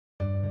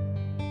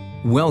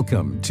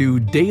Welcome to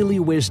Daily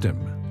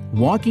Wisdom,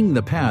 Walking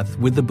the Path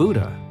with the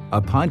Buddha,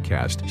 a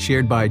podcast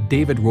shared by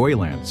David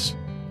Roylance.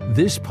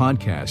 This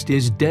podcast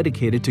is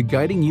dedicated to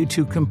guiding you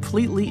to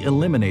completely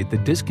eliminate the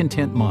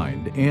discontent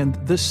mind and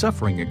the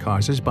suffering it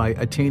causes by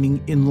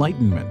attaining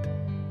enlightenment.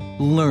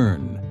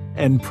 Learn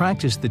and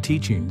practice the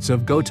teachings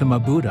of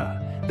Gautama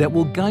Buddha that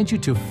will guide you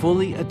to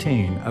fully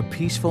attain a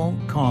peaceful,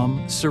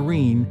 calm,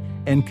 serene,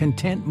 and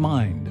content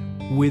mind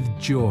with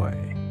joy.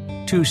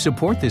 To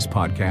support this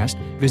podcast,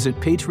 visit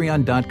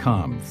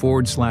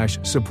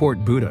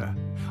patreon.com/support Buddha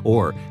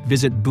or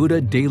visit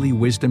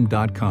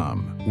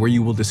buddhadailywisdom.com, where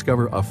you will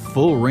discover a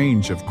full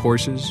range of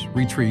courses,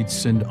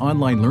 retreats, and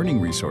online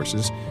learning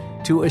resources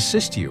to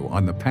assist you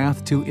on the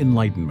path to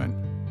enlightenment.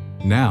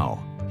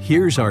 Now,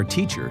 here's our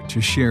teacher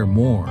to share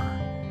more.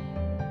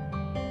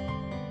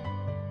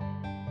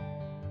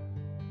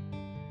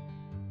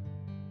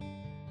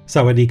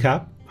 Sawadee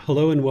Kap.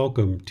 Hello and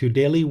welcome to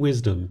Daily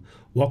Wisdom,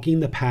 Walking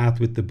the Path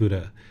with the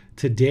Buddha.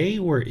 Today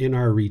we're in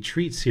our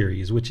retreat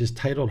series, which is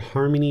titled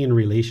Harmony in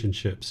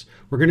Relationships.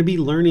 We're going to be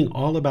learning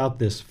all about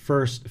this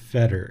first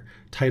fetter,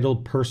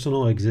 titled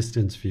Personal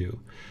Existence View.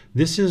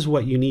 This is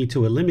what you need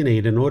to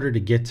eliminate in order to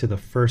get to the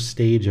first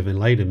stage of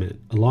enlightenment,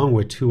 along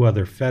with two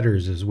other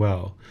fetters as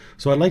well.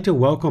 So I'd like to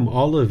welcome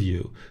all of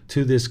you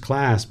to this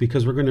class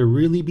because we're going to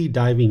really be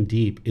diving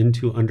deep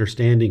into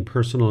understanding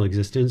personal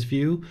existence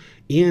view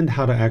and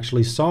how to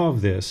actually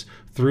solve this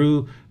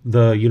through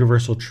the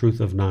universal truth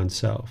of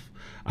non-self.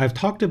 I've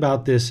talked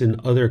about this in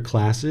other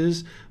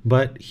classes,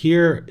 but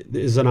here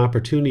is an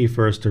opportunity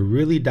for us to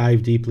really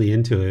dive deeply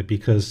into it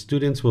because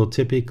students will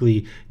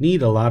typically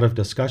need a lot of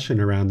discussion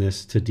around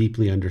this to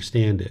deeply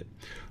understand it.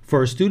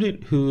 For a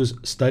student who's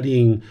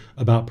studying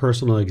about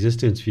personal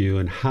existence view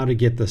and how to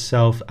get the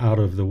self out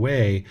of the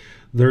way,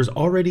 there's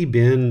already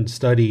been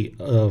study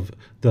of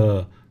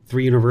the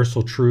three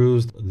universal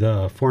truths,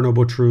 the Four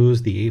Noble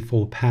Truths, the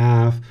Eightfold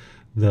Path,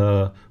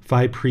 the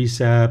 5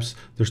 precepts.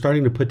 They're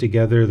starting to put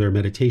together their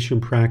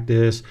meditation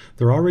practice.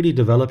 They're already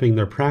developing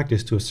their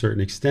practice to a certain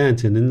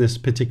extent. And in this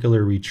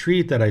particular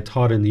retreat that I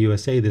taught in the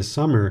USA this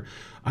summer,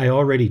 I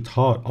already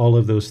taught all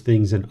of those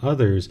things and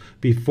others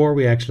before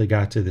we actually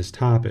got to this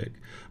topic.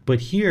 But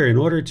here, in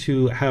order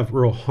to have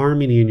real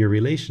harmony in your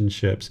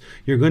relationships,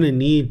 you're going to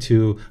need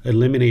to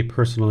eliminate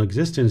personal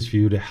existence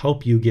view to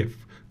help you get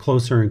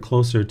closer and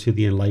closer to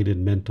the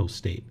enlightened mental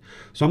state.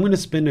 So I'm going to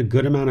spend a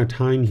good amount of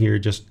time here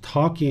just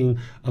talking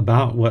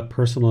about what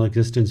personal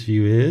existence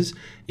view is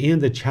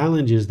and the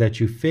challenges that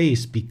you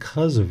face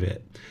because of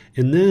it.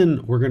 And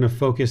then we're going to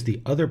focus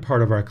the other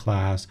part of our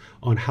class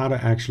on how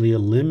to actually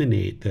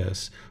eliminate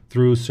this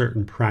through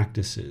certain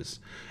practices.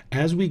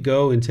 As we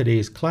go in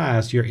today's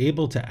class, you're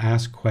able to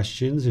ask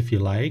questions if you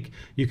like.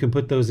 You can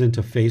put those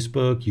into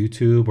Facebook,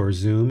 YouTube, or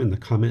Zoom in the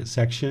comment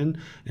section,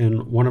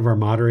 and one of our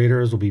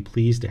moderators will be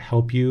pleased to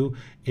help you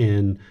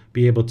and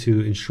be able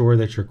to ensure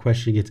that your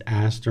question gets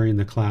asked during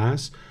the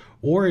class.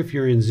 Or if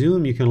you're in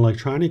Zoom, you can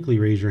electronically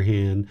raise your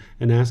hand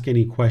and ask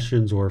any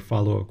questions or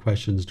follow-up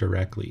questions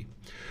directly.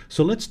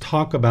 So let's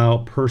talk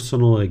about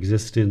personal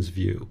existence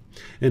view.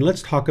 And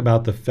let's talk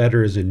about the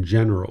fetters in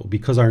general,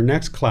 because our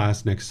next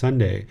class, next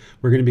Sunday,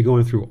 we're going to be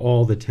going through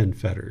all the 10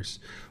 fetters.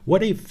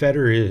 What a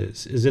fetter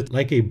is it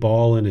like a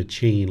ball and a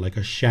chain, like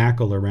a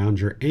shackle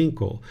around your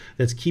ankle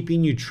that's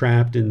keeping you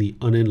trapped in the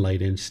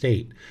unenlightened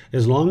state.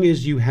 As long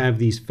as you have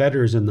these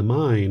fetters in the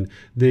mind,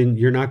 then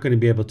you're not going to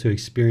be able to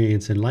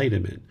experience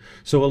enlightenment.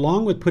 So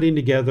along with putting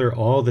together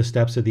all the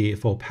steps of the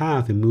Eightfold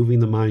Path and moving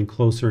the mind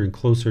closer and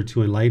closer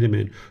to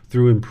enlightenment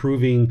through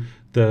improving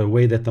the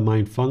way that the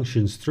mind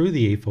functions through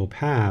the Eightfold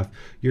Path,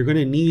 you're going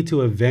to need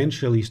to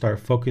eventually start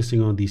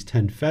focusing on these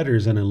 10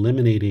 fetters and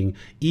eliminating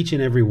each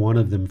and every one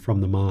of them from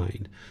the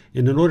mind.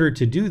 And in order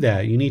to do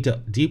that, you need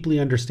to deeply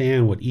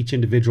understand what each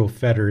individual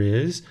fetter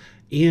is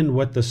and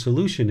what the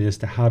solution is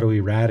to how to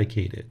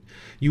eradicate it.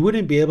 You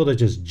wouldn't be able to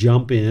just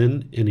jump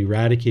in and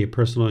eradicate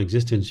personal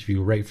existence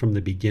view right from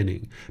the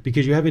beginning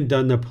because you haven't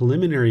done the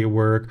preliminary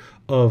work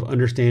of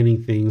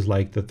understanding things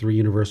like the 3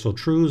 universal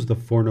truths, the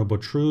 4 noble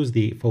truths,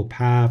 the Eightfold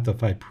Path, the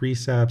 5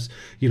 precepts.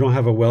 You don't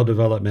have a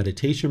well-developed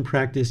meditation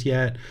practice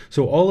yet.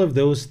 So all of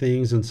those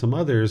things and some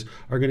others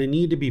are going to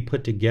need to be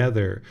put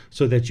together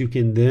so that you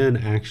can then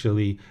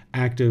actually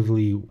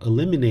actively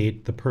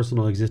eliminate the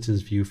personal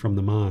existence view from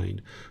the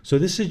mind. So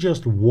this is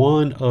just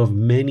one of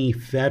many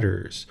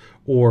fetters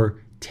or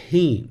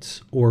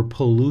taints or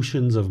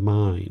pollutions of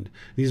mind.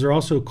 These are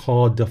also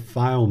called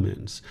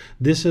defilements.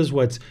 This is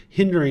what's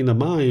hindering the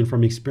mind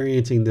from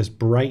experiencing this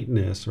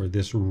brightness or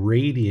this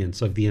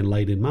radiance of the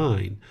enlightened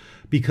mind.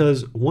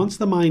 Because once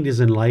the mind is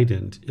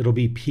enlightened, it'll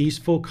be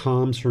peaceful,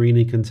 calm, serene,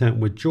 and content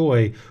with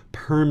joy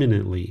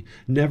permanently,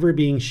 never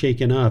being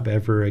shaken up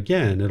ever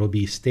again. It'll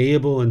be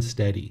stable and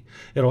steady.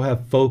 It'll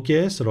have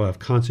focus, it'll have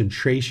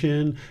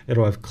concentration,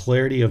 it'll have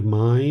clarity of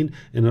mind,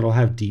 and it'll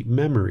have deep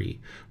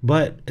memory.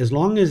 But as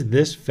long as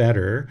this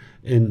fetter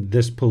and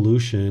this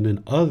pollution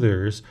and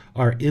others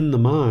are in the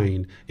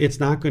mind, it's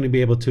not going to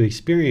be able to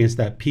experience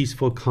that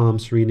peaceful, calm,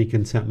 serene, and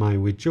content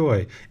mind with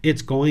joy.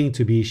 It's going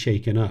to be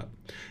shaken up.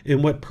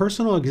 And what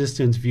personal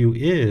existence view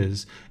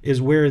is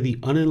where the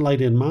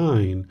unenlightened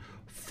mind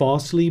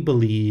falsely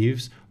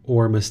believes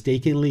or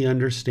mistakenly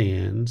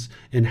understands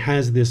and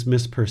has this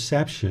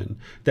misperception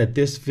that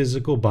this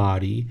physical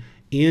body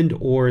and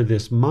or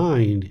this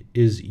mind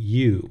is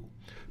you.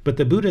 But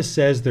the Buddha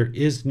says there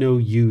is no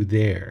you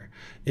there.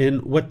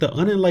 And what the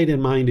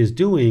unenlightened mind is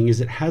doing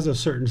is it has a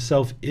certain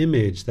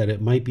self-image that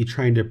it might be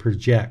trying to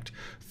project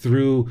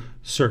through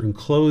certain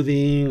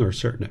clothing or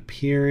certain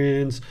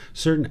appearance,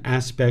 certain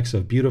aspects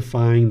of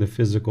beautifying the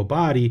physical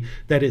body,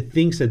 that it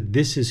thinks that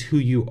this is who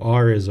you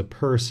are as a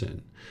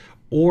person.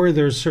 Or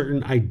there's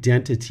certain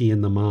identity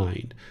in the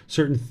mind,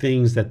 certain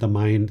things that the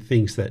mind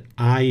thinks that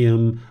I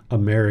am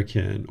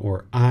American,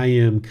 or I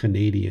am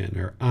Canadian,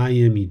 or I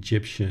am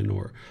Egyptian,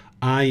 or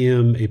I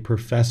am a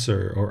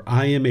professor, or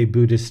I am a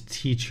Buddhist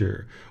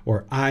teacher,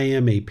 or I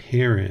am a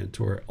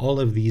parent, or all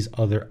of these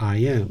other I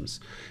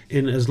ams.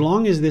 And as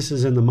long as this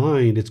is in the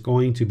mind, it's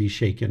going to be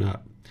shaken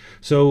up.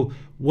 So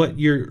what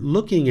you're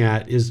looking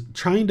at is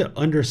trying to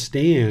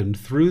understand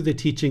through the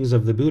teachings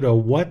of the Buddha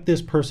what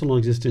this personal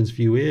existence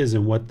view is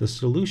and what the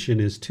solution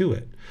is to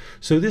it.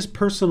 So this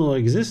personal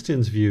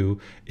existence view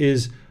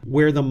is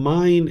where the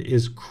mind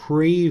is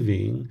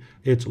craving,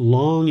 it's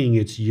longing,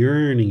 it's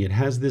yearning, it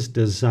has this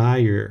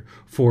desire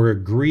for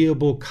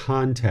agreeable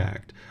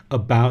contact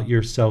about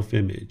your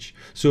self-image.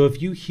 So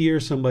if you hear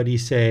somebody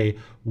say,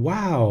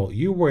 wow,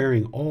 you're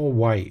wearing all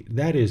white,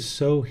 that is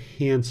so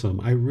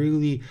handsome, I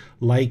really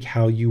like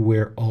how you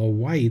wear all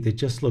white, it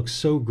just looks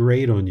so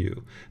great on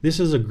you. This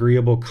is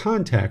agreeable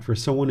contact for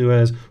someone who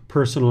has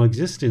personal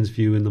existence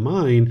view in the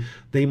mind.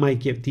 They might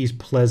get these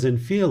pleasant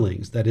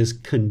feelings that is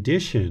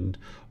conditioned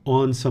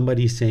on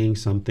somebody saying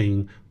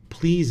something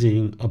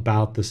pleasing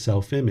about the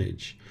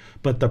self-image.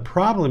 But the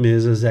problem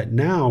is that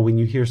now when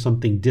you hear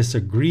something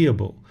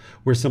disagreeable,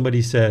 where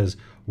somebody says,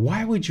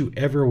 why would you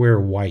ever wear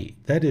white?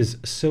 That is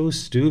so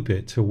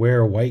stupid to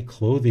wear white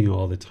clothing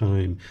all the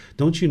time.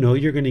 Don't you know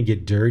you're going to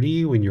get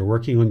dirty when you're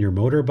working on your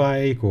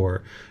motorbike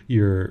or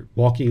you're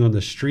walking on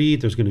the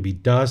street? There's going to be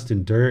dust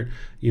and dirt.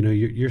 You know,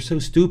 you're so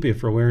stupid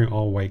for wearing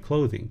all white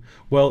clothing.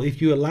 Well,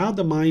 if you allow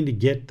the mind to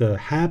get the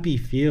happy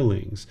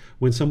feelings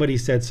when somebody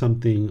said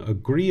something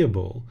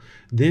agreeable,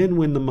 then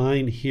when the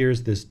mind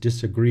hears this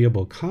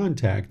disagreeable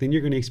contact, then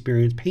you're going to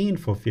experience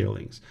painful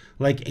feelings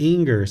like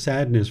anger,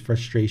 sadness,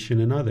 frustration,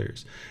 and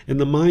others. And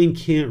the mind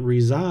can't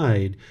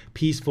reside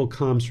peaceful,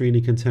 calm, serene,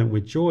 and content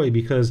with joy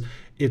because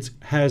it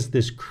has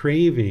this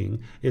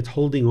craving, it's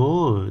holding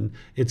on,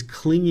 it's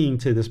clinging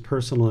to this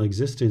personal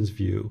existence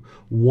view,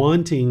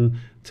 wanting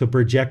to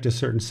project a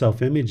certain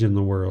self-image in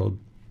the world.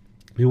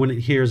 And when it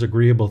hears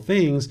agreeable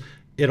things,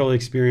 it'll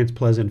experience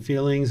pleasant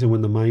feelings. And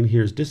when the mind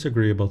hears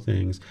disagreeable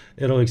things,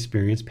 it'll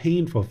experience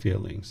painful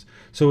feelings.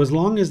 So as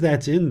long as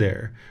that's in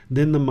there,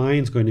 then the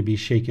mind's going to be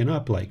shaken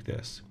up like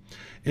this.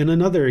 And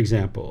another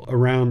example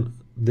around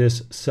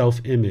this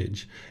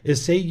self-image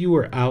is, say you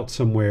were out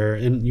somewhere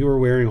and you were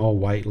wearing all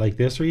white like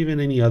this, or even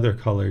any other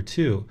color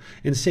too,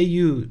 and say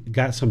you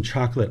got some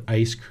chocolate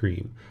ice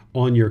cream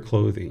on your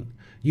clothing.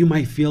 You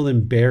might feel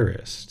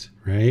embarrassed,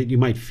 right? You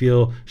might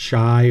feel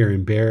shy or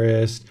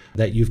embarrassed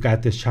that you've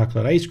got this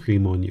chocolate ice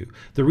cream on you.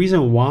 The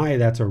reason why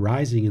that's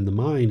arising in the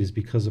mind is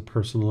because of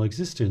personal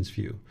existence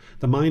view.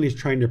 The mind is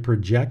trying to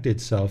project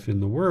itself in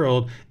the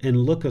world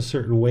and look a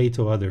certain way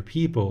to other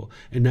people.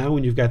 And now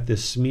when you've got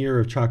this smear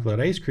of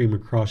chocolate ice cream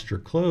across your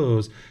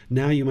clothes,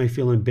 now you might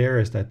feel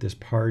embarrassed at this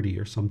party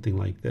or something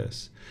like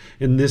this.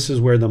 And this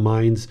is where the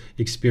mind's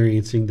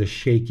experiencing the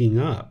shaking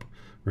up.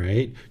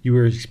 Right? You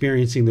were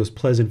experiencing those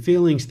pleasant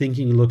feelings,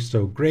 thinking you looked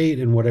so great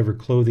in whatever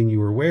clothing you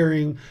were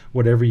wearing,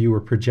 whatever you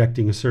were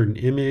projecting a certain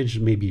image.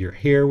 Maybe your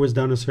hair was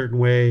done a certain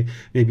way.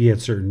 Maybe you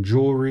had certain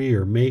jewelry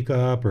or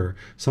makeup or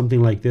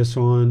something like this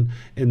on.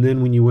 And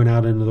then when you went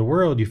out into the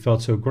world, you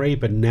felt so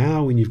great. But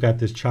now when you've got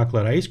this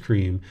chocolate ice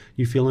cream,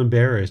 you feel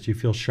embarrassed. You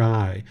feel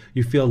shy.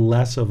 You feel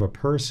less of a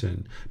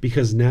person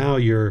because now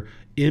your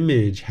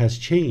image has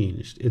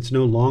changed. It's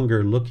no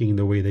longer looking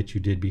the way that you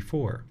did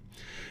before.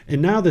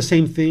 And now the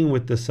same thing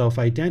with the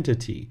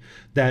self-identity,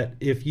 that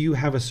if you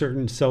have a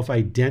certain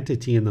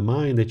self-identity in the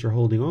mind that you're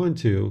holding on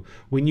to,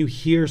 when you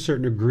hear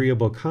certain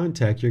agreeable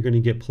contact, you're going to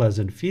get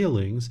pleasant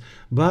feelings.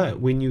 But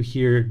when you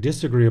hear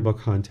disagreeable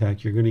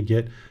contact, you're going to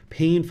get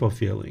painful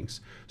feelings.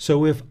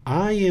 So if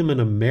I am an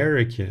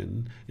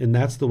American, and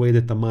that's the way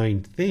that the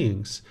mind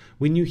thinks,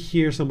 when you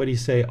hear somebody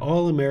say,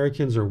 all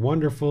Americans are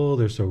wonderful,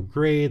 they're so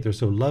great, they're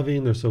so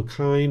loving, they're so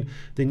kind,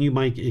 then you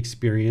might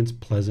experience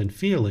pleasant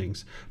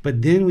feelings.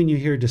 But then when you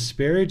hear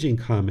disparaging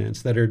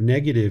comments that are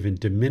negative and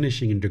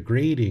diminishing and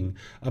degrading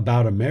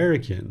about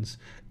Americans,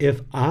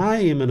 if I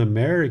am an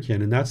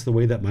American and that's the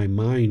way that my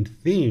mind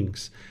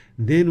thinks,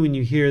 then when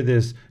you hear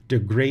this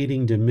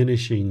degrading,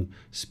 diminishing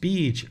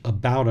speech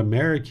about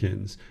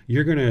Americans,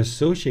 you're going to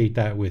associate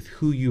that with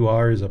who you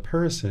are as a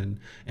person.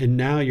 And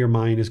now your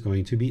mind is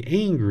going to be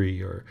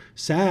angry or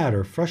sad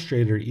or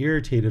frustrated or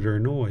irritated or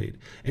annoyed.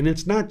 And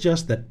it's not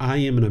just that I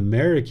am an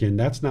American.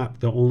 That's not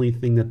the only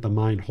thing that the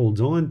mind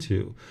holds on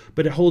to,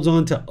 but it holds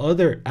on to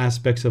other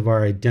aspects of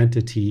our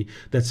identity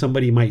that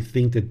somebody might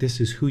think that this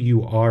is who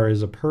you are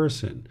as a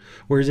person.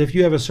 Whereas if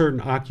you have a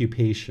certain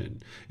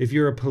occupation, if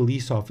you're a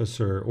police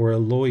officer or a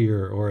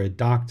lawyer or a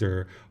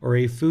doctor or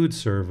a food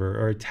server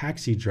or a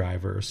taxi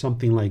driver or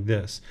something like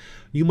this,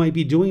 you might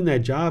be doing that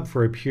job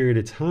for a period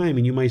of time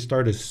and you might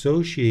start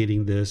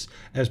associating this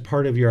as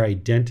part of your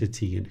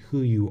identity and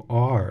who you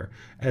are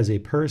as a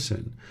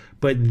person.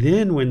 But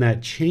then when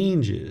that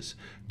changes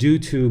due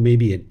to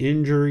maybe an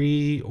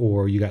injury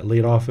or you got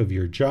laid off of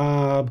your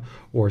job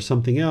or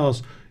something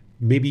else,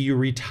 maybe you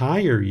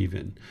retire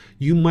even,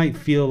 you might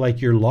feel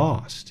like you're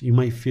lost. You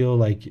might feel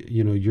like,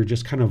 you're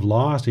just kind of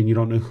lost and you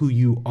don't know who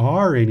you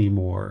are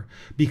anymore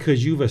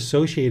because you've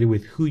associated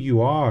with who you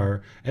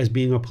are as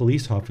being a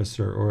police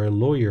officer or a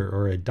lawyer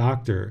or a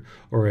doctor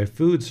or a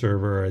food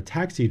server or a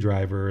taxi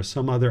driver or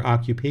some other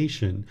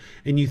occupation.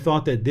 And you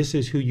thought that this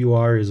is who you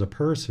are as a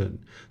person.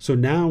 So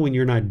now when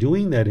you're not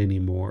doing that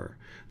anymore,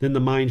 then the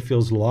mind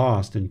feels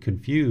lost and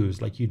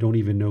confused, like you don't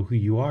even know who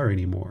you are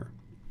anymore.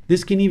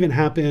 This can even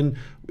happen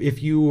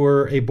if you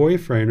were a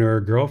boyfriend or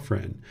a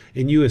girlfriend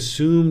and you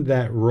assumed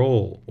that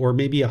role, or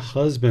maybe a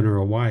husband or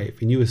a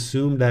wife, and you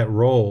assumed that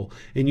role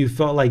and you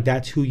felt like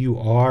that's who you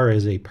are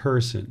as a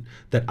person,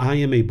 that I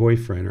am a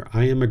boyfriend or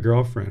I am a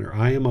girlfriend or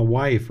I am a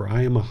wife or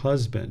I am a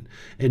husband.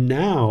 And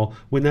now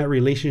when that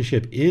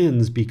relationship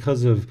ends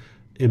because of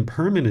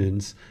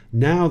impermanence,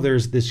 now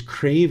there's this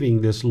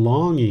craving, this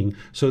longing.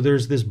 So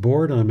there's this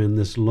boredom and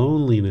this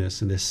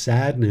loneliness and this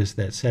sadness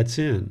that sets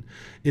in.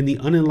 And the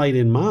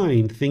unenlightened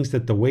mind thinks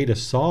that the way to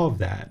solve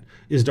that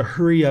is to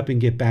hurry up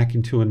and get back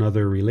into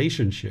another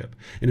relationship.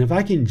 And if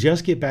I can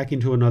just get back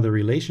into another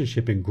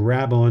relationship and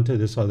grab onto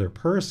this other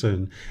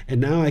person,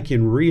 and now I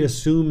can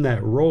reassume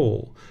that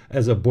role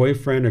as a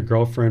boyfriend, a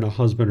girlfriend, a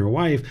husband or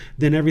wife,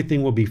 then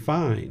everything will be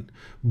fine.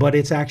 But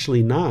it's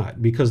actually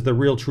not, because the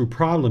real true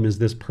problem is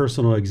this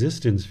personal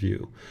existence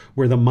view,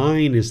 where the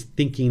mind is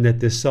thinking that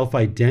this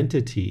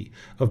self-identity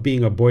of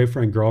being a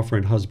boyfriend,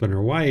 girlfriend, husband,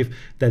 or wife,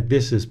 that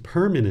this is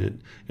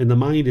permanent, and the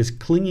mind is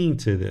clinging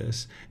to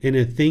this, and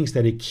it thinks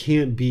that it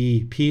can't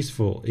be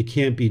peaceful, it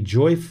can't be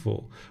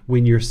joyful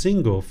when you're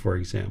single, for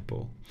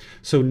example.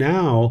 So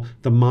now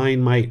the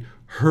mind might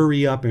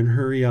hurry up and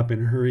hurry up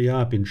and hurry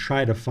up and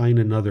try to find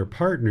another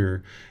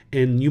partner.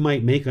 And you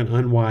might make an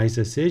unwise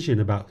decision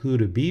about who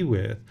to be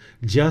with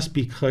just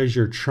because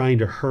you're trying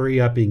to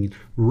hurry up and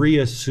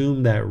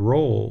reassume that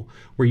role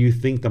where you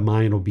think the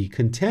mind will be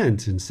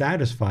content and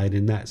satisfied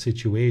in that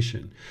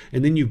situation.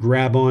 And then you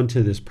grab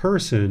onto this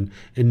person,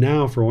 and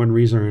now for one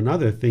reason or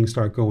another, things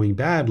start going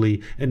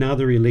badly, and now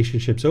the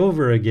relationship's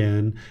over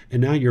again,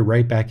 and now you're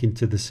right back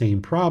into the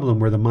same problem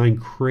where the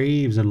mind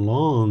craves and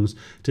longs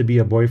to be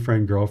a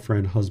boyfriend,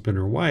 girlfriend, husband,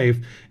 or wife,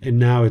 and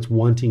now it's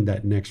wanting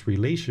that next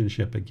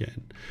relationship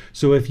again.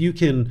 So if you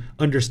can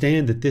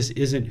understand that this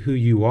isn't who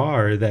you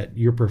are, that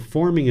you're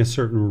performing a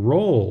certain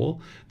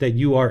role, that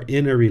you are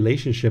in a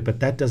relationship, but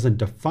that doesn't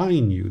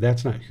define you,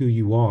 that's not who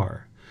you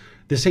are.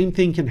 The same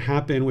thing can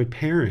happen with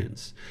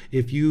parents.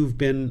 If you've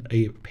been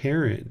a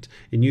parent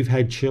and you've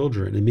had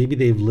children and maybe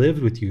they've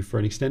lived with you for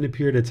an extended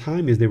period of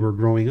time as they were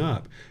growing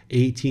up,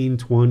 18,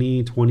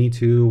 20,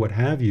 22, what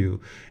have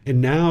you,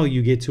 and now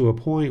you get to a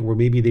point where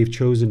maybe they've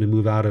chosen to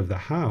move out of the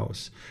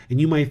house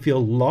and you might feel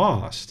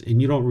lost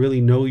and you don't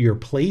really know your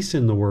place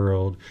in the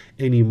world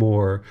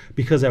anymore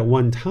because at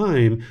one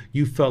time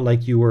you felt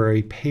like you were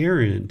a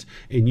parent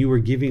and you were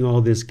giving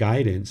all this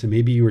guidance, and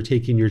maybe you were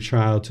taking your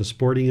child to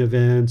sporting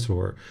events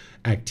or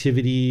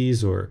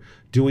activities or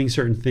doing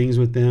certain things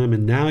with them,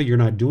 and now you're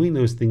not doing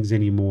those things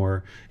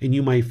anymore, and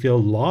you might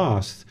feel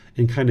lost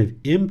and kind of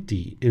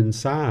empty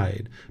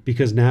inside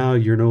because now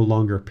you're no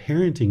longer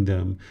parenting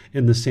them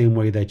in the same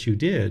way that you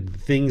did.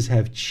 Things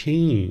have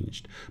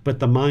changed, but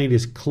the mind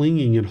is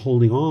clinging and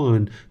holding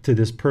on to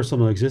this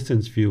personal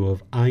existence view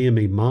of I am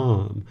a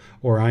mom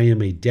or I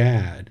am a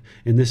dad,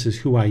 and this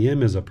is who I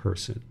am as a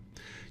person.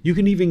 You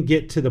can even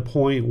get to the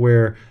point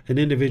where an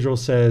individual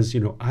says,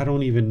 I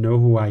don't even know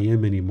who I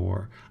am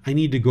anymore. I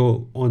need to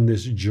go on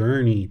this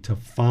journey to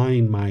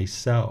find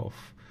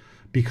myself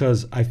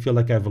because I feel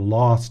like I've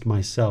lost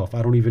myself.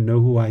 I don't even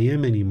know who I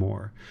am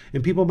anymore.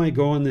 And people might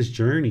go on this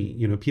journey.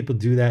 People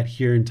do that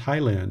here in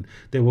Thailand.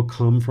 They will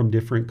come from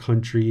different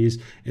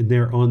countries and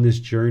they're on this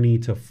journey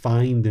to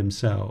find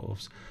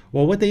themselves.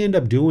 Well, what they end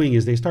up doing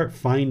is they start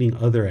finding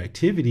other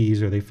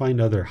activities, or they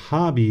find other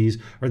hobbies,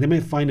 or they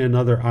might find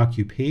another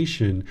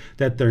occupation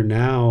that they're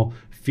now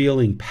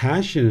feeling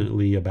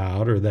passionately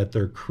about, or that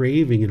they're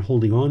craving and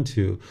holding on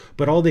to.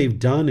 But all they've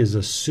done is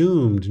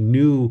assumed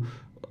new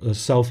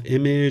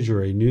self-image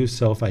or a new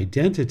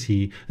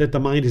self-identity that the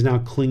mind is now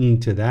clinging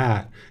to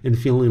that and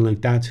feeling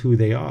like that's who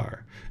they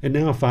are. And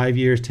now 5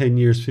 years, 10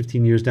 years,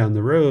 15 years down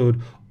the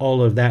road,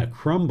 all of that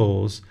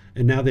crumbles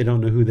And now they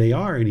don't know who they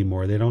are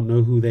anymore. They don't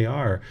know who they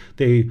are.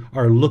 They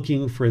are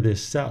looking for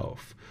this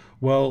self.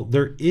 Well,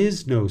 there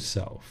is no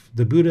self.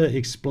 The Buddha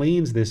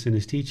explains this in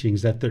his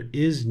teachings, that there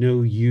is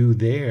no you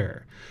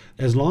there.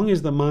 As long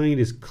as the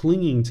mind is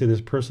clinging to this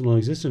personal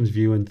existence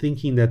view and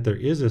thinking that there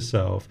is a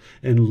self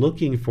and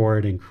looking for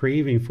it and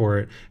craving for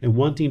it and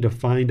wanting to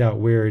find out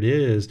where it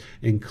is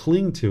and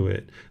cling to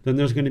it, then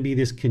there's going to be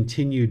this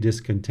continued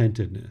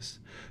discontentedness.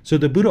 So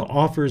the Buddha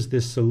offers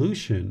this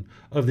solution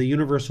of the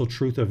universal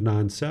truth of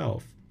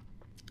non-self.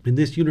 And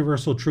this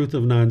universal truth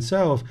of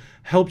non-self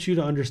helps you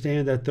to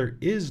understand that there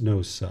is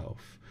no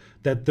self,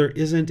 that there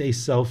isn't a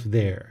self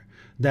there,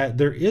 that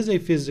there is a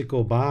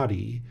physical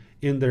body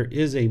and there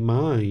is a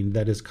mind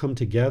that has come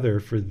together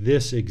for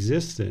this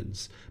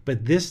existence,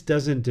 but this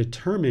doesn't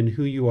determine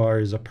who you are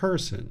as a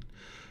person.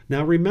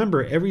 Now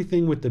remember,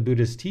 everything with the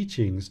Buddhist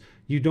teachings,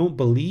 you don't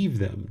believe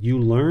them. You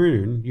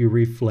learn, you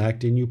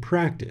reflect, and you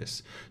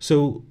practice.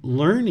 So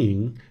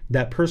learning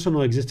that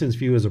personal existence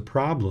view is a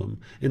problem,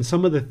 and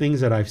some of the things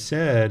that I've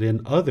said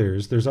and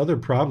others, there's other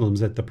problems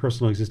that the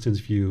personal existence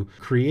view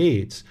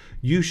creates.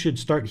 You should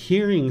start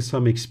hearing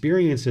some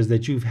experiences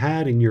that you've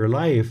had in your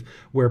life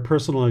where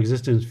personal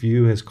existence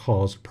view has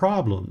caused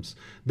problems.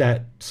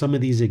 That some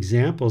of these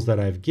examples that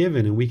I've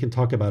given, and we can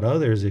talk about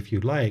others if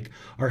you'd like,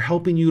 are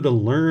helping you to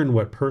learn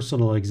what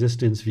personal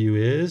existence view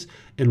is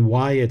and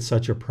why it's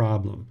such a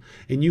problem.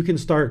 And you can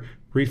start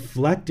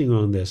reflecting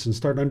on this and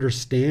start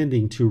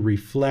understanding to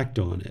reflect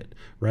on it,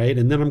 right?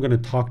 And then I'm going to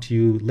talk to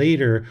you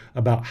later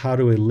about how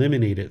to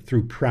eliminate it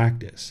through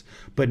practice.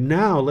 But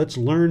now let's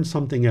learn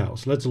something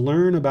else. Let's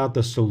learn about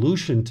the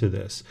solution to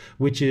this,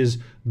 which is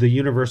the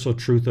universal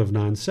truth of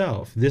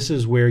non-self. This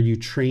is where you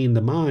train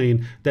the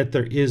mind that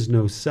there is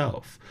no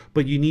self,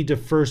 but you need to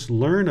first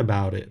learn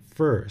about it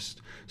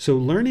first. So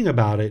learning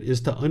about it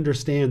is to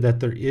understand that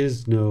there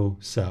is no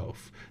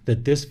self,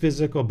 that this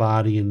physical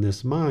body and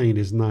this mind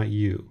is not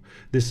you.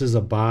 This is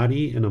a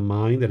body and a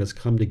mind that has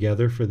come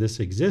together for this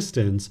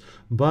existence,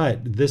 but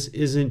this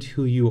isn't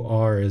who you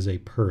are as a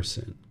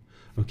person.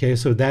 Okay,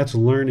 so that's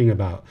learning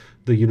about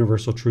the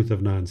universal truth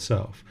of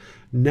non-self.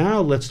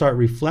 Now let's start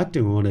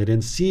reflecting on it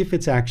and see if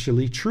it's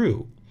actually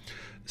true.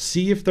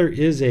 See if there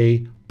is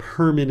a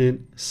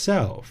permanent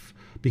self,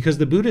 because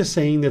the Buddha is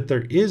saying that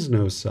there is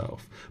no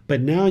self.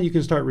 But now you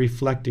can start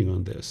reflecting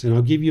on this. And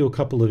I'll give you a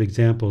couple of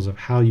examples of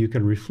how you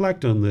can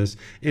reflect on this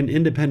and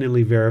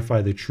independently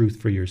verify the truth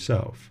for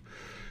yourself.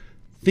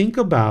 Think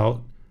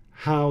about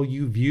how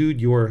you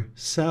viewed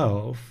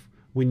yourself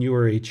when you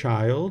were a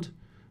child,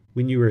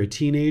 when you were a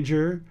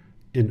teenager,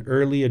 in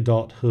early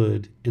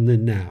adulthood, and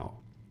then now.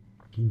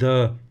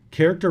 The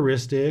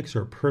characteristics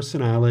or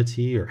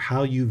personality or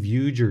how you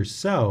viewed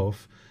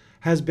yourself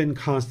has been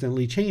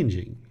constantly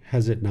changing,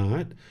 has it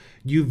not?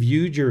 You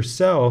viewed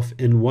yourself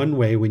in one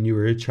way when you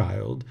were a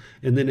child,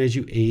 and then as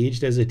you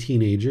aged as a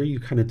teenager, you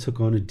kind of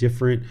took on a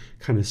different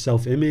kind of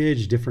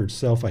self-image, different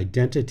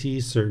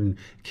self-identity, certain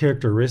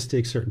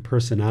characteristics, certain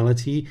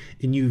personality,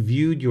 and you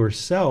viewed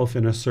yourself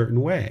in a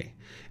certain way.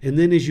 And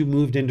then as you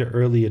moved into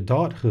early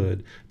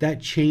adulthood,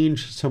 that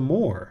changed some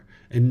more.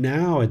 And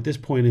now at this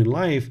point in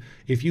life,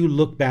 if you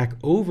look back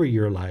over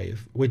your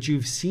life, what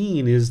you've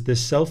seen is the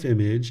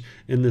self-image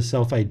and the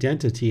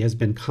self-identity has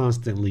been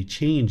constantly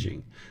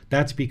changing.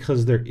 That's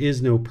because there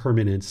is no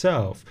permanent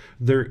self.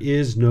 There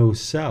is no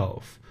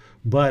self.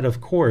 But of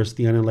course,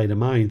 the unenlightened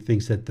mind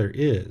thinks that there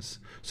is.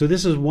 So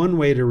this is one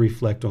way to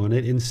reflect on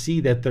it and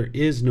see that there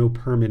is no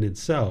permanent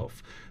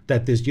self,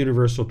 that this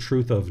universal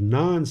truth of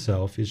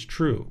non-self is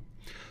true.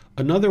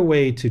 Another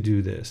way to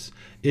do this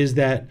is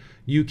that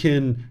you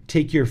can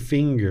take your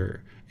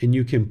finger and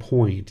you can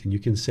point and you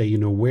can say,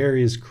 where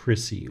is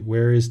Chrissy?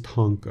 Where is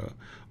Tonka?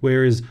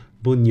 Where is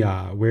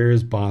Bunya? Where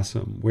is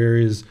Bassam? Where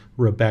is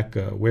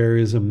Rebecca? Where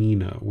is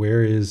Amina?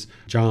 Where is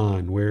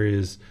John? Where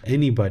is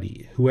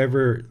anybody?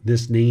 Whoever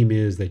this name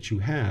is that you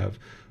have,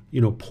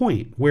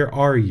 point. Where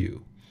are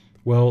you?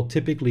 Well,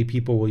 typically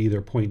people will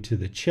either point to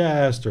the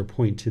chest or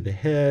point to the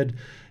head.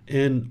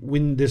 And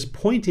when this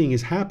pointing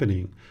is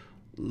happening,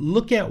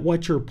 look at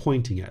what you're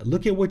pointing at.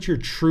 Look at what you're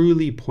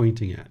truly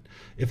pointing at.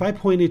 If I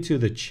pointed to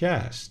the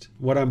chest,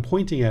 what I'm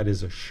pointing at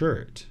is a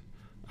shirt.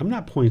 I'm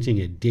not pointing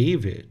at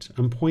David.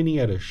 I'm pointing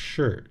at a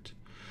shirt.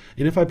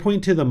 And if I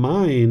point to the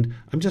mind,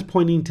 I'm just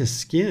pointing to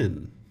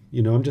skin.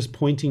 I'm just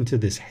pointing to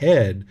this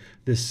head,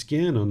 this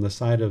skin on the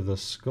side of the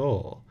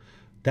skull.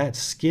 That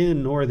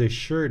skin or the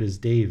shirt is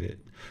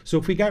David. So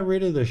if we got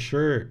rid of the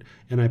shirt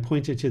and I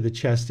pointed to the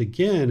chest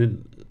again,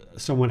 and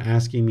someone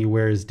asking me,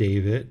 where is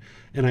David?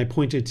 And I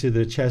pointed to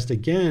the chest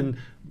again,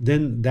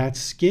 then that's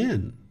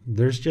skin.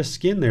 There's just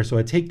skin there. So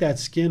I take that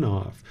skin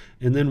off.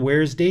 And then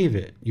where's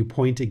David? You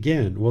point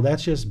again. Well,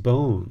 that's just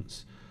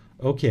bones.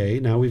 Okay,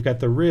 now we've got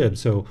the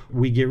ribs. So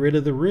we get rid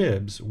of the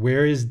ribs.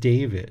 Where is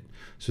David?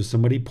 So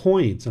somebody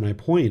points and I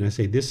point. I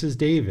say, this is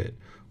David.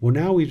 Well,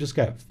 now we've just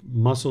got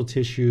muscle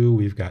tissue.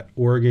 We've got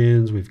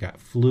organs. We've got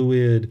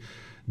fluid.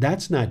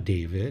 That's not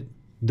David.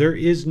 There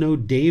is no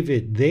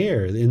David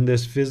there in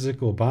this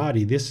physical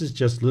body. This is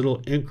just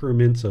little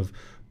increments of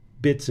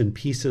bits and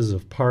pieces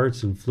of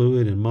parts and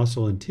fluid and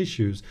muscle and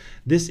tissues.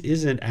 This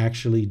isn't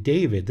actually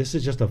David. This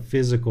is just a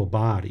physical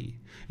body.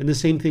 And the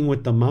same thing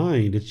with the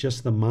mind. It's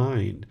just the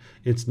mind.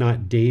 It's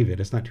not David.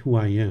 It's not who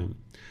I am.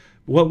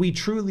 What we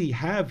truly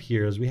have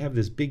here is we have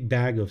this big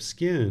bag of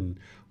skin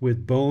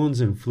with bones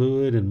and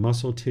fluid and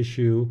muscle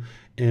tissue.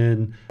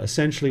 And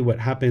essentially what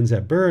happens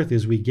at birth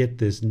is we get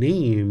this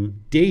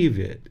name,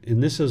 David.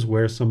 And this is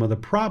where some of the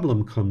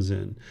problem comes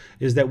in,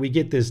 is that we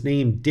get this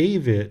name,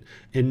 David,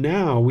 and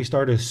now we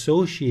start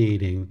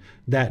associating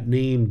that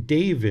name,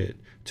 David,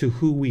 to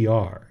who we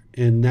are.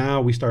 And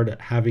now we start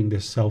having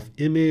this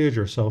self-image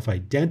or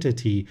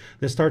self-identity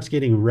that starts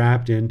getting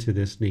wrapped into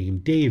this name,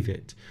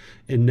 David.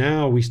 And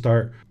now we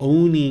start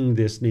owning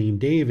this name,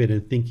 David,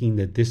 and thinking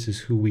that this is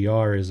who we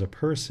are as a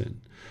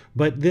person.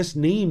 But this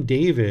name,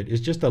 David,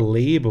 is just a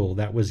label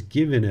that was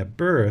given at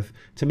birth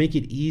to make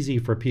it easy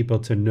for people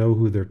to know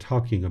who they're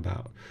talking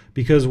about.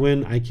 Because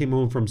when I came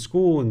home from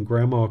school and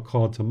grandma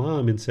called to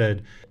mom and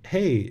said,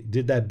 hey,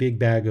 did that big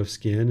bag of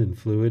skin and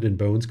fluid and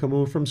bones come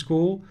home from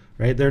school?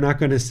 Right? They're not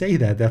going to say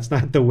that. That's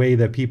not the way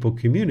that people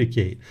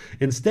communicate.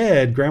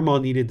 Instead, grandma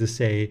needed to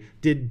say,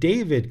 did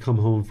David come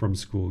home from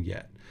school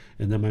yet?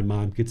 And then my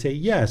mom could say,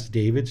 yes,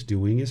 David's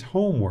doing his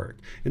homework.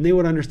 And they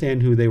would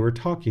understand who they were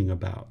talking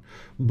about.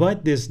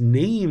 But this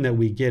name that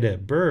we get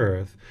at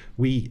birth,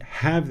 we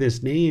have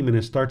this name and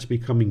it starts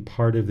becoming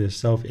part of this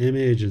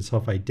self-image and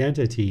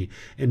self-identity.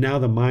 And now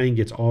the mind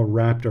gets all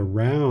wrapped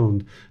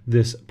around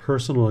this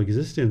personal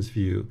existence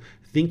view,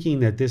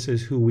 thinking that this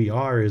is who we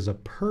are as a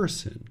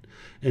person.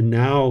 And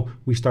now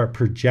we start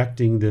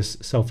projecting this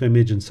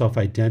self-image and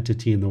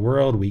self-identity in the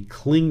world. We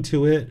cling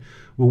to it.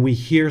 When we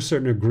hear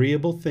certain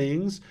agreeable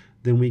things,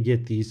 then we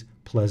get these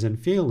pleasant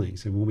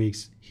feelings. And when we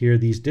hear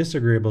these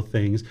disagreeable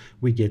things,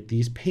 we get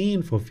these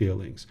painful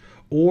feelings.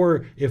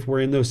 Or if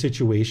we're in those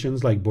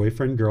situations like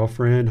boyfriend,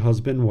 girlfriend,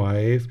 husband,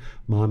 wife,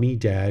 mommy,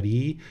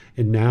 daddy,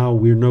 and now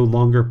we're no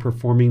longer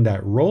performing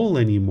that role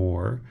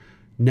anymore,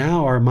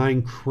 now our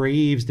mind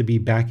craves to be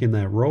back in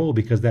that role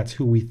because that's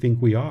who we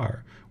think we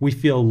are. We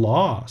feel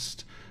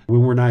lost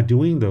when we're not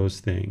doing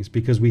those things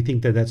because we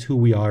think that that's who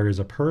we are as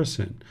a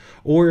person.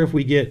 Or if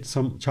we get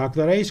some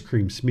chocolate ice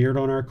cream smeared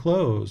on our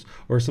clothes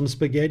or some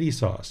spaghetti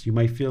sauce, you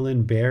might feel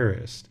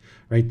embarrassed,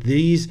 right?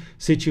 These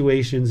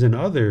situations and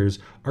others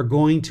are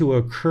going to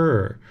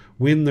occur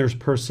when there's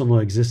personal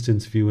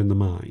existence view in the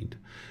mind.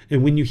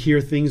 And when you hear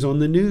things on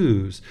the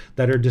news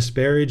that are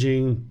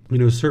disparaging,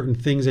 certain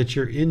things that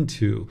you're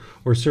into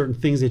or certain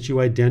things that you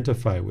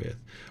identify with,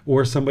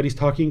 or somebody's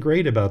talking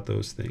great about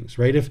those things,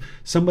 right? If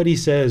somebody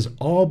says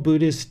all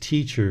Buddhist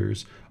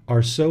teachers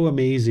are so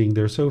amazing,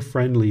 they're so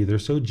friendly, they're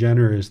so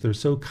generous, they're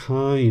so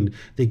kind,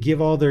 they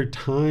give all their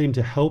time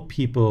to help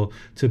people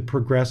to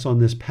progress on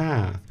this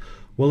path.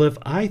 Well, if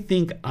I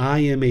think I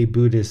am a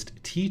Buddhist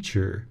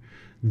teacher,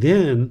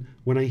 then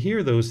when I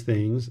hear those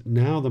things,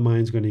 now the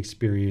mind's going to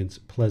experience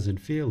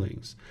pleasant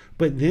feelings.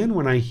 But then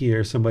when I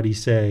hear somebody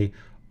say,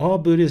 all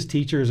Buddhist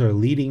teachers are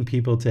leading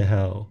people to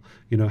hell,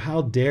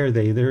 how dare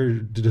they? They're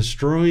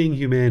destroying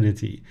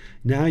humanity.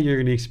 Now you're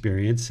going to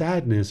experience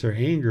sadness or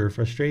anger or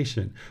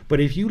frustration. But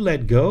if you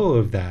let go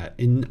of that,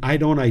 and I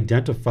don't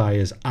identify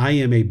as I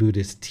am a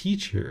Buddhist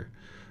teacher,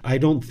 I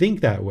don't think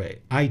that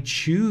way. I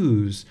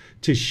choose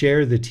to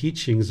share the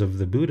teachings of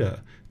the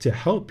Buddha to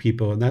help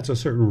people, and that's a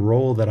certain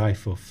role that I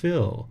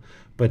fulfill,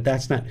 but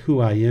that's not who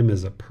I am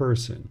as a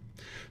person.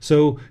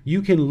 So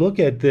you can look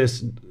at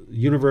this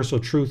universal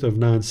truth of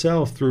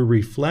non-self through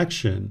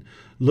reflection,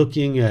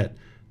 looking at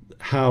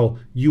how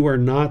you are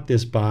not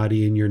this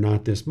body and you're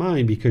not this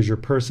mind because your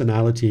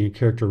personality and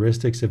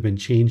characteristics have been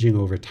changing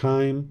over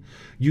time.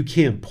 You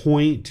can't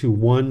point to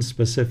one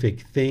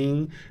specific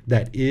thing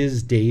that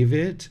is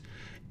David.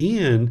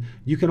 And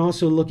you can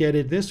also look at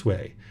it this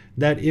way,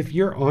 that if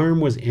your arm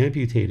was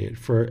amputated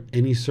for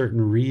any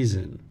certain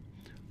reason,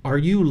 are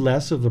you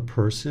less of a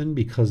person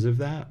because of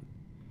that?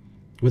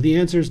 Well, the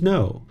answer is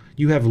no.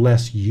 You have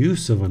less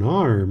use of an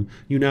arm.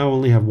 You now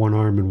only have one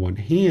arm and one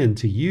hand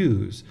to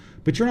use,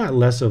 but you're not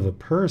less of a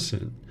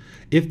person.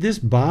 If this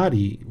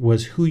body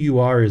was who you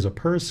are as a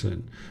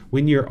person,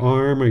 when your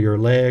arm or your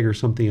leg or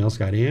something else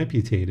got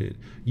amputated,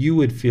 you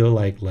would feel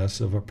like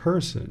less of a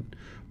person.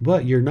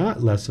 But you're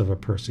not less of a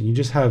person. You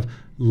just have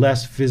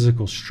less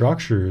physical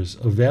structures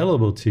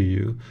available to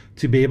you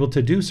to be able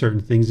to do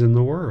certain things in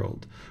the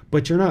world.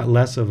 But you're not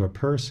less of a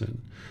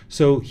person.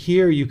 So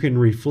here you can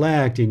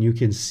reflect and you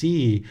can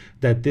see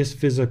that this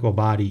physical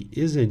body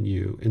isn't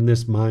you and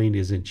this mind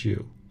isn't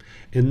you.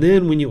 And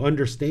then when you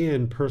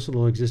understand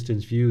personal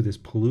existence view, this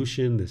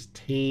pollution, this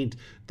taint,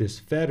 this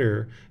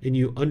fetter, and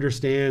you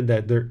understand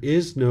that there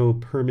is no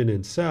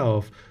permanent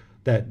self,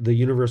 that the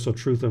universal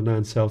truth of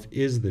non-self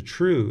is the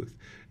truth,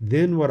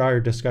 then what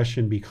our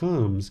discussion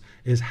becomes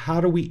is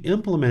how do we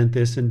implement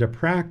this into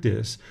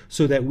practice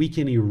so that we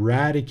can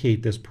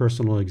eradicate this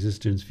personal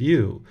existence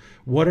view?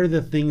 What are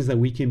the things that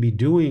we can be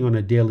doing on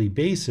a daily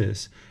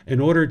basis in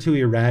order to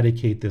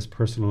eradicate this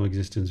personal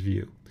existence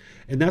view?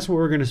 And that's what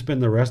we're going to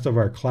spend the rest of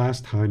our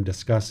class time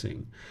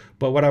discussing.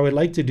 But what I would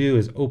like to do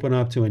is open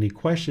up to any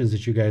questions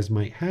that you guys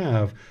might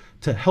have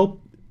to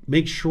help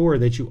make sure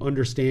that you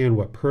understand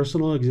what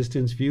personal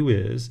existence view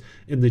is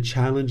and the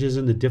challenges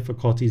and the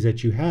difficulties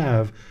that you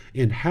have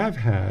and have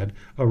had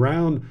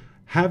around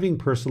having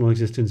personal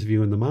existence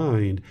view in the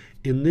mind,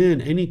 and then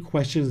any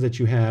questions that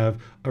you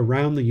have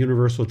around the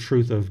universal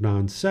truth of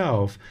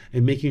non-self,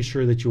 and making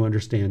sure that you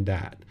understand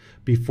that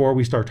before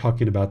we start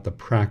talking about the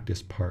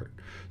practice part.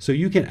 So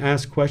you can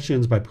ask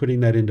questions by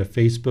putting that into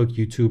Facebook,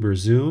 YouTube, or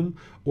Zoom,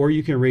 or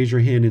you can raise your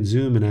hand in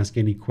Zoom and ask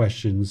any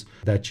questions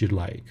that you'd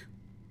like.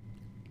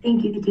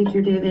 Thank you,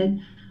 Teacher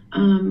David.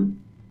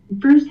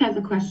 Bruce has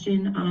a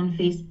question on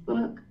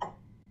Facebook.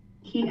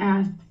 He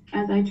asks,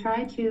 as I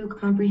try to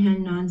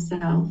comprehend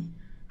non-self,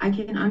 I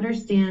can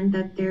understand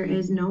that there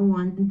is no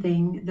one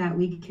thing that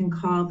we can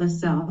call the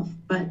self,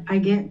 but I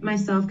get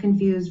myself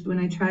confused when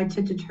I try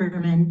to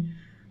determine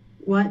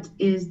what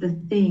is the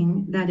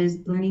thing that is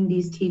learning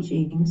these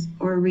teachings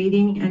or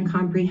reading and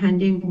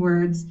comprehending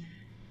words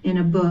in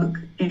a book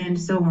and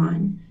so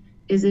on.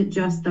 Is it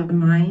just the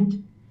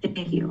mind?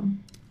 Thank you.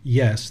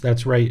 Yes,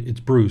 that's right. It's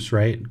Bruce,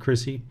 right,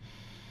 Chrissy?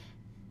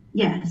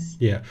 Yes.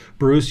 Yeah.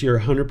 Bruce, you're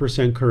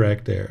 100%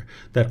 correct there.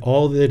 That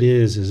all that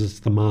is it's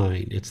the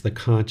mind, it's the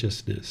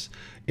consciousness,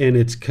 and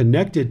it's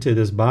connected to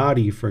this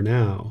body for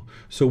now.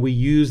 So we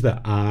use the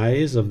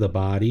eyes of the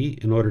body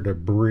in order to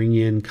bring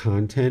in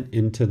content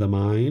into the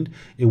mind,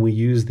 and we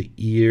use the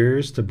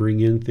ears to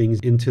bring in things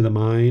into the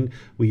mind.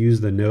 We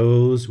use the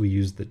nose, we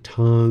use the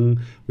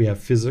tongue, we have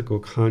physical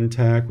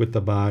contact with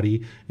the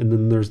body, and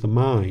then there's the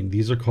mind.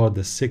 These are called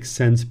the six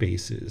sense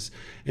bases.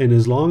 And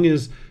as long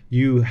as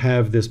you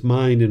have this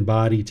mind and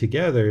body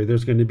together,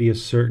 there's going to be a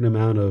certain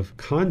amount of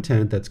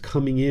content that's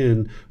coming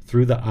in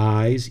through the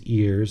eyes,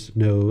 ears,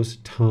 nose,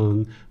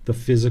 tongue, the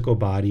physical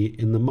body,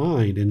 and the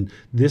mind. And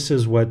this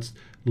is what's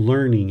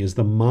learning, is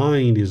the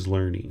mind is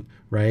learning,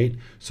 right?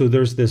 So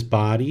there's this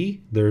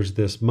body, there's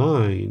this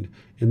mind,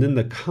 and then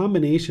the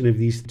combination of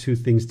these two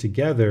things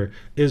together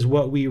is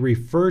what we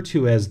refer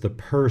to as the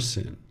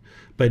person.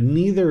 But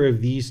neither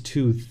of these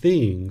two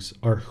things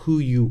are who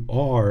you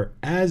are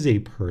as a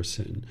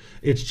person.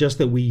 It's just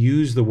that we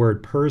use the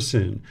word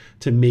person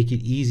to make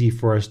it easy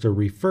for us to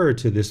refer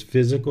to this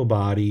physical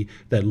body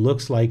that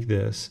looks like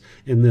this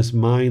and this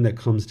mind that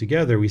comes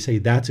together. We say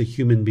that's a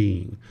human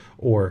being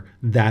or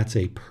that's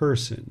a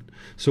person.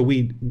 So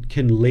we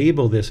can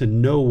label this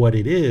and know what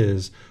it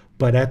is,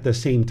 but at the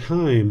same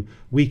time,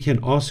 we can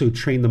also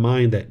train the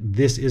mind that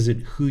this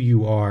isn't who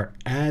you are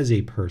as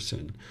a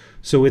person.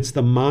 So it's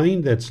the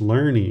mind that's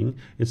learning,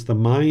 it's the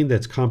mind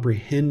that's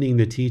comprehending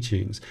the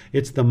teachings,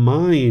 it's the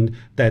mind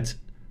that's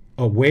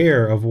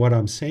aware of what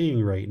I'm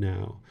saying right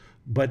now.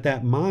 But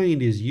that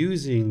mind is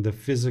using the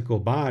physical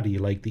body,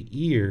 like the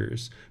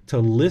ears, to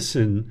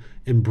listen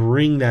and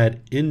bring that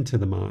into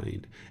the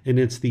mind. And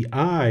it's the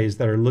eyes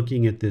that are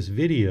looking at this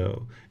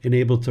video and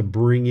able to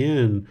bring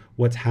in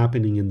what's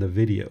happening in the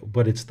video.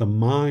 But it's the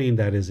mind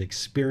that is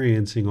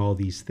experiencing all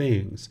these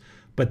things.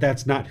 But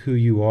that's not who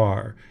you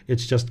are.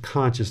 It's just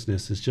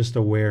consciousness. It's just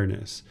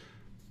awareness.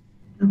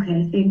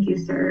 Okay, thank you,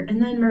 sir.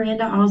 And then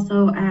Miranda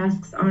also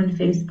asks on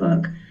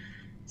Facebook,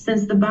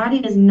 since the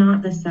body is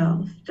not the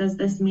self, does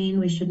this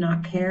mean we should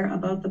not care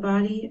about the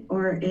body,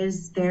 or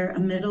is there a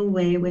middle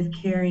way with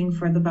caring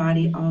for the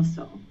body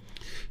also?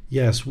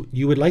 Yes,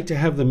 you would like to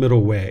have the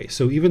middle way.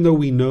 So even though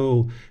we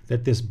know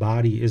that this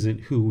body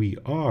isn't who we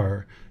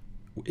are,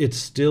 it's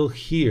still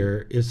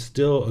here, it's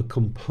still a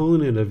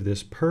component of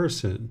this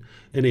person,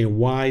 and a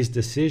wise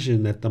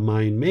decision that the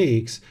mind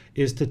makes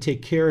is to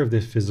take care of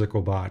this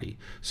physical body.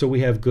 So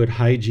we have good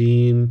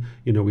hygiene,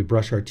 we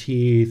brush our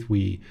teeth,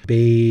 we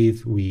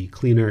bathe, we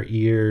clean our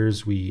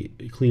ears, we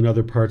clean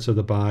other parts of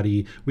the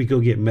body, we go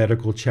get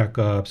medical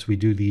checkups, we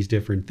do these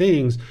different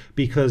things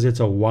because it's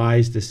a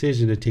wise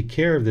decision to take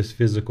care of this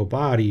physical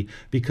body,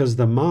 because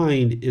the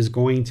mind is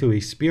going to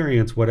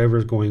experience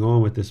whatever's going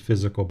on with this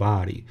physical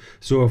body.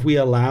 So if we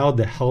allow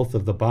the health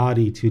of the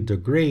body to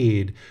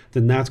degrade,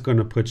 then that's going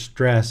to put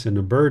stress and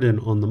a burden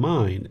on the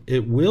mind.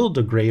 It will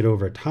degrade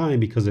over time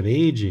because of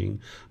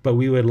aging, but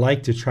we would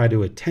like to try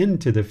to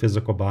attend to the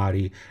physical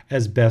body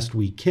as best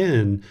we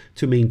can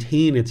to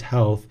maintain its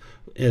health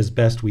as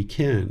best we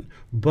can.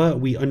 But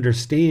we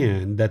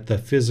understand that the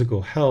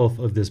physical health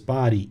of this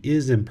body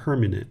is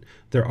impermanent.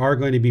 There are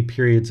going to be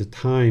periods of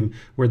time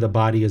where the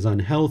body is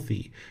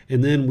unhealthy,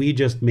 and then we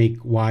just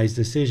make wise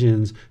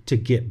decisions to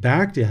get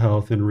back to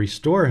health and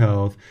restore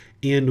health.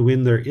 And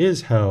when there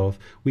is health,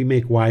 we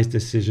make wise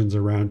decisions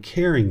around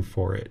caring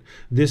for it.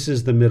 This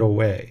is the middle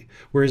way.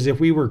 Whereas if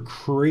we were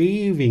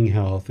craving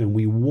health and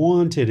we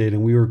wanted it,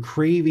 and we were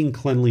craving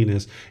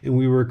cleanliness and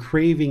we were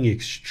craving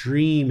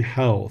extreme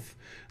health,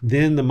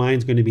 then the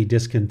mind's going to be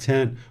discontent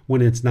discontent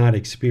when it's not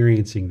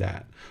experiencing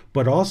that.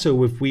 But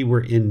also if we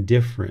were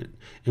indifferent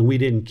and we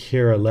didn't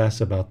care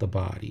less about the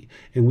body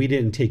and we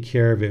didn't take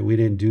care of it, we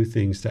didn't do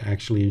things to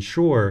actually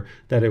ensure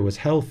that it was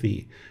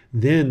healthy,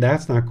 then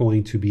that's not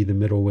going to be the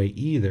middle way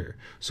either.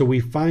 So we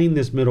find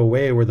this middle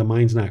way where the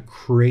mind's not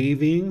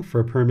craving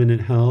for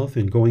permanent health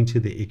and going to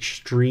the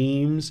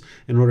extremes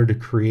in order to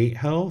create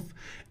health.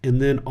 And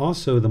then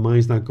also the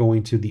mind's not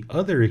going to the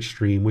other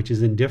extreme, which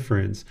is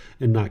indifference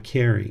and not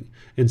caring.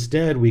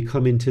 Instead, we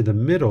come into the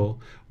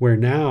middle where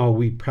now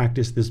we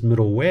practice this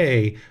middle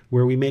way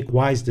where we make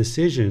wise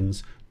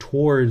decisions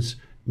towards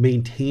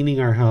maintaining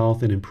our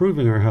health and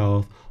improving our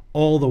health,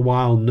 all the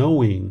while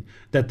knowing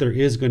that there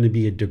is going to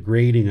be a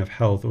degrading of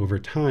health over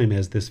time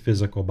as this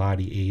physical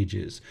body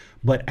ages.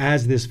 But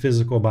as this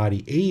physical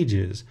body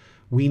ages,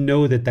 we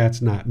know that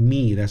that's not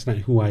me, that's not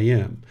who I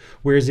am.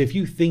 Whereas if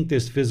you think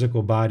this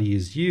physical body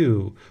is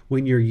you,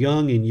 when you're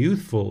young and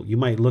youthful, you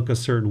might look a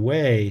certain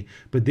way,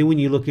 but then when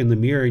you look in the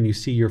mirror and you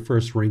see your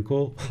first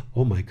wrinkle,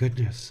 oh my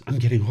goodness, I'm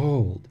getting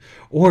old.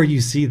 Or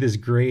you see this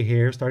gray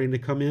hair starting to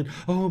come in,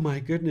 oh my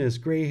goodness,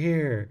 gray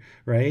hair,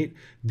 right?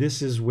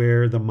 This is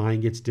where the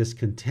mind gets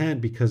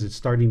discontent because it's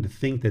starting to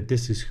think that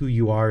this is who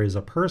you are as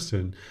a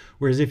person.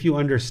 Whereas if you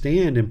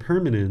understand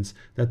impermanence,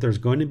 that there's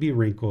going to be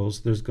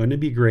wrinkles, there's going to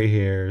be gray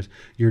hairs,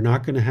 you're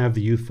not going to have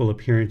the youthful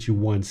appearance you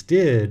once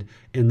did,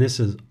 and this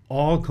is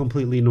all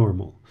completely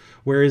normal.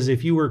 Whereas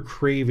if you were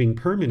craving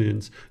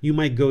permanence, you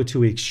might go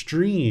to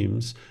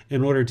extremes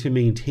in order to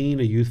maintain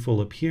a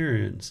youthful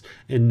appearance.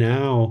 And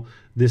now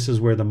this is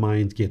where the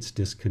mind gets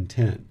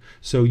discontent.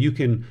 So you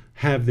can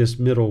have this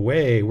middle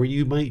way where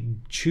you might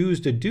choose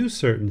to do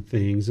certain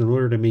things in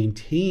order to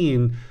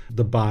maintain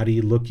the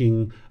body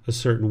looking a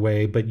certain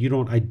way, but you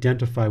don't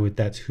identify with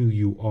that's who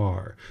you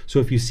are. So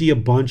if you see a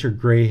bunch of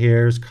gray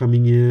hairs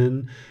coming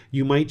in,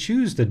 you might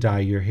choose to dye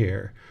your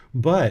hair.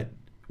 But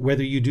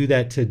whether you do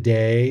that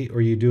today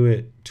or you do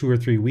it 2 or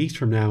 3 weeks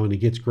from now and it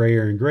gets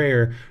grayer and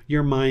grayer,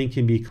 your mind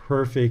can be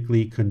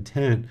perfectly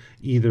content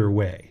either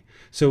way.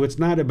 So it's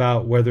not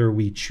about whether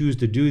we choose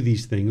to do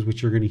these things,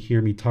 which you're going to hear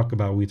me talk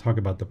about when we talk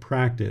about the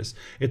practice.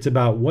 It's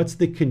about what's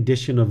the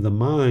condition of the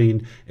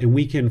mind, and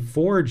we can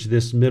forge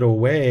this middle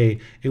way,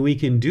 and we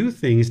can do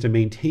things to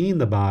maintain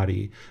the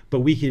body,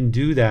 but we can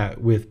do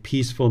that with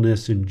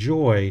peacefulness and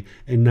joy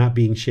and not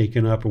being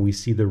shaken up when we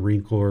see the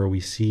wrinkle or we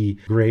see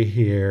gray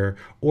hair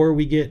or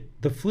we get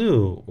the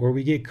flu or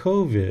we get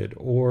COVID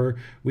or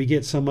we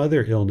get some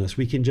other illness.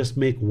 We can just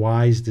make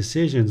wise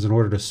decisions in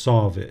order to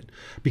solve it.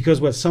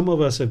 Because what some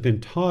of us have been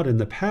taught in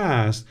the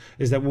past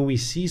is that when we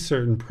see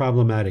certain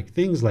problematic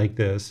things like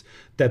this,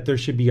 that there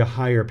should be a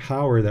higher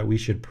power that we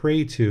should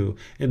pray to,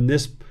 and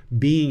this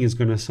being is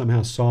going to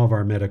somehow solve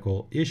our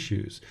medical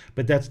issues.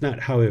 But that's not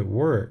how it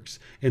works.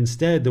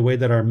 Instead, the way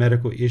that our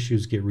medical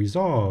issues get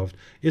resolved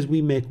is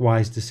we make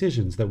wise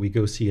decisions, that we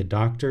go see a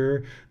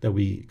doctor, that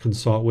we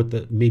consult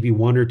with maybe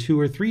 1 or 2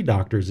 or 3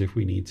 doctors if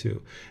we need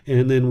to.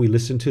 And then we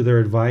listen to their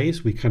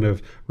advice, we kind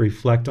of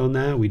reflect on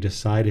that, we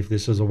decide if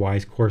this is a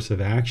wise course of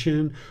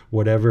action,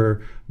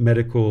 whatever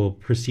medical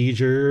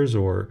procedures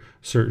or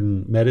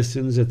certain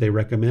medicines that they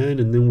recommend,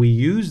 and then we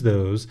use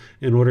those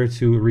in order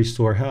to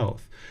restore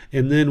health.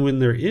 And then when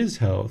there is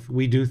health,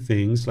 we do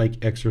things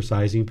like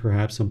exercising.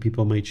 Perhaps some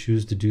people might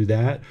choose to do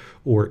that,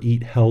 or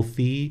eat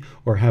healthy,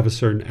 or have a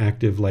certain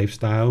active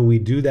lifestyle. And we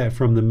do that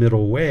from the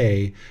middle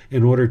way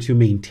in order to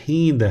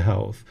maintain the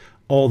health,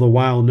 all the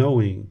while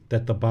knowing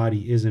that the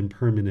body is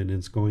impermanent and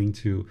it's going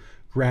to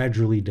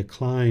gradually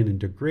decline and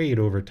degrade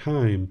over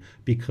time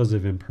because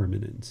of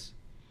impermanence.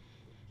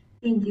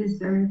 Thank you,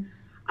 sir.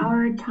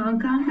 Our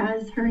Tonka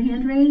has her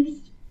hand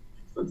raised.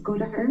 Let's go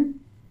to her.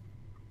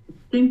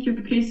 Thank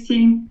you,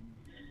 Christine.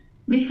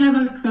 We have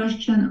a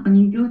question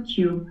on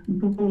YouTube.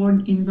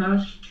 Born in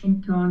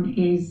Washington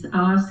is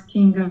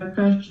asking a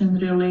question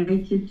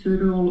related to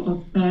role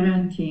of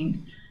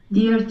parenting.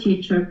 Dear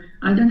teacher,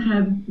 I don't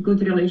have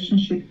good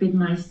relationship with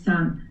my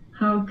son.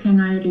 How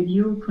can I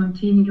review,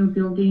 continue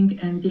building,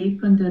 and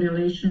deepen the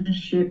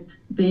relationship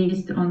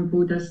based on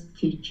Buddha's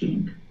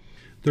teaching?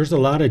 There's a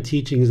lot of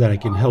teachings that I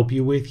can help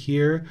you with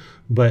here,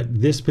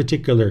 but this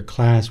particular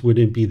class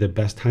wouldn't be the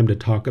best time to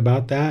talk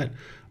about that.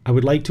 I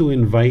would like to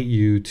invite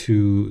you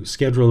to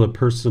schedule a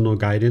personal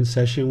guidance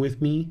session with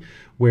me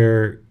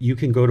where you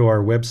can go to our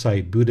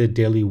website,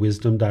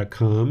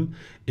 buddhadailywisdom.com,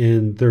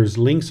 and there's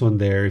links on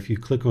there. If you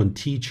click on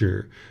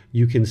teacher,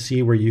 you can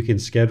see where you can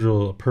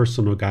schedule a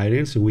personal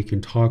guidance and we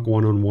can talk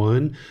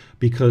one-on-one,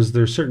 because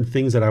there's certain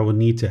things that I will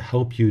need to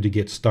help you to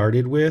get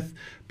started with,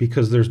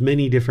 because there's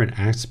many different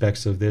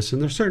aspects of this,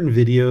 and there's certain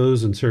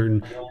videos and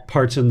certain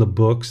parts in the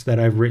books that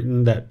I've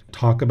written that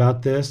talk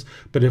about this.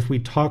 But if we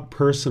talk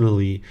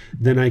personally,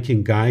 then I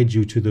can guide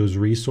you to those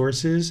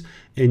resources,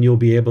 and you'll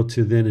be able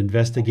to then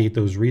investigate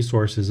those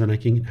resources, and I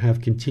can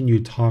have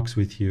continued talks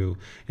with you,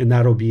 and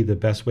that'll be the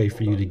best way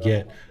for you to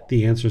get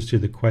the answers to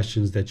the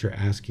questions that you're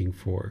asking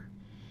for.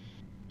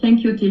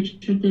 Thank you,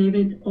 Teacher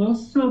David.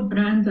 Also,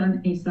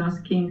 Brandon is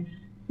asking,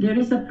 there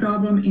is a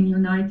problem in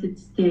United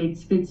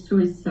States with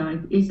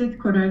suicide. Is it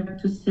correct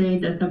to say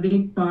that a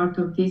big part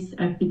of this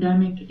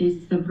epidemic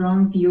is the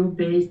wrong view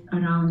based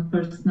around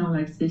personal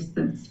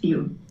existence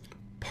view?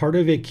 Part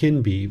of it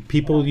can be.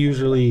 People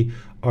usually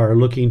are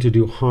looking to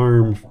do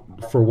harm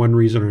for one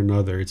reason or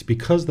another. It's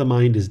because the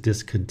mind is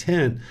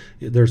discontent.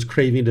 There's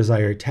craving,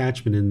 desire,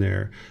 attachment in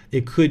there.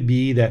 It could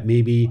be that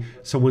maybe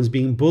someone's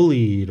being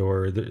bullied,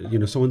 or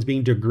someone's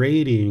being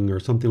degrading, or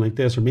something like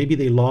this, or maybe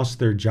they lost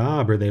their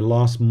job, or they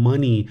lost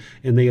money,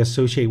 and they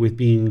associate with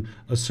being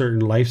a certain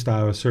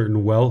lifestyle, a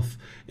certain wealth,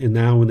 and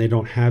now when they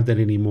don't have that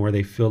anymore,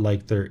 they feel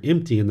like they're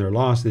empty and they're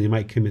lost, and they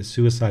might commit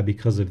suicide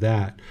because of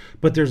that.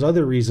 But there's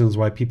other reasons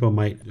why people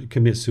might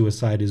commit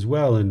suicide as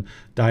well and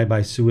die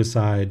by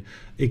suicide.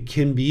 It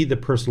can be the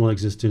personal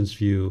existence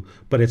view,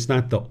 but it's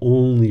not the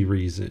only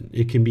reason.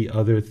 It can be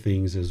other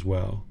things as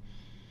well.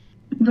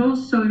 And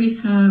also we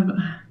have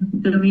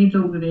the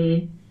middle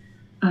way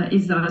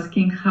is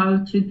asking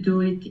how to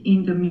do it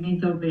in the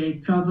middle way,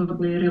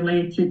 probably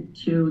related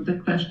to the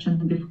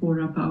question before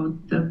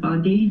about the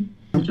body,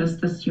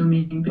 just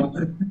assuming.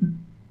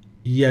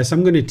 Yes,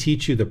 I'm going to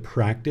teach you the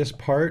practice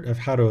part of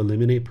how to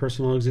eliminate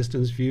personal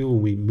existence view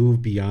when we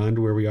move beyond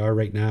where we are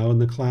right now in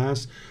the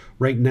class.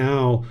 Right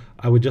now,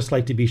 I would just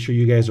like to be sure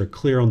you guys are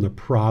clear on the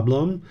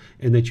problem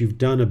and that you've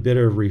done a bit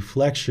of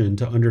reflection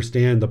to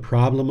understand the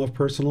problem of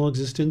personal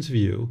existence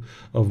view,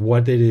 of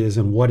what it is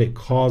and what it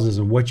causes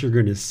and what you're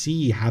going to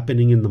see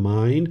happening in the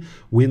mind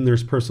when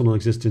there's personal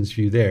existence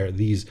view there.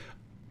 These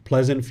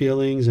pleasant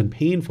feelings and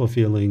painful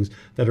feelings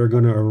that are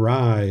going to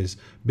arise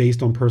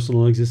based on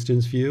personal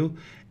existence view.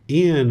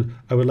 And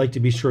I would like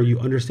to be sure you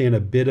understand a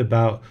bit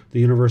about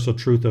the universal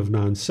truth of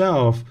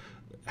non-self,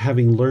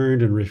 having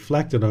learned and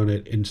reflected on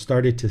it and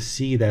started to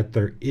see that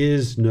there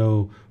is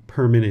no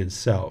permanent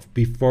self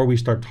before we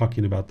start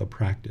talking about the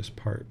practice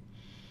part.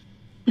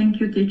 Thank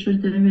you, Teacher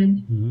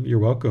David. You're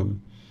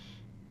welcome.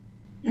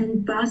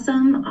 And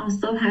Bassam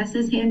also has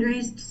his hand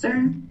raised,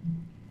 sir.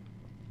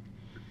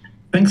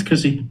 Thanks,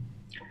 Chrissy.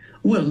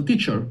 Well,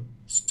 teacher,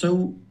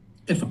 so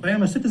if I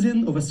am a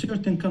citizen of a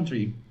certain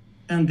country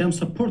and I'm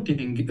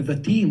supporting the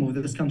team of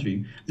this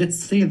country,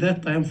 let's say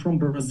that I am from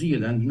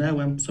Brazil and now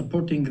I'm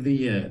supporting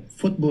the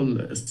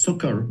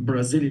soccer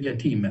Brazilian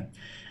team.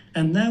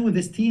 And now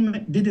this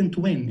team didn't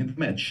win in the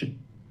match.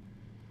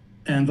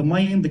 And the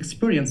mind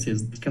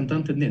experiences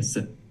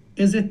discontentedness.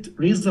 Is it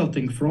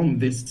resulting from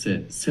this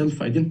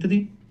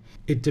self-identity?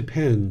 It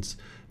depends.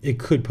 It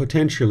could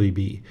potentially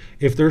be.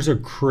 If there's a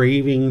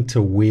craving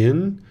to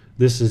win,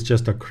 this is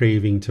just a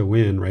craving to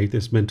win, right?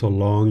 This mental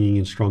longing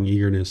and strong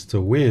eagerness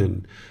to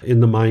win. In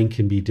the mind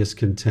can be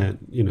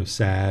discontent,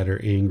 sad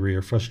or angry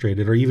or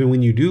frustrated. Or even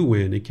when you do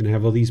win, it can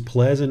have all these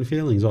pleasant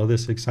feelings, all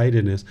this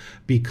excitedness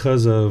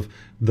because of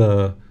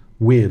the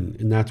win.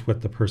 And that's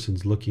what the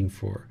person's looking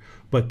for.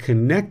 But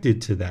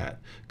connected to that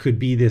could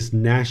be this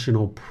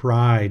national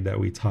pride that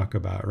we talk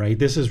about, right?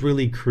 This is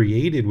really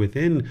created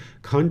within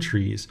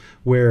countries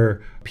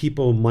where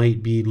people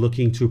might be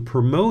looking to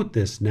promote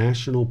this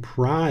national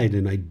pride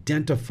and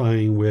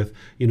identifying with,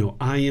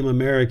 I am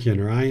American,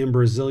 or I am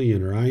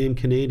Brazilian, or I am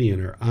Canadian,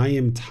 or I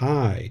am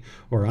Thai,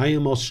 or I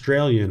am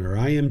Australian, or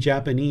I am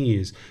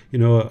Japanese.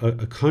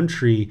 A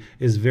country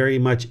is very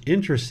much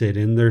interested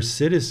in their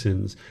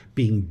citizens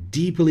being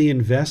deeply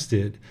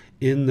invested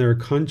in their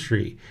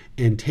country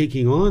and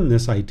taking on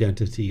this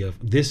identity of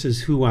this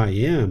is who I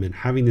am and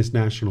having this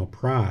national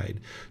pride.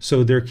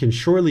 So there can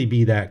surely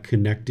be that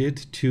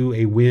connected to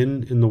a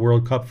win in the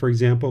World Cup, for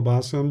example,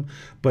 Bassam,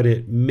 but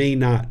it may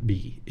not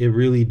be. It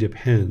really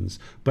depends.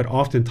 But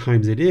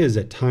oftentimes it is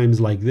at times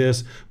like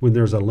this, when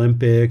there's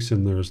Olympics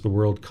and there's the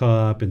World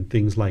Cup and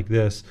things like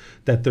this,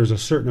 that there's a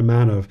certain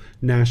amount of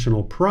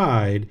national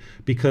pride,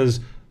 because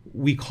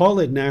we call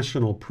it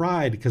national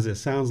pride because it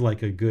sounds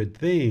like a good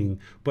thing,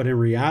 but in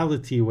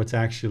reality, what's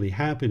actually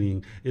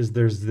happening is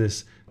there's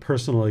this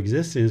personal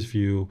existence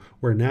view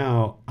where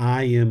now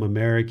I am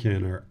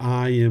American or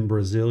I am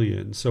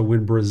Brazilian. So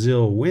when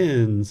Brazil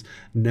wins,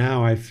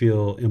 now I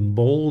feel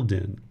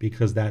emboldened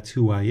because that's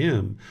who I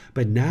am.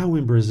 But now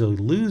when Brazil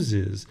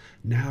loses,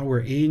 now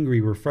we're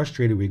angry, we're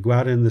frustrated, we go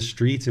out in the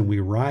streets and we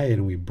riot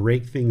and we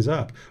break things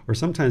up. Or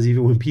sometimes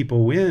even when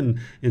people win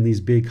in these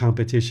big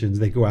competitions,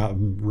 they go out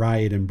and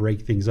riot and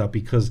break things up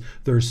because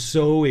they're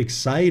so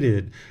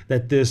excited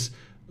that this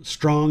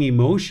strong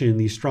emotion,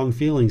 these strong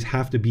feelings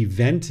have to be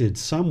vented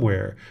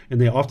somewhere, and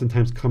they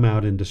oftentimes come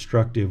out in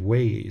destructive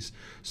ways.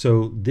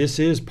 So this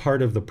is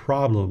part of the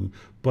problem,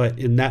 but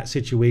in that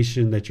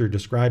situation that you're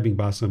describing,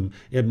 Bassam,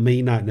 it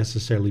may not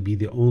necessarily be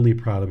the only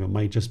problem. It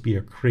might just be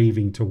a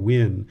craving to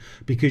win,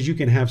 because you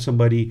can have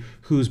somebody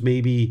who's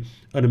maybe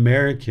an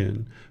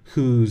American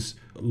who's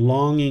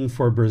longing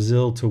for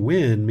Brazil to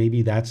win.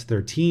 Maybe that's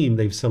their team.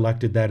 They've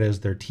selected that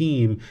as their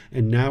team.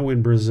 And now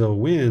when Brazil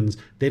wins,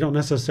 they don't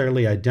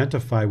necessarily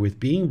identify with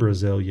being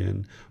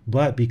Brazilian,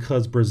 but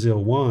because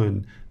Brazil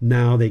won,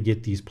 now they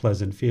get these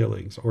pleasant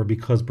feelings. Or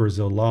because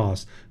Brazil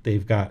lost,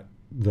 they've got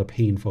the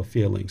painful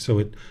feeling. So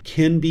it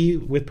can be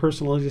with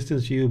personal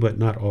existence view, but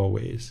not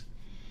always.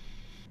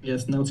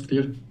 Yes, now it's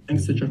clear.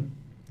 Thanks, teacher.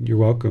 You're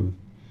welcome.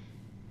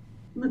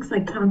 Looks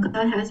like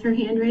Tonka has her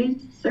hand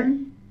raised, sir.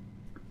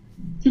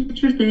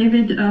 Teacher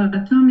David,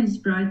 Tom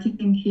is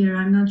writing here.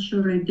 I'm not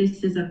sure if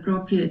this is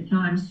appropriate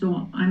time,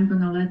 so I'm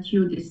going to let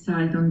you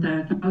decide on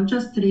that. I'll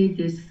just read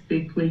this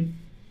quickly.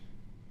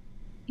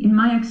 In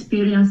my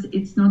experience,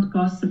 it's not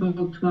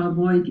possible to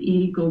avoid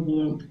ego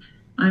world.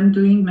 I'm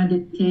doing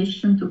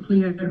meditation to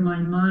clear my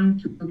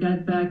mind, to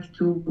get back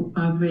to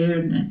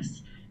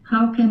awareness.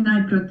 How can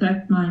I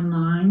protect my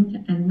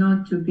mind and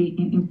not to be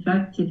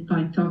infected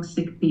by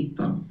toxic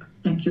people?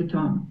 Thank you,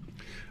 Tom.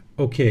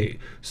 Okay,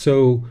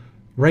 so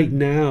right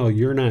now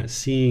you're not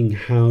seeing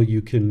how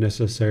you can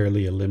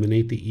necessarily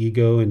eliminate the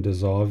ego and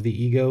dissolve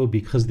the ego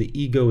because the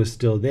ego is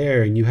still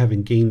there and you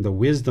haven't gained the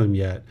wisdom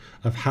yet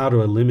of how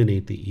to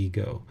eliminate the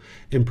ego.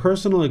 And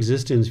personal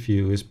existence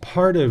view is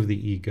part of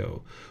the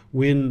ego.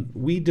 When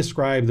we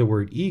describe the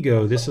word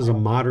ego, this is a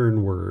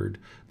modern word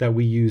that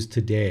we use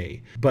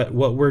today. But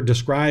what we're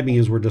describing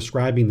is we're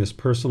describing this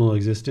personal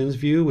existence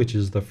view, which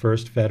is the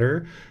first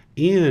fetter,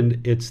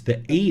 and it's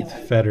the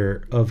eighth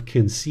fetter of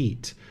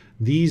conceit.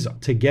 These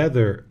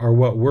together are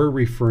what we're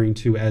referring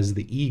to as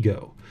the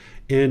ego.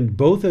 And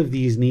both of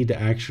these need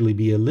to actually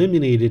be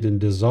eliminated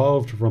and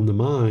dissolved from the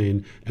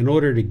mind in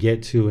order to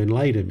get to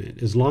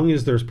enlightenment. As long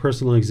as there's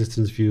personal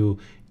existence view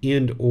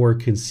and or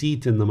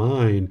conceit in the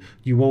mind,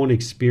 you won't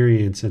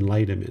experience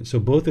enlightenment. So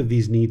both of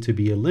these need to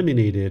be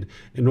eliminated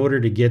in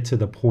order to get to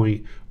the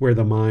point where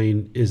the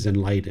mind is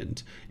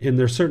enlightened. And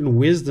there's certain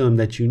wisdom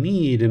that you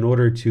need in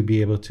order to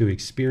be able to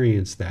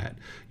experience that.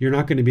 You're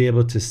not going to be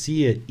able to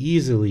see it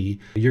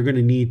easily. You're going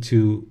to need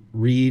to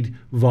read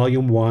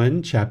volume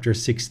 1, chapter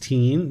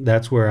 16.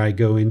 That's where I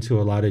go into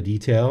a lot of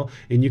detail.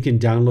 And you can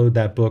download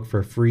that book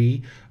for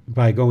free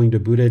by going to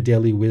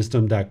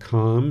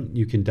buddhadailywisdom.com.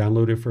 You can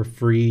download it for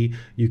free.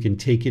 You can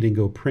take it and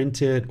go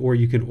print it, or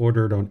you can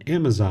order it on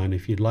Amazon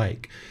if you'd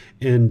like.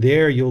 And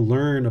there you'll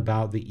learn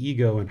about the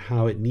ego and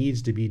how it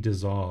needs to be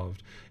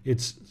dissolved.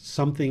 It's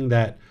something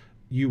that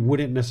you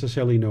wouldn't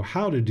necessarily know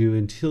how to do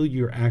until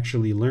you're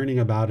actually learning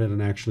about it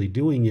and actually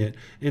doing it,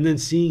 and then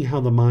seeing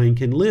how the mind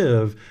can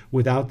live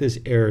without this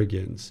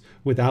arrogance,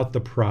 without the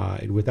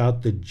pride,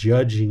 without the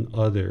judging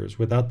others,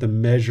 without the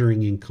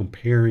measuring and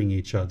comparing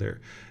each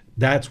other.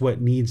 That's what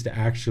needs to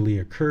actually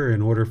occur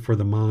in order for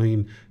the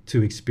mind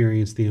to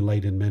experience the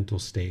enlightened mental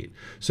state.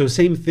 So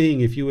same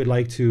thing, if you would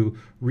like to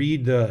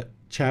read the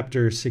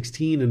chapter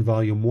 16 in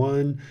volume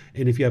 1,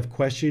 and if you have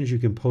questions, you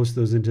can post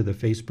those into the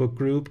Facebook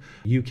group.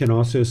 You can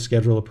also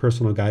schedule a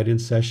personal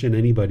guidance session.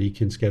 Anybody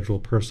can schedule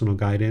personal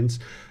guidance.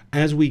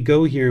 As we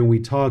go here and we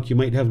talk, you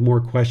might have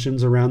more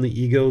questions around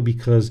the ego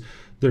because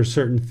there's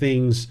certain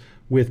things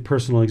with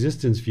personal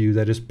existence view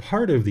that is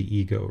part of the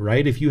ego,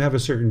 right? If you have a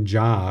certain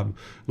job,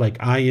 like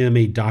I am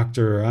a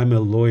doctor, I'm a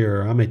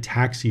lawyer, I'm a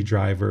taxi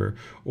driver,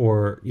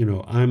 or,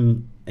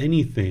 I'm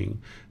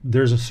anything,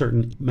 there's a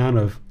certain amount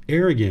of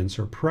arrogance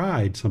or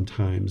pride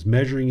sometimes,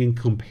 measuring and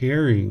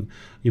comparing,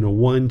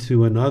 one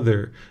to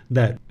another,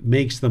 that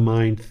makes the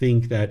mind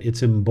think that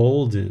it's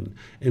emboldened.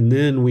 And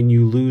then when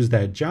you lose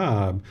that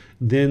job,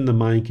 then the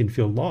mind can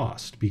feel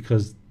lost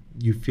because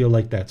you feel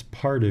like that's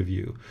part of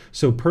you.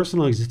 So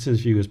personal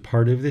existence view is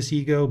part of this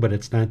ego, but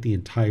it's not the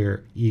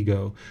entire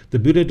ego. The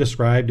Buddha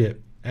described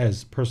it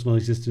as personal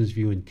existence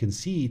view and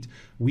conceit.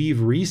 We've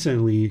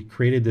recently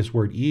created this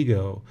word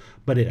ego,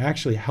 but it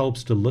actually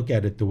helps to look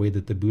at it the way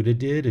that the Buddha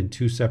did in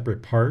two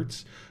separate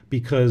parts,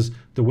 because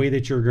the way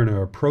that you're going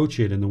to approach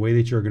it and the way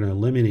that you're going to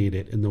eliminate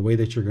it and the way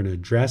that you're going to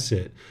address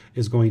it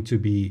is going to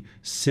be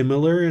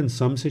similar in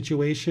some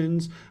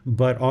situations,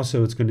 but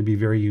also it's going to be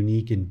very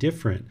unique and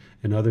different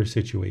in other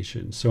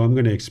situations. So I'm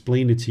going to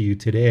explain it to you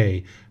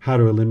today, how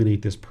to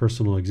eliminate this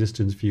personal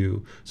existence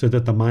view so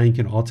that the mind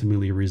can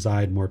ultimately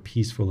reside more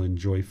peaceful and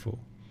joyful.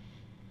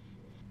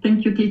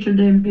 Thank you, Teacher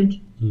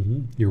David.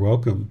 You're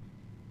welcome.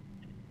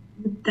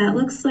 That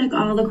looks like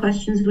all the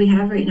questions we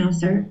have right now,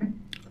 sir.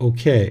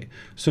 Okay,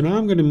 so now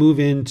I'm going to move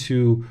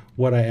into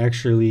what I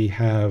actually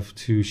have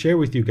to share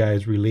with you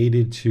guys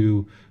related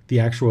to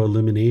the actual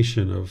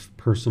elimination of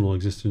personal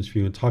existence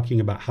view and talking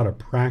about how to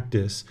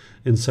practice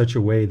in such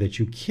a way that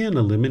you can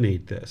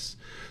eliminate this.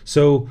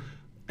 So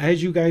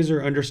as you guys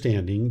are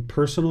understanding,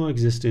 personal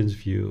existence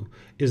view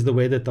is the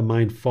way that the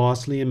mind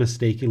falsely and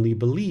mistakenly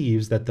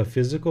believes that the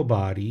physical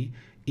body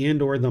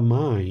and or the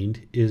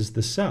mind is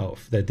the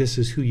self, that this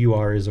is who you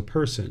are as a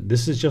person.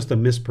 This is just a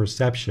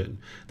misperception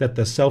that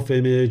the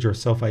self-image or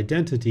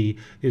self-identity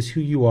is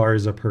who you are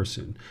as a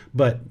person.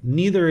 But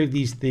neither of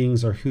these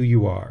things are who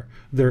you are.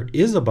 There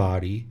is a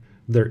body,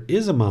 there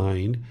is a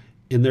mind,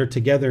 and they're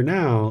together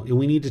now, and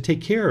we need to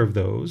take care of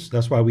those.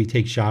 That's why we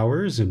take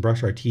showers and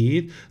brush our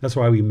teeth. That's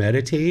why we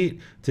meditate,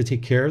 to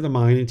take care of the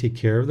mind and take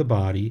care of the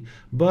body.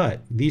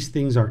 But these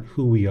things aren't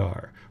who we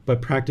are.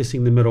 But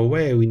practicing the middle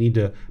way, we need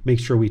to make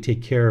sure we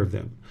take care of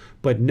them.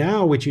 But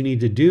now what you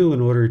need to do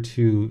in order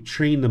to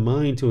train the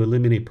mind to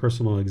eliminate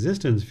personal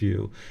existence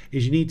view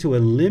is you need to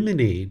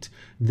eliminate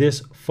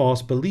this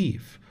false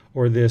belief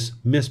or this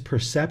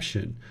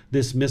misperception,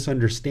 this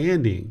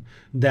misunderstanding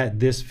that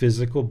this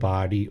physical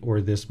body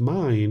or this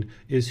mind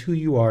is who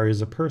you are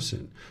as a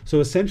person. So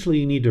essentially,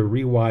 you need to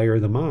rewire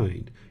the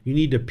mind. You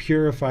need to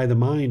purify the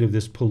mind of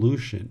this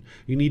pollution.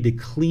 You need to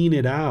clean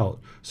it out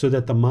so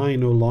that the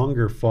mind no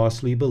longer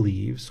falsely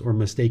believes or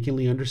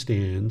mistakenly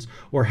understands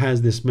or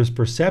has this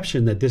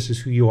misperception that this is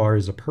who you are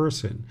as a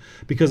person.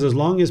 Because as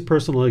long as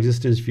personal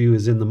existence view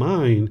is in the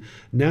mind,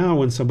 now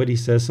when somebody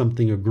says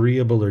something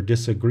agreeable or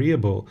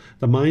disagreeable,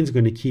 the mind's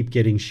going to keep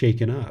getting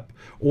shaken up.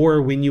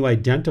 Or when you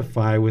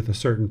identify with a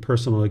certain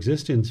personal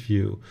existence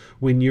view,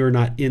 when you're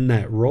not in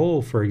that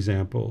role, for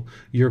example,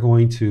 you're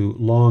going to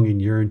long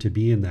and yearn to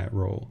be in that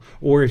role.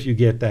 Or if you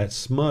get that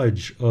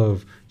smudge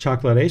of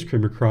chocolate ice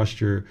cream across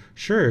your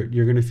shirt,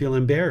 you're going to feel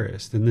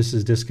embarrassed. And this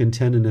is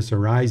discontentedness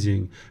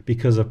arising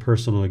because of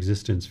personal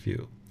existence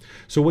view.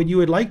 So what you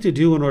would like to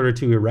do in order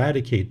to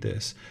eradicate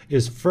this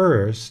is,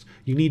 first,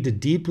 you need to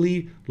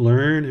deeply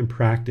learn and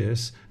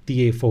practice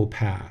the Eightfold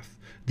Path.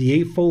 The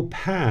Eightfold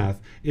Path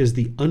is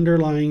the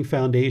underlying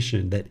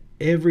foundation that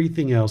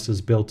everything else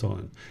is built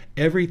on.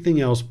 Everything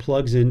else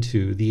plugs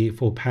into the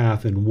Eightfold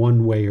Path in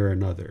one way or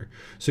another.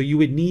 So you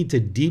would need to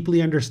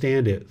deeply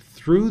understand it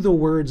through the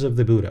words of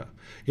the Buddha.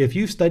 If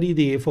you've studied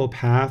the Eightfold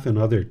Path in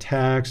other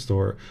texts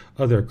or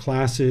other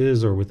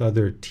classes or with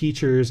other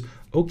teachers,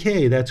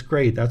 okay, that's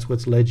great. That's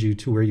what's led you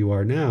to where you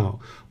are now.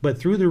 But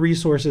through the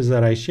resources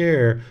that I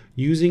share,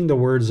 using the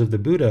words of the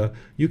Buddha,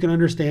 you can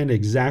understand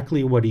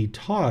exactly what he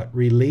taught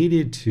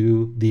related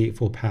to the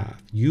Eightfold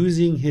Path,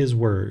 using his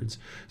words.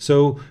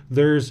 So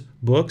there's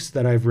books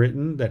that I've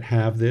written that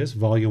have this.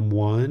 Volume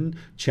 1,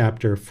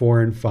 chapter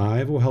 4 and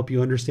 5 will help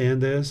you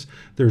understand this.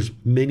 There's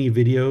many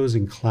videos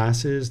and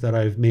classes that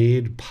I've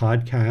made,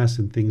 podcasts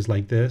and things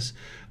like this.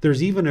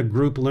 There's even a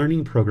group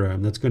learning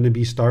program that's going to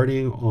be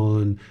starting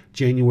on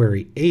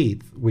January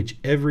 8th, which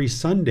every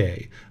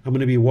Sunday I'm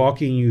going to be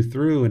walking you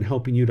through and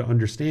helping you to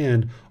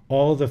understand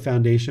all the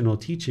foundational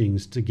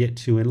teachings to get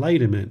to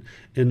enlightenment.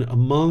 And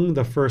among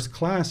the first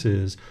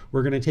classes,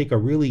 we're going to take a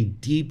really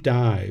deep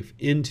dive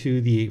into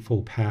the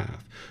Eightfold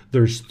Path.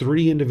 There's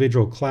 3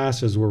 individual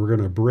classes where we're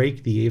going to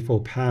break the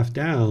Eightfold Path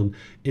down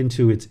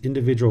into its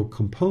individual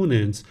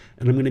components.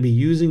 And I'm going to be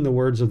using the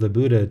words of the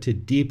Buddha to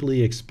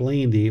deeply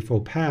explain the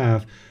Eightfold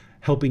Path,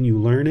 helping you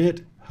learn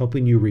it,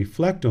 helping you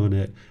reflect on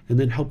it, and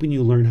then helping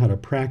you learn how to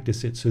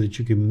practice it so that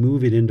you can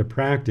move it into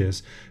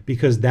practice,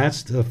 because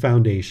that's the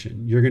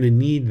foundation. You're going to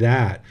need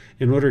that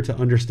in order to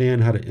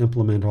understand how to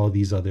implement all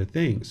these other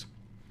things.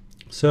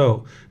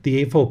 So the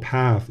Eightfold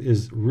Path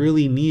is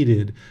really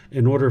needed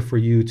in order for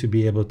you to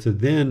be able to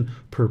then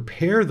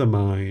prepare the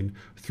mind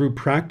through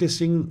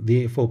practicing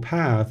the Eightfold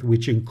Path,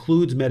 which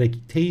includes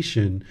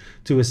meditation,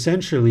 to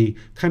essentially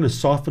kind of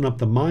soften up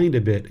the mind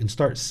a bit and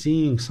start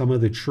seeing some of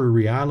the true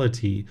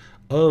reality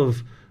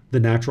of the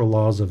natural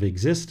laws of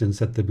existence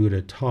that the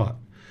Buddha taught.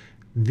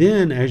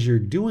 Then as you're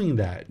doing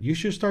that, you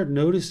should start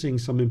noticing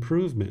some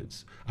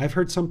improvements. I've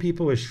heard some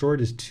people as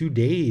short as 2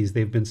 days,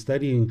 they've been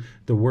studying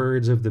the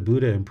words of the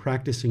Buddha and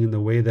practicing in the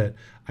way that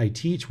I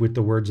teach with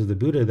the words of the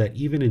Buddha, that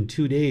even in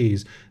 2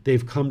 days,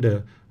 they've come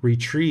to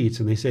retreats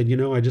and they said, you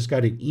know, I just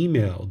got an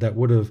email that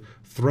would have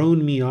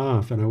thrown me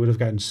off and I would have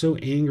gotten so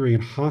angry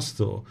and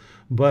hostile,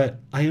 but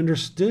I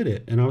understood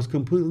it and I was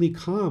completely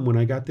calm when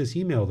I got this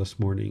email this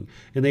morning.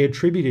 And they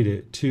attributed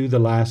it to the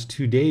last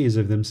 2 days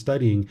of them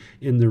studying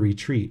in the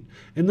retreat.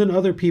 And then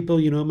other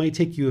people, you know, it might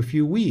take you a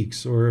few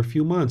weeks or a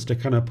few months to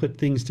kind of put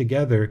things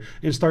together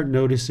and start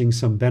noticing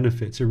some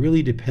benefits. It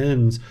really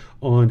depends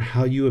on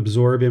how you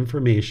absorb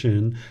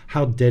information,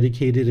 how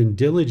dedicated and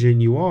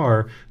diligent you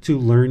are to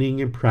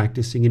learning and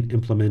practicing and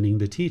implementing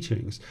the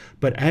teachings.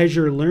 But as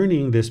you're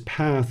learning this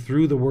path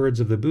through the words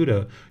of the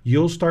Buddha,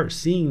 you'll start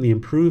seeing the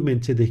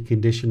improvement to the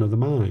condition of the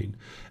mind.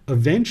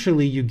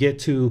 Eventually, you get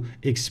to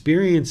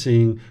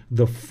experiencing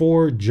the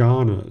 4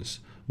 jhanas,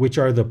 which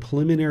are the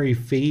preliminary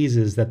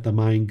phases that the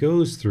mind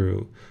goes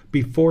through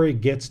before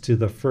it gets to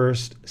the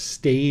first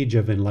stage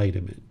of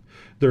enlightenment.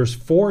 There's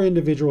 4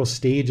 individual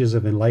stages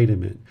of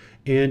enlightenment,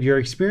 and you're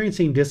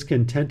experiencing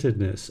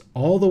discontentedness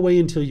all the way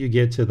until you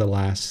get to the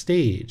last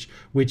stage,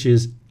 which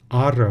is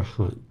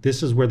Arahant.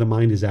 This is where the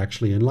mind is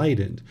actually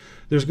enlightened.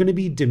 There's going to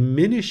be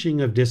diminishing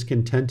of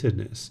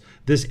discontentedness,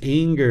 this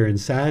anger and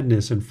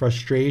sadness and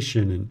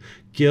frustration and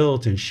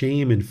guilt and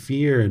shame and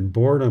fear and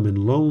boredom and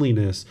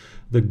loneliness,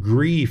 the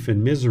grief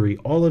and misery.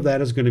 All of that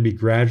is going to be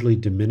gradually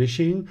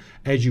diminishing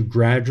as you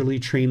gradually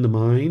train the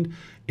mind.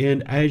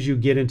 And as you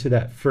get into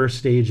that first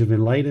stage of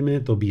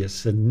enlightenment, there'll be a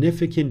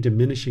significant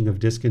diminishing of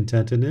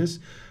discontentedness,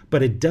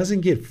 but it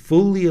doesn't get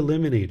fully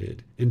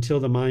eliminated until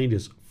the mind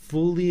is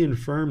fully and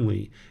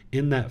firmly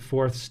in that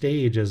 4th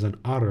stage as an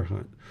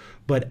arahant.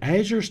 But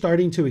as you're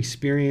starting to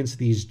experience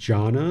these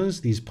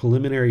jhanas, these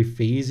preliminary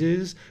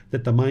phases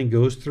that the mind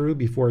goes through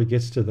before it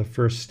gets to the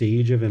first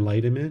stage of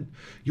enlightenment,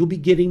 you'll be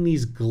getting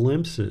these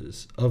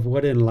glimpses of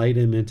what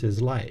enlightenment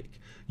is like.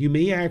 you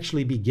may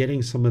actually be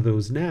getting some of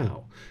those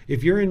now.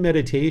 If you're in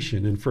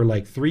meditation and for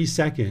like 3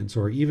 seconds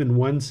or even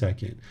 1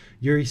 second,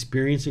 you're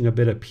experiencing a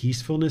bit of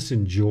peacefulness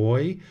and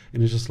joy,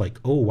 and it's just like,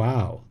 oh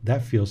wow,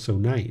 that feels so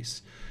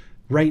nice.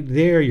 Right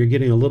there, you're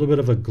getting a little bit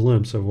of a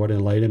glimpse of what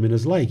enlightenment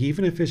is like,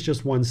 even if it's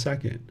just 1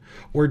 second.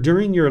 Or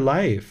during your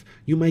life,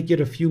 you might get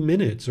a few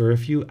minutes or a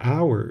few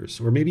hours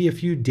or maybe a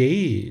few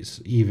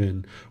days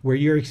even where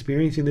you're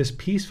experiencing this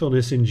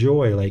peacefulness and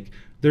joy. Like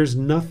there's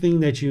nothing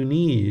that you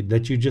need,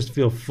 that you just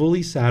feel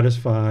fully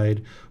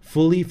satisfied,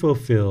 fully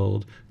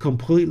fulfilled,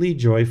 completely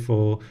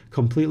joyful,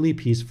 completely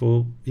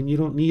peaceful, and you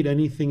don't need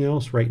anything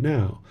else right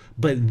now.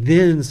 But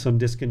then some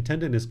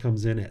discontentedness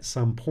comes in at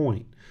some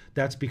point.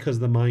 That's because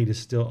the mind is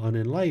still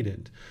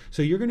unenlightened.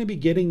 So you're going to be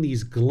getting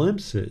these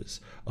glimpses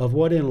of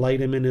what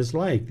enlightenment is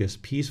like, this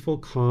peaceful,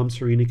 calm,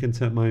 serene, and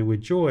content mind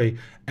with joy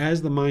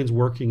as the mind's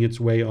working its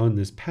way on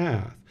this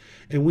path.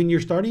 And when you're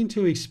starting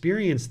to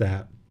experience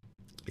that,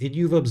 and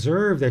you've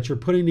observed that you're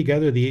putting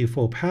together the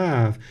Eightfold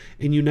Path,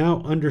 and you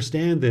now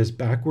understand this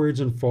backwards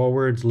and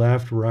forwards,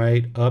 left,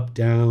 right, up,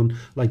 down,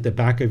 like the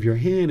back of your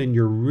hand, and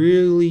you're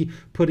really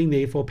putting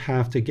the Eightfold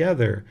Path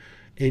together,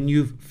 and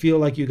you feel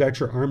like you got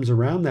your arms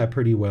around that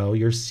pretty well,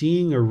 you're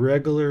seeing a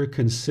regular,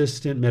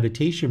 consistent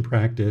meditation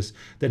practice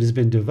that has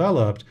been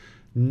developed.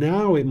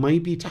 Now it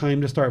might be time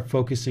to start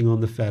focusing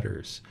on the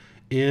fetters.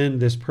 And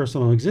this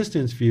personal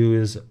existence view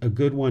is a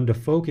good one to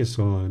focus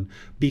on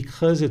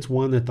because it's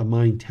one that the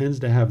mind tends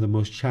to have the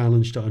most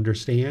challenge to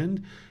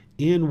understand,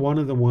 and one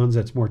of the ones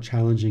that's more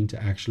challenging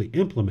to actually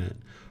implement.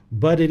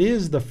 But it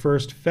is the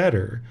first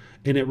fetter,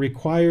 and it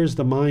requires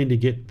the mind to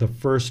get the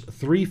first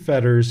 3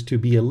 fetters to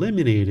be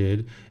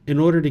eliminated in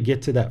order to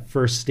get to that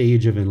first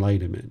stage of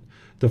enlightenment.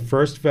 The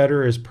first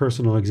fetter is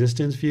personal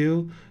existence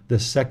view, the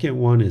second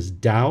one is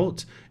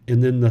doubt,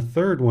 and then the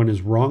third one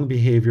is wrong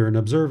behavior and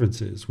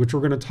observances, which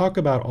we're going to talk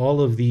about all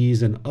of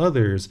these and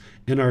others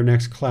in our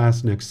next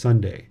class next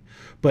Sunday.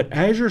 But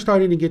as you're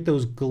starting to get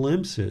those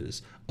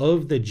glimpses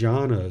of the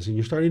jhanas, and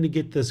you're starting to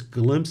get this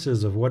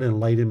glimpses of what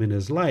enlightenment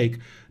is like,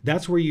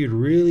 that's where you'd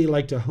really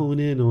like to hone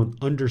in on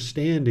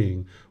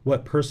understanding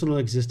what personal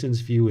existence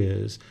view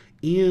is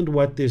and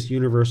what this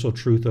universal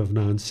truth of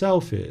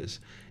non-self is.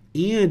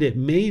 And it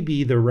may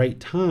be the right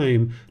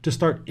time to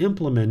start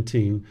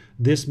implementing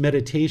this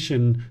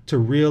meditation to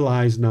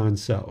realize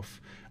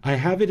non-self. I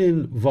have it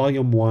in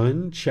Volume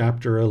 1,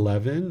 Chapter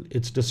 11.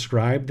 It's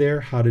described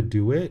there how to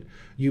do it.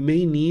 You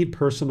may need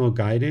personal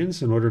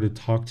guidance in order to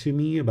talk to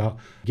me about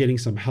getting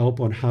some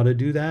help on how to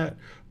do that.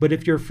 But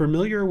if you're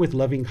familiar with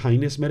loving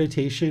kindness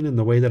meditation and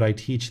the way that I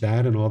teach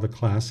that in all the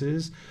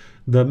classes,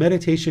 the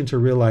meditation to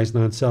realize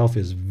non-self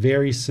is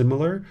very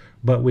similar,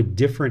 but with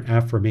different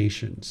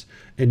affirmations.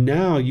 And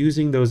now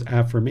using those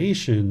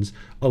affirmations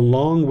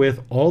along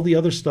with all the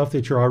other stuff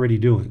that you're already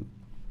doing.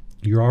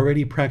 You're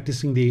already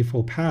practicing the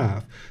Eightfold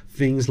Path,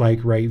 things like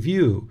right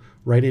view,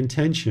 right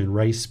intention,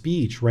 right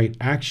speech, right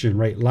action,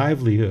 right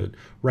livelihood,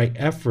 right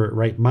effort,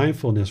 right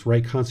mindfulness,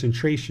 right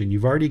concentration.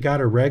 You've already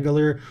got a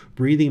regular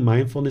breathing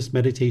mindfulness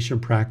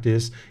meditation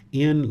practice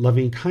and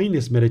loving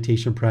kindness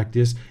meditation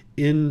practice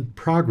in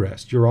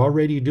progress. You're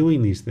already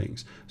doing these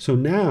things. So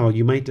now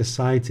you might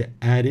decide to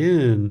add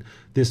in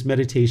this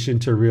meditation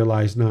to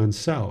realize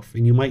non-self.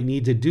 And you might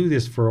need to do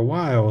this for a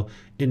while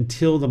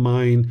until the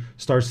mind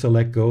starts to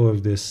let go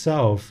of this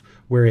self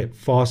where it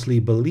falsely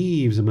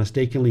believes and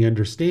mistakenly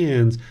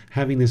understands,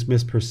 having this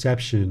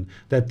misperception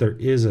that there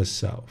is a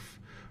self,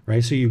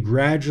 right? So you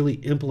gradually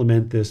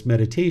implement this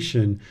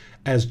meditation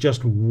as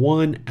just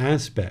one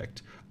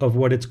aspect of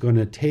what it's going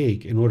to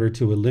take in order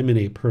to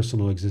eliminate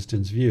personal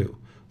existence view.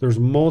 There's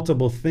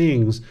multiple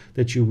things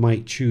that you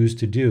might choose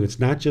to do. It's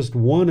not just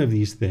one of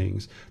these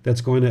things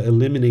that's going to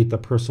eliminate the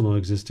personal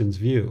existence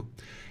view.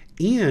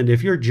 And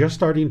if you're just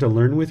starting to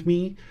learn with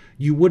me,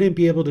 you wouldn't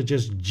be able to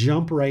just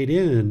jump right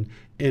in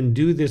and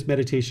do this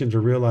meditation to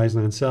realize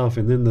non-self,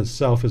 and then the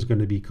self is going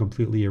to be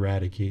completely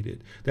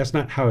eradicated. That's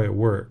not how it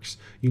works.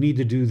 You need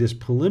to do this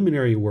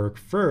preliminary work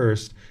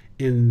first,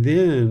 and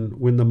then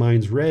when the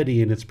mind's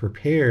ready and it's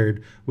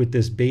prepared with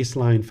this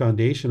baseline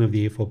foundation of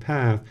the Eightfold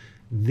Path,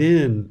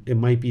 then it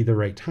might be the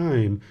right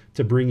time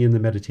to bring in the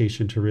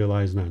meditation to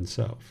realize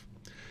non-self.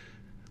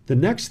 The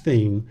next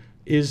thing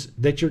is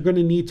that you're going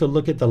to need to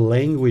look at the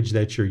language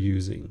that you're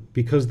using,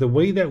 because the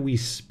way that we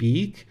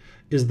speak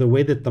is the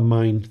way that the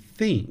mind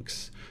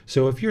thinks.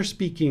 So if you're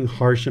speaking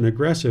harsh and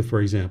aggressive,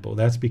 for example,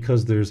 that's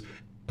because there's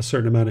a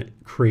certain amount of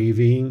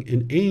craving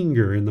and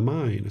anger in the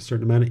mind, a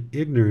certain amount of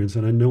ignorance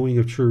and unknowing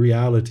of true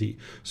reality.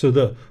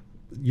 So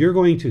you're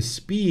going to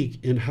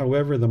speak in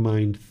however the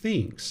mind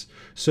thinks.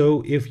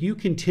 So if you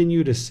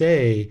continue to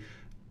say,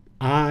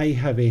 I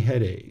have a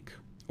headache,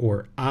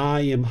 or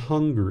I am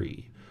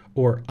hungry,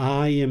 or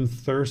I am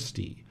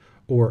thirsty,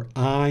 or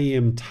I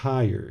am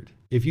tired,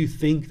 if you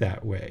think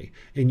that way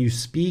and you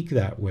speak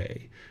that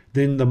way,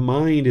 then the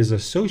mind is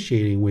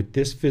associating with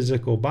this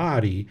physical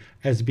body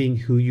as being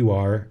who you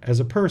are as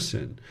a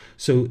person.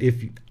 So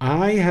if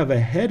I have a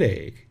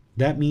headache,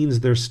 that means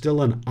there's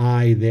still an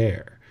I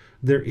there.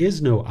 There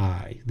is no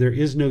I, there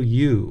is no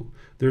you,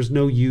 There's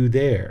no you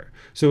there.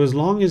 So as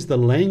long as the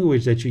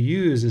language that you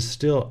use is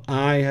still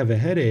I have a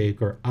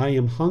headache, or I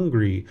am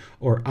hungry,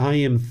 or I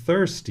am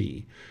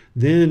thirsty,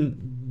 then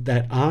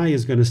that I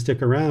is going to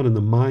stick around and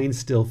the mind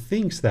still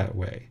thinks that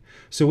way.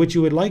 So what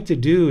you would like to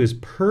do is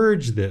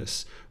purge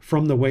this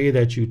from the way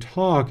that you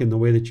talk and the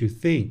way that you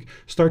think.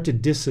 Start to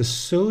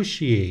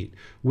disassociate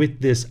with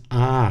this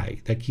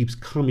I that keeps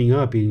coming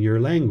up in your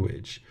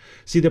language.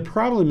 See, the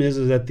problem is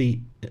that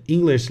the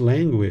English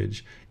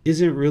language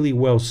isn't really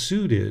well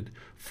suited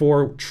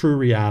for true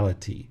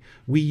reality.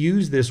 We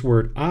use this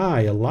word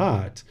I a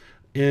lot,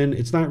 and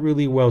it's not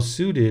really well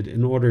suited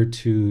in order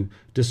to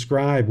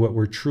describe what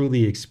we're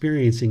truly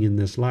experiencing in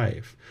this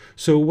life.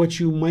 So what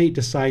you might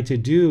decide to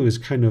do is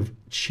kind of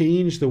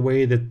change the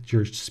way that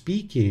you're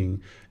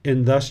speaking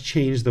and thus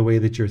change the way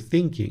that you're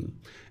thinking.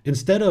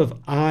 Instead of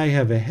I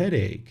have a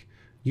headache,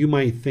 you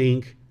might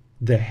think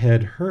the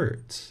head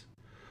hurts,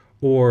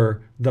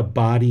 or the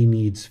body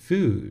needs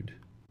food.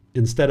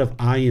 Instead of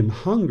I am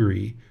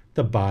hungry,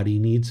 the body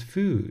needs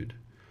food,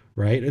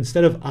 right?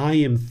 Instead of I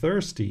am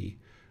thirsty,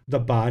 the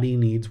body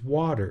needs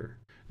water.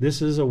 This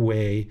is a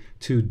way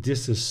to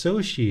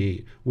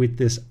disassociate with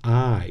this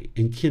I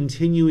and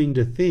continuing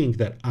to think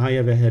that I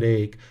have a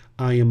headache,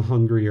 I am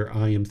hungry, or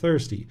I am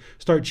thirsty.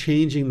 Start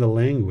changing the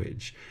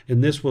language,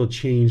 and this will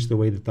change the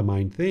way that the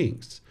mind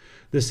thinks.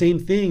 The same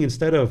thing,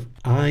 instead of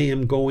I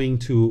am going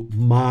to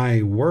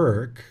my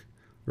work,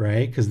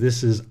 right? Because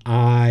this is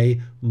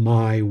I,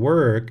 my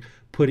work,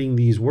 putting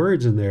these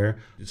words in there.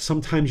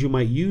 Sometimes you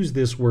might use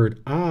this word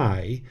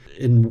I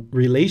in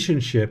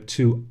relationship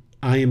to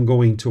I am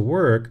going to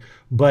work,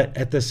 but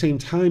at the same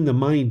time, the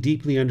mind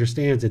deeply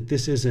understands that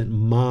this isn't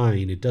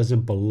mine. It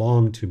doesn't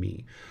belong to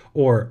me.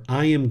 Or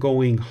I am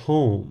going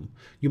home.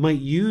 You might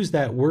use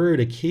that word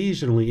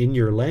occasionally in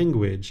your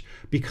language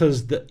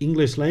because the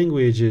English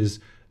language is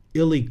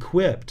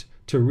ill-equipped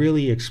to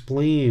really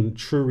explain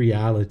true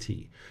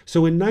reality.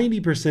 So in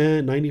 90%,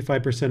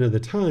 95% of the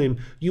time,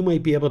 you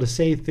might be able to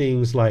say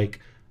things like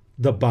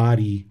the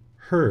body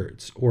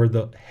hurts, or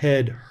the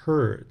head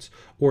hurts,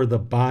 or the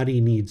body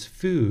needs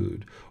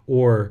food,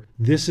 or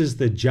this is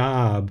the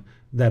job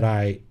that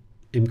I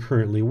am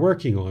currently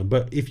working on.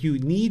 But if you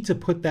need to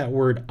put that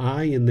word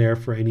I in there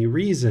for any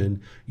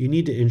reason, you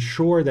need to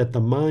ensure that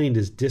the mind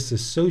is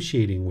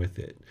disassociating with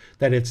it,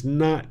 that it's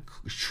not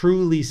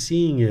truly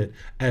seeing it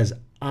as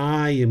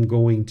I am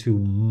going to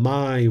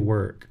my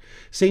work.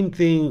 Same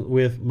thing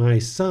with my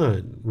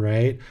son,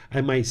 right?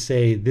 I might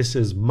say, this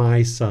is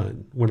my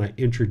son when I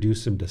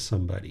introduce him to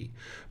somebody.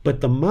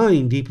 But the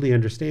mind deeply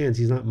understands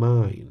he's not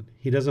mine.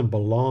 He doesn't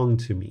belong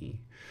to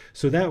me.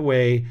 So that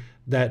way,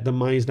 that the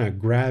mind's not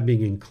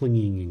grabbing and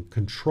clinging and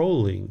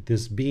controlling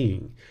this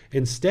being.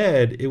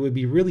 Instead, it would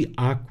be really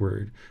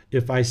awkward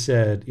if I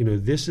said,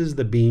 this is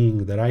the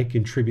being that I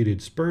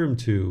contributed sperm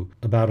to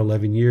about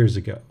 11 years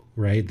ago.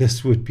 Right?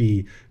 This would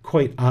be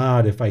quite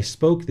odd if I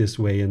spoke this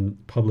way in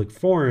public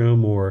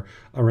forum or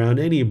around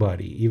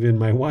anybody. Even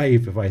my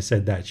wife, if I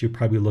said that, she'd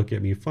probably look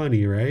at me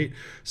funny, right?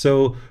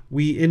 So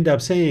we end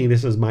up saying,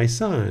 this is my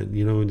son,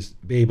 and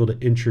be able to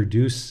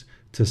introduce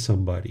to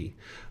somebody.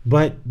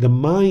 But the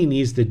mind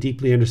needs to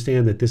deeply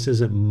understand that this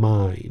isn't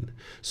mine.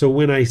 So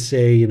when I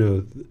say,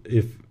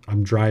 if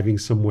I'm driving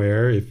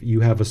somewhere, if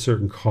you have a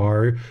certain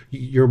car,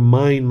 your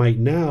mind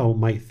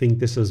might think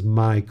this is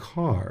my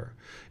car.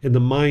 And the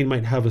mind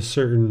might have a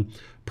certain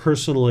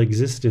personal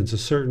existence, a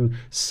certain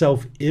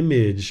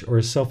self-image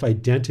or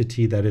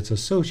self-identity that it's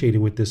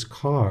associating with this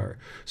car.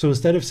 So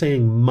instead of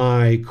saying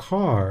my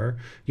car,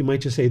 you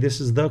might just say, this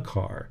is the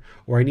car,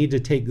 or I need to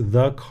take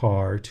the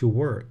car to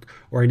work,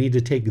 or I need to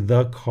take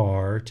the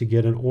car to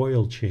get an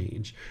oil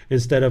change,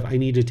 instead of I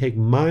need to take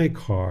my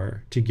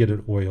car to get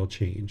an oil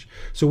change.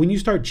 So when you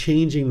start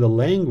changing the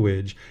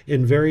language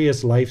in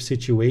various life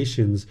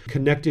situations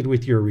connected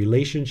with your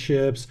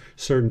relationships,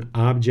 certain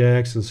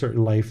objects, and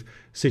certain life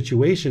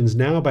situations,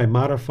 now by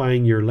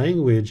modifying your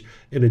language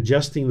and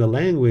adjusting the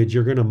language,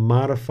 you're going to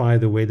modify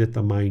the way that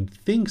the mind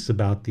thinks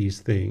about these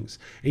things.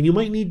 And you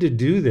might need to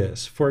do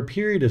this for a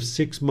period of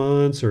 6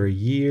 months or a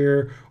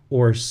year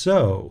or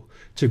so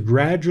to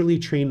gradually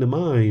train the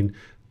mind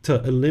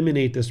to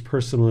eliminate this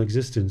personal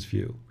existence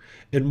view.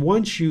 And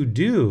once you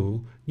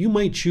do, you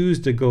might choose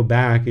to go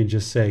back and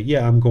just say,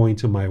 yeah, I'm going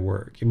to my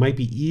work. It might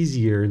be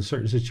easier in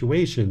certain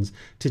situations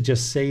to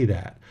just say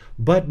that.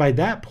 But by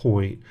that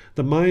point,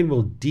 the mind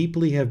will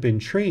deeply have been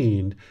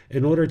trained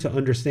in order to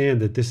understand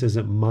that this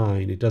isn't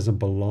mine. It doesn't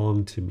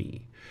belong to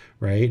me,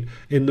 right?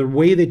 And the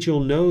way that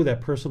you'll know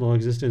that personal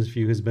existence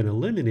view has been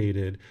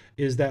eliminated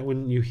is that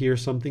when you hear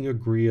something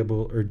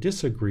agreeable or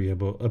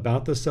disagreeable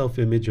about the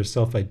self-image or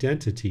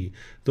self-identity,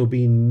 there'll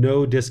be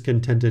no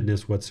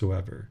discontentedness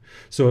whatsoever.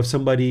 So if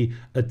somebody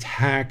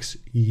attacks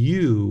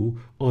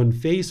you on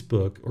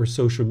Facebook or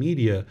social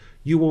media,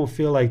 you won't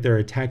feel like they're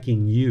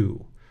attacking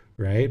you.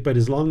 Right? But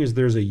as long as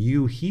there's a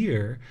you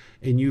here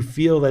and you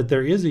feel that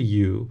there is a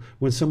you,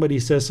 when somebody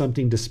says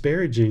something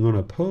disparaging on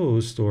a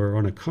post or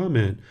on a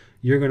comment,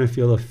 you're going to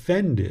feel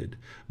offended.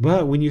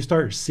 But when you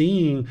start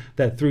seeing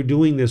that through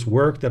doing this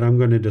work that I'm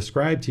going to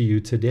describe to you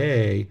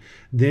today,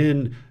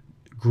 then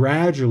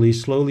gradually,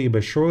 slowly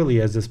but surely,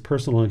 as this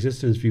personal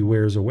existence view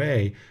wears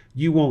away,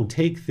 you won't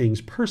take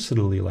things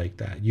personally like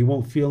that. You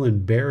won't feel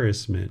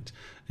embarrassment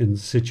in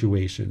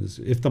situations.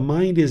 If the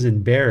mind is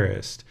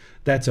embarrassed,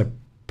 that's a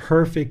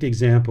perfect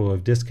example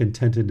of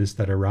discontentedness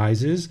that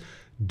arises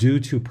due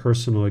to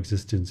personal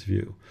existence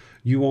view.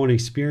 You won't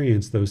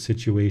experience those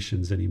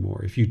situations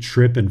anymore. If you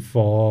trip and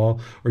fall,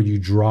 or you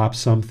drop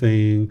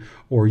something,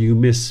 or you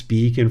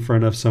misspeak in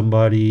front of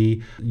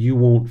somebody, you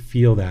won't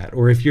feel that.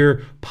 Or if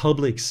you're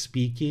public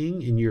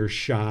speaking and you're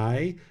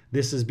shy,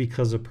 this is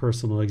because of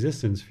personal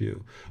existence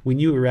view. When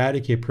you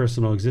eradicate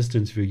personal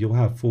existence view, you'll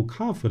have full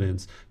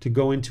confidence to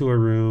go into a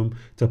room,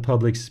 to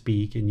public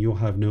speak, and you'll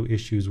have no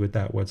issues with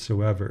that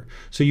whatsoever.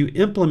 So you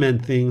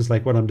implement things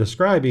like what I'm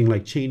describing,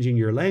 like changing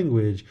your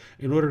language,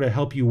 in order to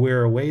help you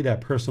wear away that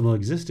personal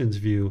existence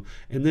view.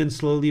 And then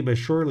slowly but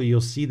surely,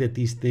 you'll see that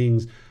these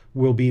things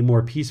will be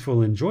more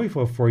peaceful and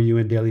joyful for you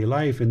in daily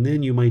life. And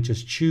then you might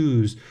just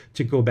choose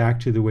to go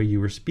back to the way you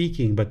were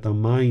speaking, but the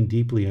mind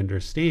deeply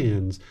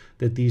understands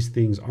that these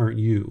things aren't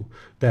you,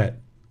 that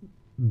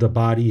the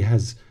body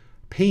has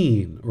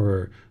pain,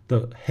 or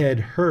the head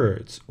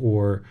hurts,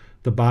 or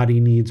the body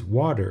needs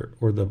water,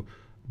 or the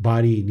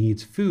body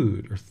needs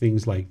food, or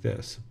things like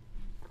this.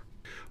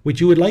 What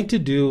you would like to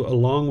do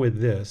along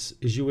with this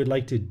is you would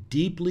like to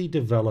deeply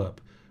develop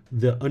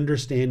the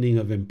understanding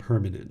of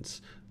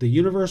impermanence. The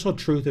universal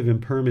truth of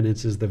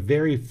impermanence is the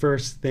very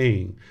first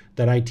thing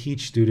that I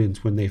teach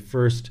students when they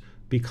first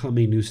become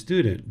a new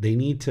student. They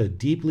need to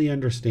deeply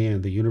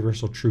understand the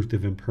universal truth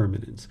of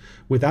impermanence.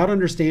 Without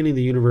understanding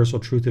the universal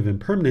truth of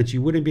impermanence,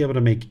 you wouldn't be able to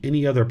make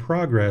any other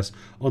progress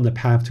on the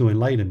path to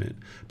enlightenment.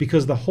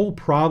 Because the whole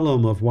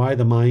problem of why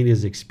the mind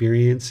is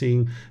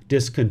experiencing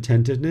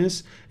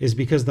discontentedness is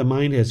because the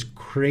mind is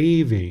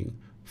craving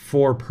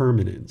for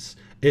permanence.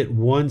 It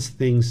wants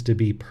things to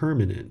be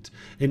permanent.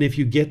 And if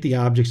you get the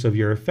objects of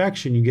your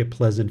affection, you get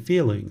pleasant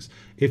feelings.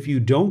 If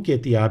you don't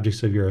get the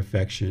objects of your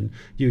affection,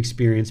 you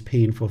experience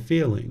painful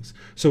feelings.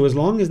 So as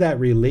long as that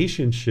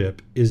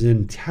relationship is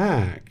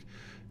intact,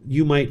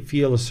 you might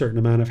feel a certain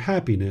amount of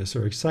happiness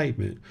or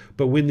excitement.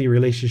 But when the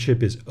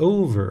relationship is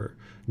over,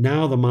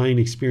 now the mind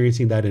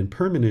experiencing that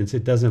impermanence,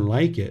 it doesn't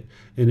like it,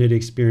 and it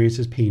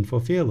experiences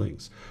painful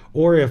feelings.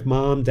 Or if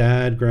mom,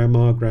 dad,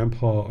 grandma,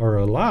 grandpa are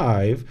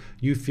alive,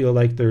 you feel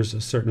like there's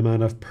a certain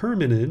amount of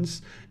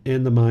permanence,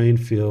 and the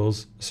mind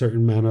feels a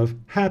certain amount of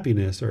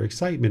happiness or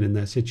excitement in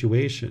that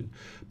situation.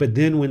 But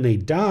then when they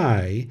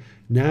die,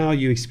 now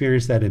you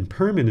experience that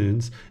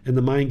impermanence, and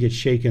the mind gets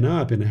shaken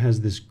up, and it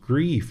has this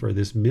grief or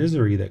this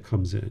misery that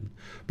comes in.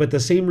 But the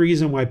same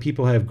reason why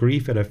people have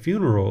grief at a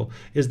funeral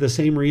is the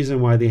same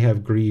reason why they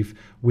have grief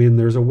when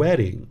there's a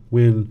wedding,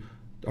 when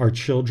our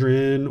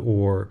children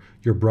or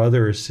your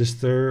brother or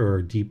sister or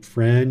a deep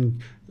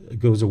friend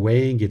goes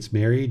away and gets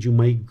married. You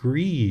might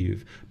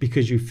grieve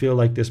because you feel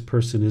like this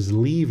person is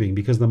leaving,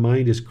 because the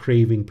mind is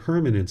craving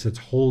permanence. It's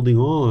holding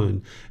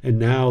on. And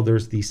now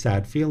there's these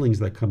sad feelings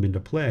that come into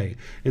play.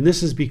 And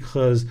this is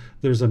because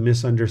there's a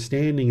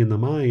misunderstanding in the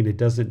mind. It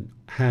doesn't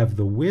have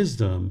the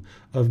wisdom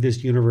of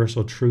this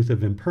universal truth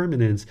of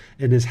impermanence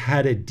and has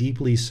had it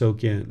deeply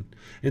soak in.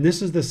 And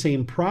this is the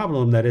same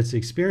problem that it's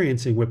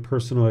experiencing with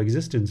personal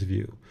existence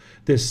view.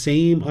 This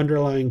same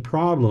underlying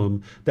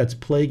problem that's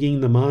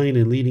plaguing the mind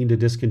and leading to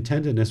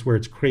discontentedness, where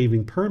it's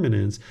craving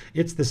permanence,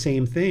 it's the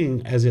same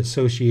thing as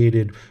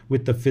associated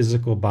with the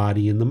physical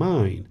body and the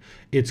mind.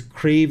 It's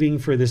craving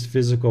for this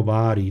physical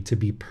body to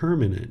be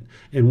permanent.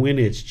 And when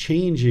it's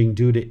changing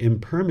due to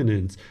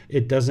impermanence,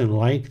 it doesn't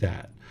like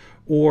that.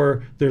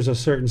 Or there's a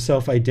certain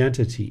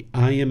self-identity.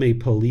 I am a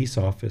police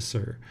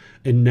officer.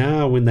 And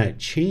now when that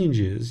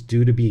changes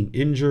due to being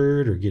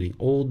injured or getting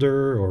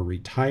older or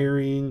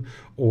retiring,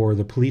 or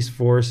the police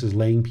force is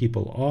laying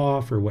people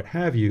off or what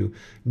have you,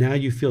 now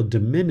you feel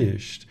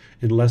diminished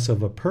and less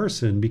of a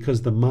person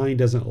because the mind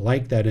doesn't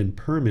like that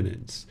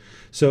impermanence.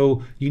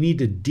 So you need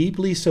to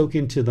deeply soak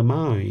into the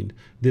mind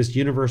this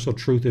universal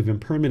truth of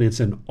impermanence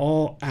in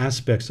all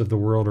aspects of the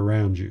world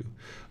around you.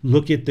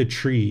 Look at the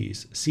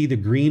trees, see the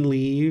green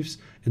leaves,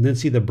 and then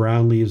see the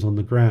brown leaves on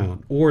the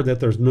ground, or that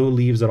there's no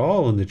leaves at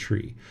all on the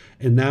tree.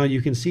 And now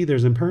you can see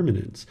there's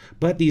impermanence.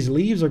 But these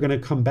leaves are going to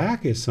come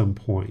back at some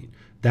point.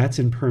 That's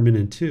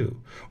impermanent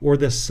too. Or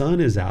the sun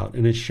is out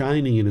and it's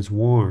shining and it's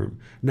warm.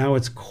 Now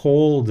it's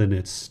cold and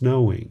it's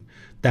snowing.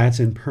 That's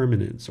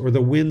impermanence. Or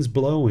the wind's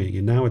blowing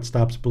and now it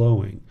stops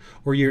blowing.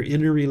 Or you're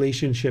in a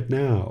relationship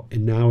now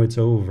and now it's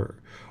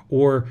over.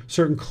 Or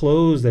certain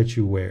clothes that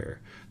you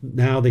wear,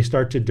 now they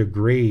start to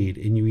degrade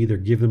and you either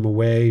give them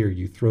away or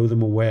you throw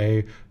them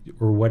away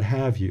or what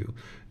have you.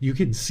 You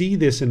can see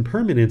this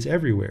impermanence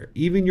everywhere.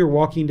 Even you're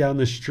walking down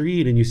the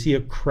street and you see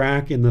a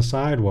crack in the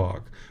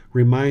sidewalk.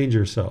 Remind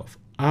yourself,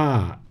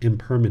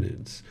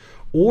 impermanence.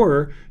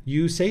 Or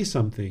you say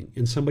something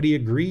and somebody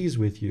agrees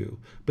with you,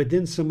 but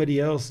then somebody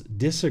else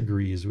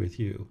disagrees with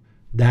you.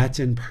 That's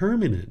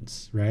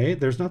impermanence, right?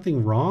 There's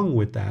nothing wrong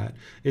with that.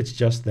 It's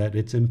just that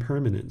it's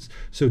impermanence.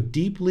 So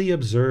deeply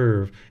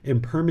observe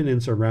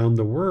impermanence around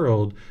the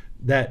world,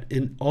 that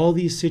in all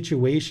these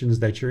situations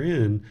that you're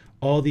in,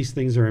 all these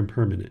things are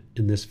impermanent.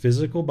 In this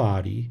physical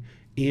body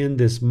and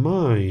this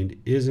mind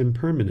is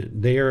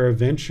impermanent. They are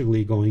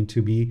eventually going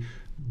to be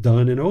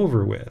done and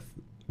over with.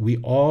 We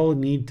all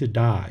need to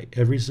die.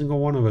 Every single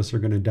one of us are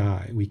going to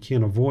die. We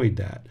can't avoid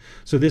that.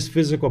 So this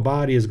physical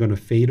body is going to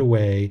fade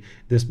away.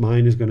 This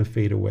mind is going to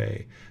fade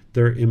away.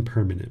 They're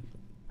impermanent.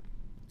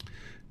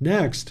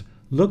 Next,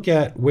 look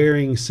at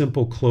wearing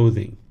simple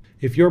clothing.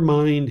 If your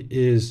mind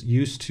is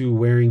used to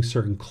wearing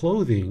certain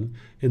clothing,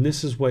 and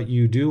this is what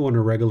you do on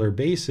a regular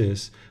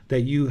basis,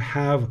 that you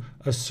have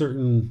a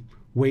certain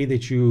way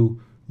that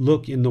you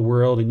look in the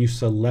world and you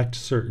select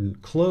certain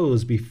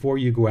clothes before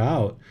you go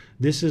out,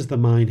 this is the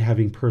mind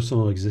having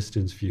personal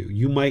existence view.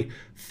 You might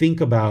think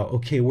about,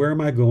 okay, where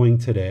am I going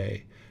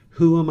today?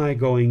 Who am I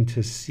going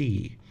to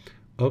see?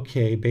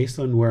 Okay, based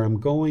on where I'm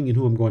going and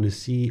who I'm going to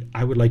see,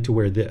 I would like to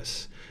wear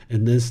this.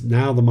 And this,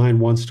 now the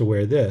mind wants to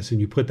wear this, and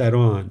you put that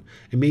on.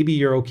 And maybe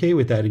you're okay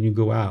with that and you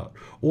go out.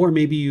 Or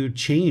maybe you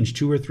change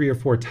 2 or 3 or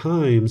 4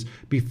 times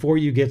before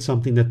you get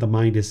something that the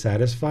mind is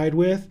satisfied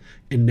with,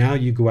 and now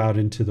you go out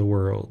into the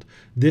world.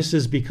 This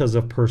is because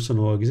of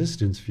personal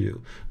existence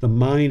view. The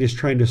mind is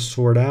trying to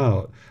sort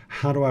out,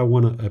 how do I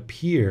want to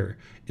appear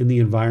in the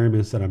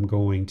environments that I'm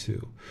going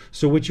to?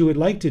 So what you would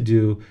like to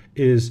do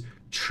is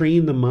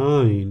train the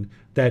mind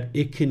that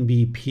it can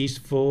be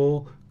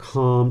peaceful,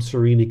 calm,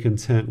 serene, and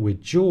content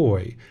with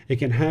joy. It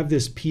can have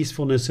this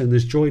peacefulness and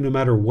this joy no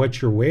matter what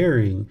you're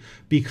wearing,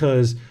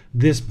 because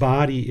this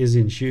body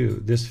isn't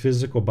you. This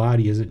physical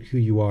body isn't who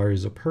you are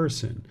as a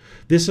person.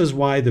 This is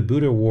why the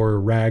Buddha wore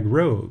rag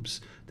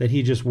robes, that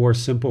he just wore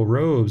simple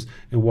robes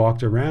and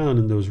walked around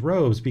in those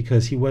robes,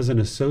 because he wasn't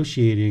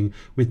associating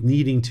with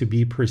needing to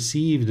be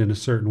perceived in a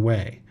certain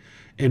way.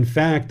 In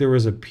fact, there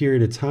was a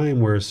period of time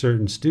where a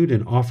certain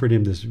student offered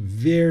him this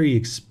very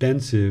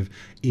expensive,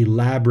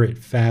 elaborate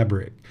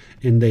fabric,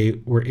 and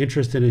they were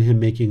interested in him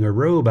making a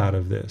robe out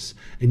of this.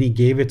 And he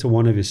gave it to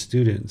one of his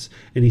students,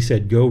 and he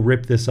said, go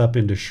rip this up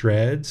into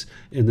shreds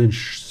and then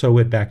sew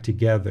it back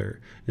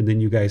together, and then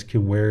you guys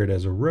can wear it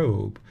as a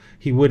robe.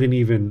 He wouldn't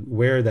even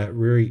wear that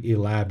very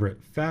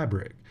elaborate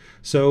fabric.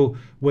 So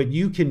what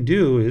you can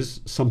do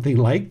is something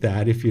like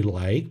that if you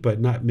like, but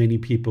not many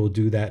people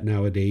do that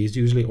nowadays.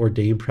 Usually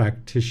ordained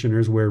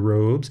practitioners wear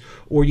robes,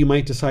 or you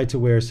might decide to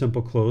wear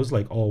simple clothes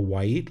like all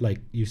white.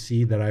 Like you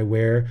see that I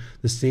wear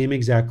the same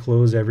exact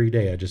clothes every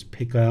day. I just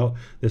pick out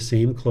the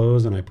same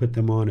clothes and I put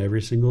them on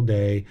every single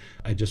day.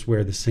 I just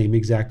wear the same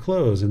exact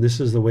clothes, and this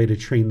is the way to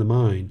train the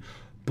mind.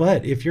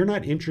 But if you're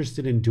not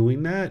interested in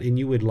doing that and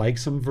you would like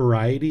some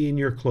variety in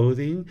your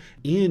clothing,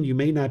 and you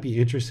may not be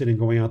interested in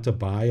going out to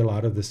buy a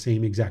lot of the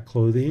same exact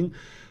clothing,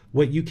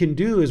 what you can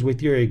do is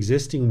with your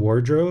existing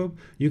wardrobe,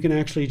 you can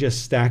actually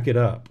just stack it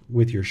up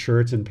with your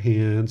shirts and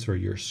pants or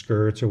your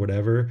skirts or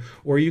whatever,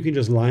 or you can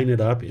just line it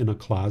up in a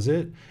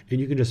closet and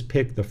you can just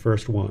pick the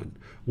first one.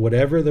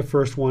 Whatever the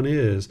first one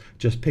is,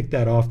 just pick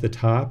that off the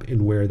top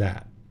and wear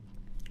that.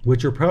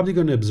 What you're probably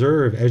going to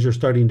observe as you're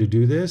starting to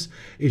do this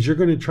is you're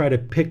going to try to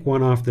pick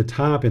one off the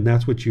top, and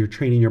that's what you're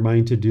training your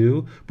mind to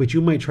do. But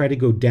you might try to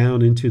go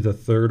down into the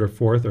 3rd or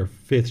 4th or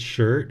 5th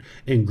shirt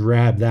and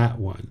grab that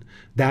one.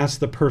 That's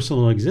the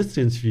personal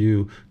existence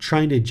view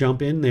trying to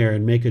jump in there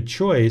and make a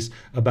choice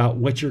about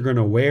what you're going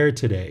to wear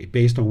today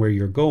based on where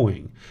you're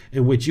going.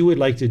 And what you would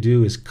like to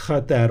do is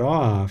cut that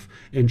off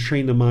and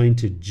train the mind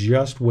to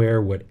just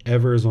wear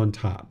whatever is on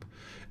top.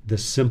 The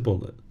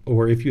simple,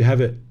 or if you have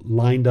it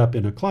lined up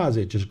in a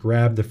closet, just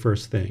grab the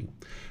first thing.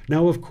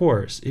 Now, of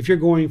course, if you're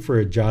going for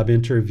a job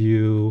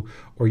interview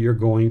or you're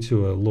going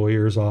to a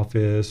lawyer's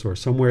office or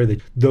somewhere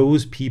that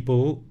those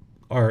people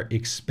are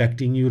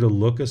expecting you to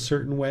look a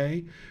certain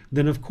way,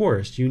 then of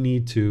course you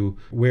need to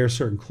wear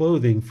certain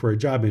clothing for a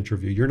job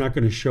interview. You're not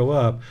going to show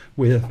up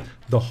with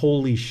the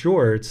holey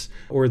shorts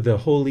or the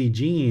holey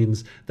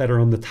jeans that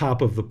are on the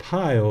top of the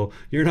pile.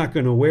 You're not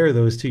going to wear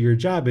those to your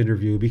job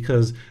interview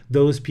because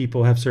those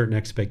people have certain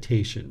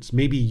expectations.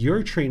 Maybe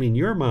you're training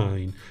your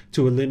mind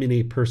to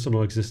eliminate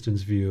personal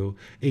existence view,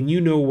 and you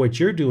know what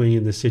you're doing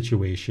in the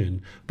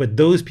situation, but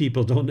those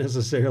people don't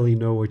necessarily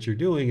know what you're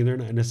doing, and they're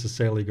not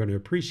necessarily going to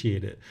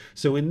appreciate it.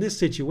 So in this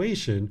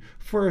situation,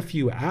 for a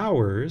few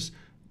hours,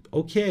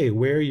 okay,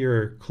 wear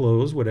your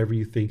clothes, whatever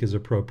you think is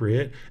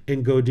appropriate,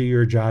 and go do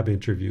your job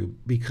interview,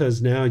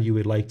 because now you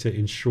would like to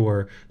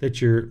ensure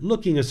that you're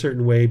looking a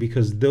certain way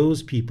because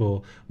those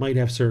people might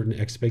have certain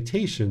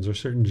expectations or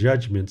certain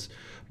judgments.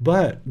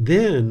 But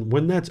then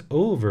when that's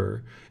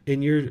over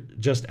and you're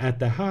just at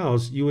the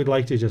house, you would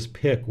like to just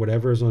pick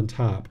whatever is on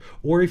top.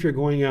 Or if you're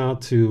going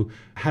out to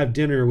have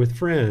dinner with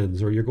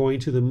friends, or you're going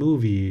to the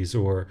movies,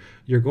 or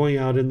you're going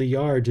out in the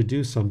yard to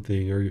do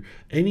something, or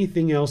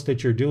anything else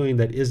that you're doing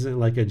that isn't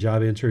like a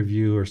job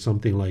interview or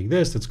something like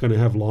this that's going to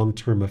have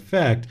long-term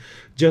effect,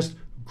 just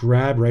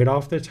grab right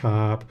off the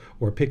top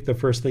or pick the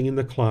first thing in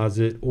the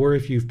closet, or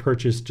if you've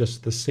purchased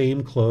just the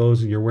same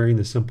clothes and you're wearing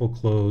the simple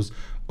clothes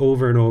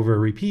over and over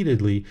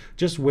repeatedly,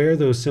 just wear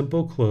those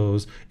simple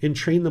clothes and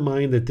train the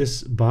mind that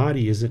this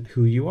body isn't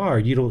who you are.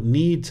 You don't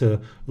need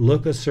to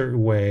look a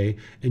certain way,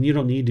 and you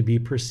don't need to be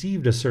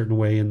perceived a certain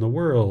way in the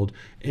world.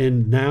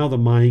 And now the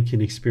mind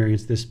can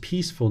experience this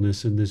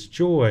peacefulness and this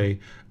joy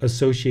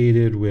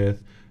associated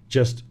with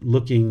just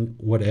looking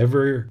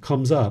whatever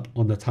comes up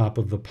on the top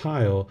of the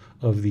pile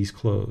of these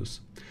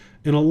clothes.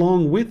 And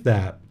along with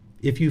that,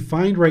 if you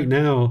find right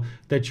now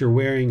that you're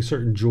wearing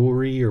certain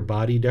jewelry or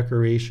body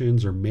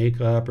decorations or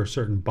makeup or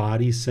certain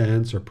body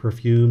scents or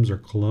perfumes or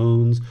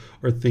colognes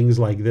or things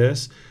like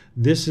this,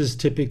 this is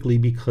typically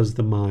because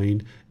the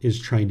mind is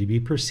trying to be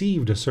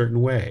perceived a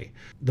certain way.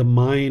 The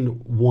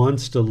mind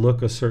wants to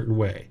look a certain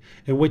way.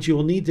 And what you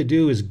will need to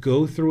do is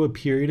go through a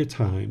period of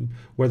time,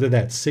 whether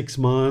that's 6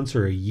 months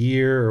or a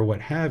year or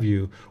what have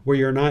you, where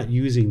you're not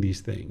using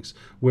these things,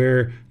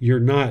 where you're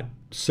not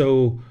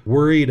so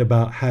worried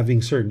about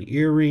having certain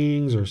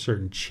earrings or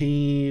certain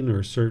chain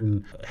or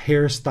certain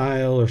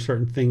hairstyle or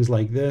certain things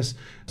like this,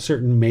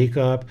 certain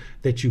makeup,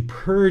 that you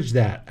purge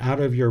that out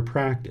of your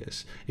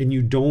practice and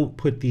you don't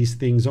put these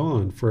things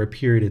on for a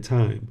period of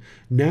time.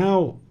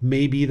 Now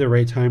may be the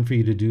right time for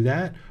you to do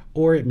that,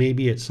 or it may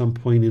be at some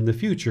point in the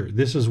future.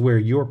 This is where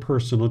your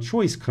personal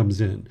choice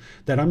comes in,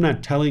 that I'm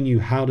not telling you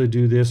how to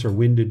do this or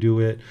when to do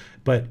it.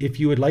 But if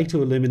you would like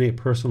to eliminate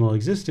personal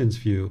existence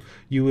view,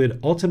 you would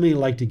ultimately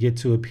like to get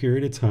to a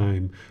period of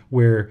time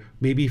where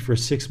maybe for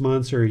 6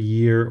 months or a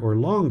year or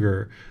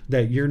longer,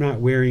 that you're not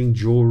wearing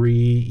jewelry,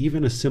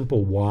 even a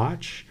simple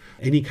watch,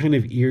 any kind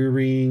of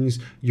earrings.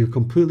 You're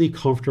completely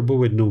comfortable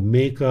with no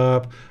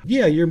makeup.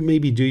 Yeah, you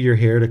maybe do your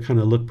hair to kind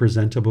of look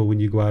presentable when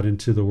you go out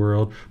into the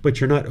world, but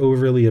you're not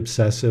overly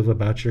obsessive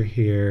about your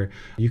hair.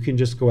 You can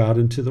just go out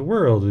into the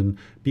world and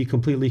be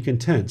completely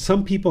content.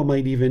 Some people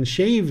might even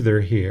shave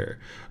their hair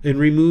and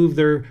remove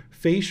their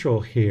facial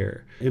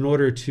hair in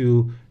order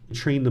to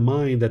train the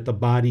mind that the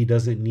body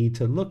doesn't need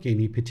to look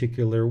any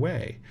particular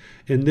way.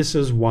 And this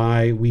is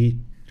why we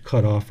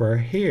cut off our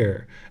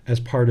hair as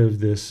part of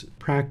this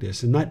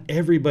practice. And not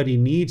everybody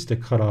needs to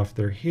cut off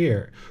their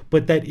hair,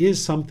 but that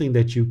is something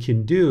that you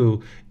can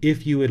do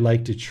if you would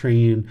like to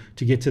train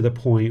to get to the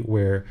point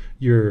where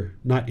you're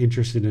not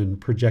interested in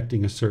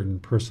projecting a certain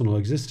personal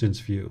existence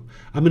view.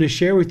 I'm going to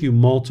share with you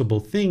multiple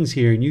things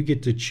here, and you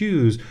get to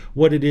choose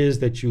what it is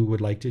that you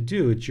would like to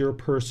do. It's your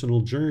personal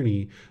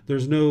journey.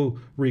 There's no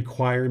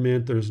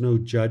requirement, there's no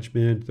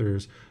judgment,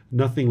 there's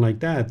nothing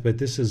like that, but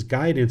this is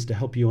guidance to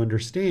help you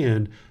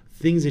understand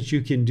things that you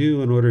can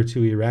do in order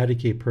to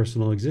eradicate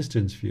personal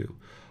existence view.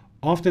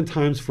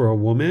 Oftentimes for a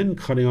woman,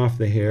 cutting off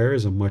the hair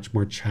is a much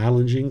more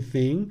challenging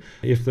thing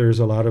if there's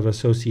a lot of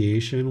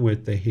association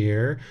with the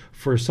hair.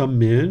 For some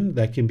men,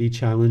 that can be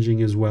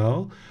challenging as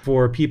well.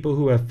 For people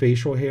who have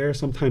facial hair,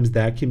 sometimes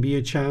that can be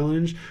a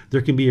challenge.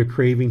 There can be a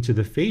craving to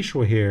the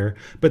facial hair,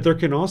 but there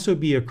can also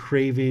be a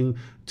craving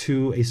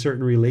to a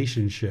certain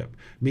relationship.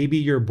 Maybe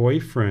your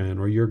boyfriend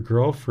or your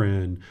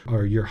girlfriend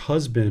or your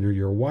husband or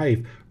your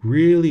wife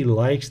really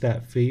likes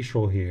that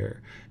facial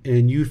hair,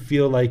 and you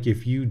feel like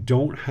if you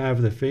don't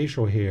have the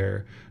facial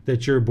hair,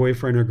 that your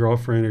boyfriend or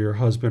girlfriend or your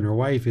husband or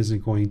wife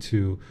isn't going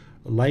to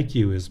like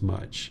you as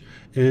much.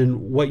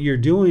 And what you're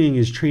doing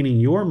is training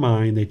your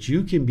mind that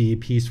you can be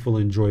peaceful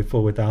and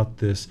joyful without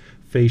this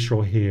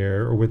facial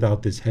hair or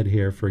without this head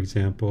hair, for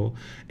example.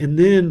 And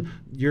then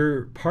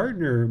your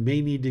partner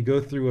may need to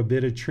go through a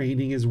bit of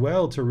training as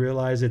well to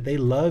realize that they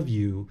love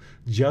you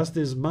just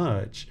as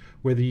much,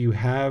 whether you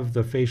have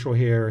the facial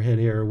hair or head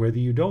hair or whether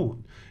you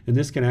don't. And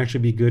this can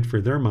actually be good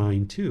for their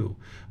mind too.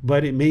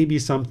 But it may be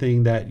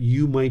something that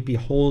you might be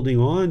holding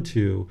on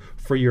to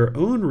for your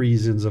own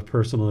reasons of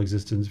personal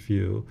existence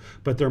view.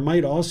 But there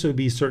might also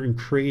be certain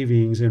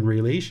cravings in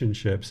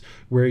relationships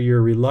where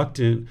you're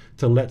reluctant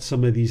to let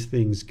some of these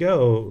things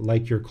go,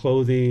 like your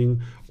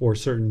clothing or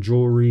certain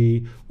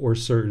jewelry or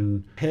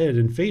certain head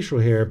and facial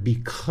hair,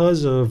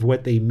 because of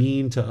what they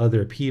mean to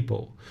other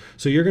people.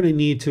 So you're going to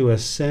need to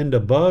ascend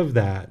above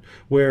that,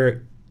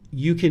 where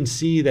you can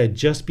see that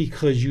just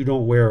because you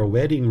don't wear a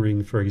wedding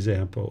ring, for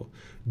example,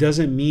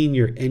 doesn't mean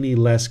you're any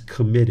less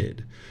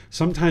committed.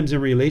 Sometimes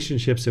in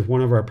relationships, if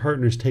one of our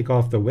partners take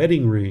off the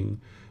wedding ring,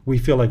 we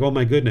feel like, oh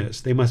my goodness,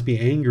 they must be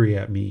angry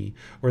at me,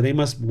 or they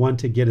must want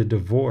to get a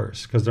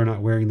divorce because they're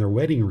not wearing their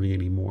wedding ring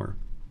anymore.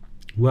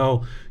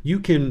 Well, you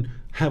can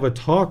have a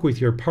talk with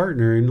your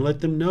partner and let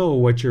them know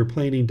what you're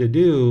planning to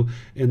do,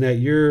 and that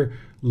you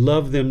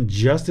love them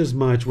just as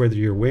much whether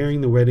you're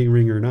wearing the wedding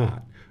ring or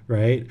not.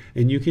 Right?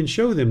 And you can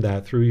show them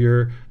that through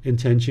your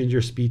intentions,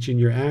 your speech, and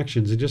your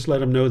actions, and just let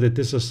them know that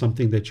this is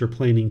something that you're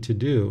planning to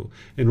do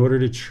in order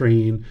to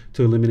train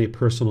to eliminate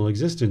personal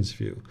existence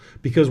view.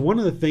 Because one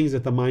of the things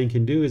that the mind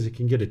can do is it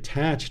can get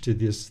attached to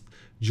this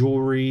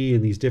jewelry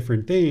and these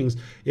different things.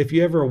 If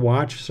you ever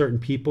watch certain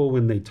people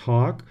when they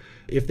talk,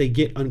 if they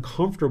get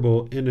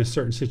uncomfortable in a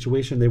certain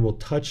situation, they will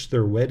touch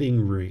their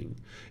wedding ring.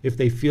 If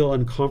they feel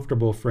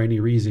uncomfortable for any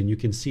reason, you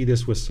can see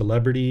this with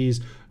celebrities,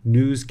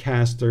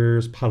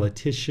 newscasters,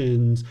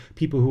 politicians,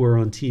 people who are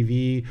on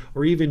TV,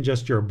 or even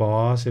just your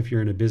boss if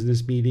you're in a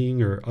business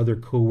meeting, or other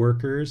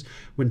coworkers.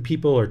 When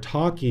people are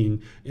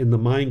talking and the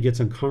mind gets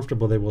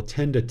uncomfortable, they will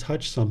tend to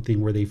touch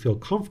something where they feel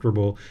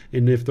comfortable.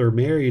 And if they're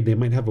married, they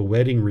might have a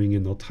wedding ring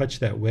and they'll touch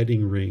that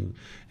wedding ring.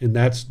 And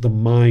that's the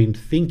mind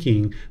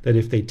thinking that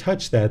if they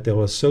touch that,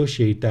 they'll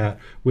associate that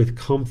with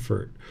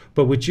comfort.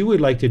 But what you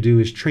would like to do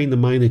is train the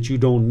mind that you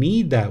don't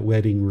need that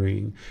wedding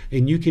ring,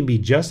 and you can be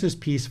just as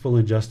peaceful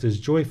and just as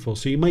joyful.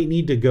 So you might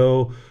need to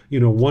go,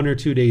 1 or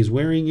 2 days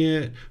wearing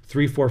it,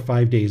 3, 4,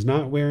 5 days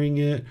not wearing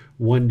it,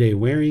 1 day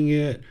wearing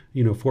it,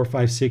 4,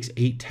 5, 6,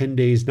 8, 10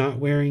 days not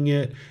wearing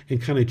it,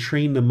 and kind of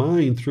train the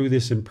mind through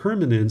this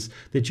impermanence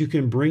that you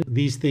can bring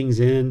these things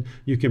in,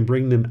 you can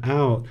bring them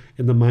out,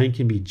 and the mind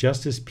can be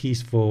just as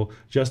peaceful,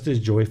 just as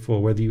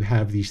joyful, whether you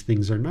have these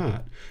things or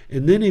not.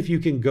 And then if you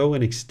can go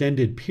an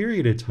extended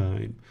period of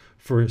time,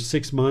 for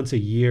 6 months, a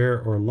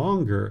year, or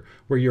longer,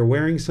 where you're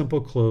wearing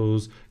simple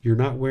clothes, you're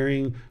not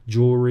wearing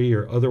jewelry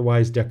or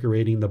otherwise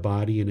decorating the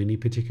body in any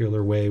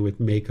particular way with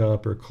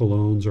makeup or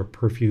colognes or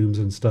perfumes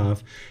and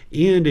stuff.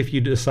 And if you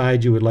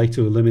decide you would like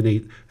to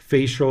eliminate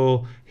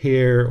facial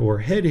hair or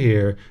head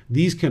hair,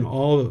 these can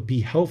all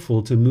be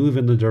helpful to move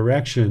in the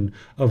direction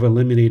of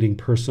eliminating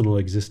personal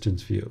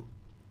existence view.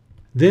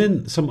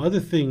 Then some other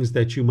things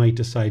that you might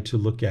decide to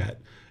look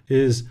at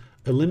is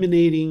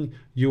eliminating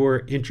your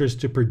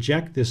interest to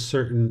project this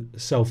certain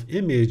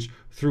self-image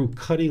through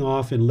cutting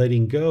off and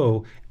letting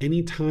go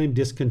anytime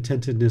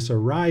discontentedness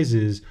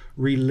arises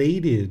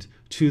related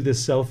to the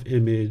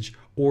self-image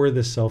or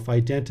the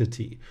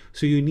self-identity.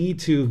 So you need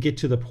to get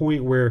to the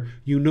point where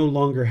you no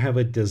longer have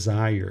a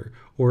desire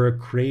or a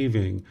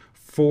craving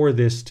for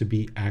this to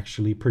be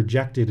actually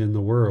projected in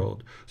the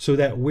world, so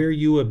that where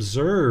you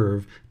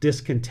observe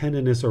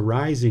discontentedness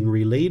arising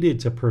related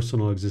to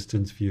personal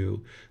existence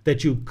view,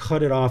 that you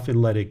cut it off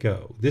and let it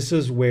go. This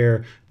is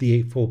where the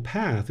Eightfold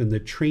Path and the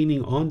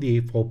training on the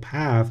Eightfold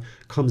Path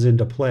comes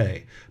into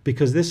play,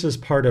 because this is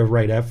part of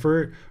right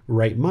effort,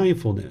 right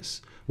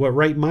mindfulness. What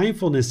right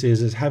mindfulness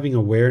is having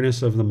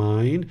awareness of the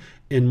mind,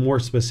 and more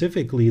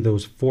specifically,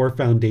 those 4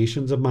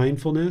 foundations of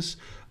mindfulness,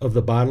 of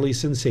the bodily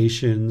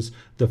sensations,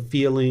 the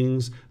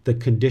feelings, the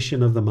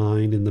condition of the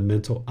mind, and the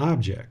mental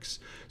objects.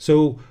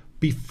 So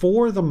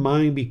before the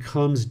mind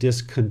becomes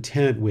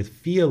discontent with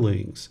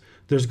feelings,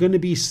 there's going to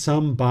be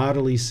some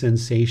bodily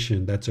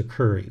sensation that's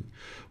occurring.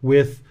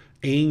 With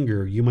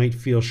anger, you might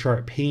feel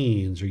sharp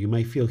pains, or you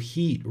might feel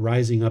heat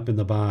rising up in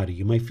the body.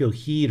 You might feel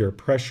heat or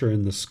pressure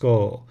in the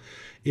skull.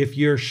 If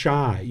you're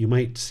shy, you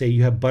might say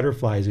you have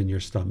butterflies in your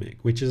stomach,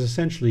 which is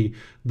essentially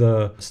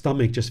the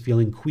stomach just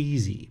feeling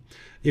queasy.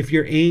 If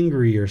you're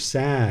angry or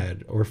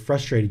sad or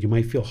frustrated, you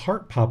might feel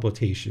heart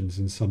palpitations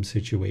in some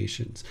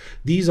situations.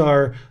 These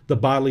are the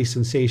bodily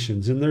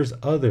sensations, and there's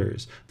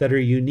others that are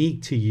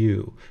unique to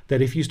you,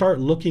 that if you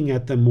start looking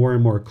at them more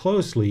and more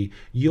closely,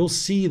 you'll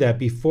see that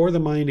before the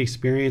mind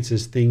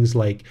experiences things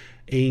like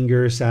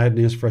anger,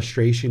 sadness,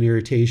 frustration,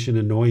 irritation,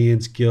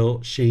 annoyance,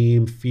 guilt,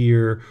 shame,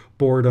 fear,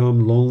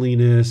 boredom,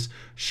 loneliness,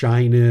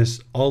 shyness,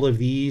 all of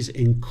these,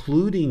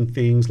 including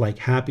things like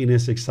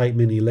happiness,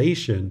 excitement,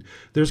 elation,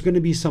 there's going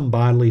to be some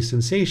bodily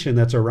sensation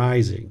that's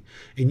arising.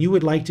 And you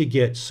would like to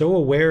get so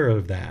aware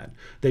of that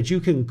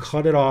you can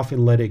cut it off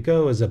and let it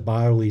go as a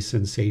bodily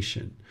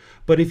sensation.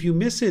 But if you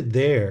miss it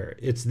there,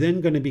 it's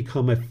then going to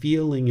become a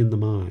feeling in the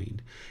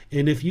mind.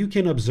 And if you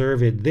can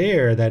observe it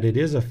there, that it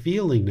is a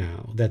feeling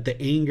now, that the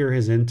anger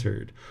has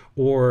entered,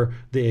 or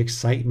the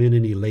excitement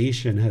and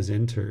elation has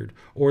entered,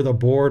 or the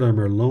boredom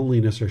or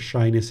loneliness or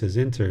shyness has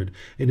entered,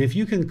 and if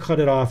you can cut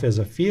it off as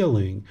a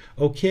feeling,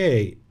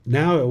 okay,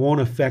 now it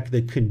won't affect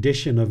the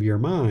condition of your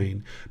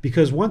mind,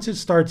 because once it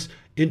starts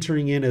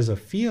entering in as a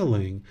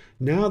feeling,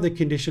 now the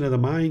condition of the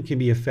mind can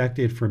be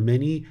affected for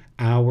many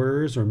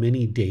hours or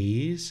many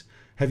days.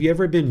 Have you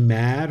ever been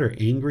mad or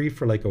angry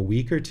for like a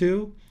week or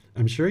two?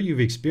 I'm sure you've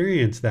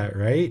experienced that,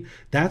 right?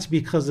 That's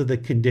because of the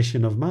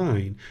condition of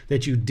mind,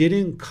 that you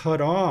didn't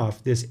cut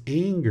off this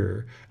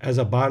anger as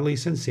a bodily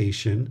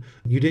sensation.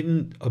 You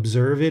didn't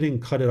observe it and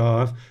cut it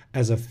off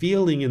as a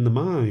feeling in the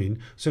mind.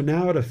 So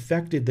now it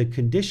affected the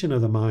condition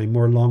of the mind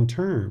more long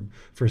term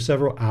for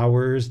several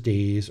hours,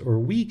 days, or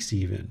weeks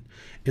even.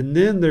 And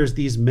then there's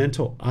these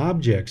mental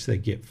objects that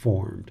get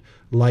formed,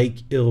 like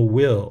ill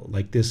will,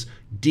 like this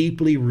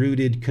deeply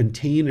rooted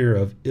container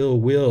of ill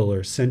will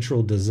or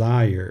central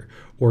desire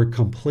or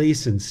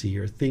complacency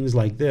or things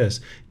like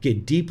this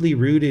get deeply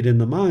rooted in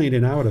the mind,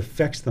 and now it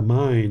affects the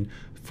mind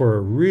for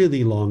a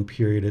really long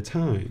period of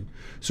time.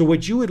 So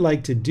what you would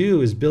like to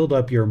do is build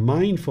up your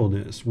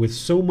mindfulness with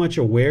so much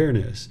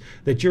awareness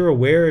that you're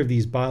aware of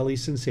these bodily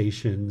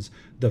sensations,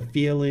 the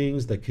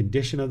feelings, the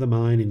condition of the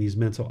mind, and these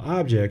mental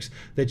objects,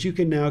 that you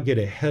can now get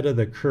ahead of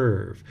the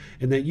curve,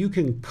 and that you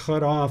can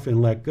cut off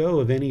and let go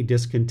of any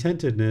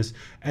discontentedness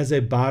as a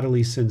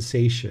bodily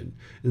sensation.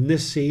 And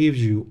this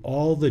saves you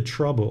all the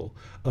trouble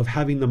of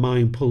having the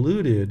mind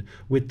polluted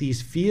with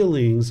these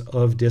feelings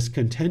of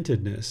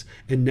discontentedness,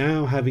 and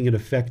now having it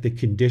affect the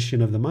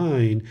condition of the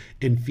mind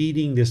and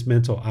feeding this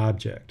mental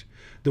object.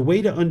 The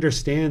way to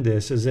understand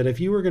this is that if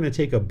you were going to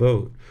take a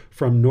boat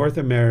from North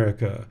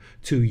America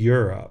to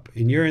Europe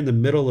and you're in the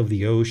middle of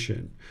the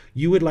ocean,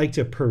 you would like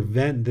to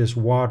prevent this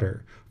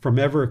water from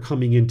ever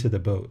coming into the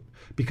boat.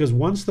 Because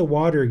once the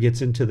water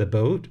gets into the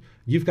boat,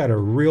 you've got a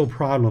real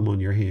problem on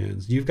your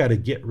hands. You've got to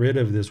get rid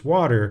of this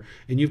water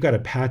and you've got to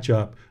patch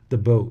up the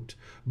boat.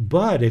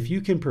 But if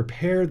you can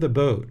prepare the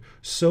boat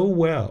so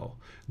well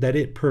that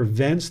it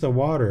prevents the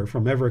water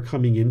from ever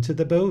coming into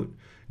the boat,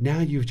 now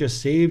you've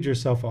just saved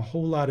yourself a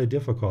whole lot of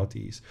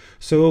difficulties.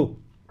 So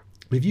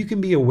if you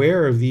can be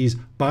aware of these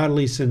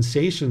bodily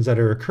sensations that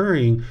are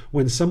occurring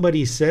when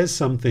somebody says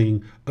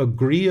something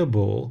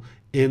agreeable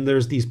and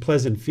there's these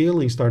pleasant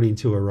feelings starting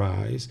to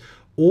arise,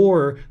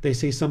 or they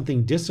say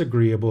something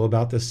disagreeable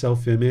about the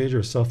self-image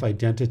or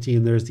self-identity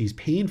and there's these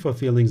painful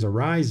feelings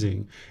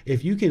arising,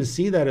 if you can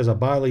see that as a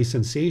bodily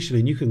sensation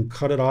and you can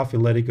cut it off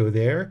and let it go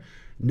there,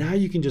 now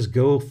you can just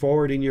go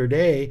forward in your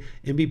day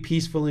and be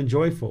peaceful and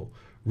joyful,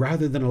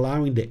 rather than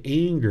allowing the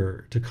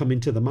anger to come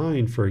into the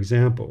mind. For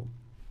example,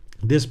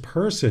 this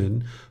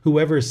person,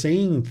 whoever is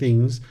saying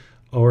things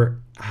or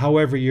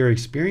however you're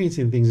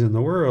experiencing things in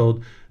the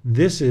world,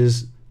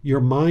 your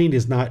mind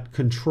is not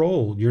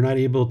controlled. You're not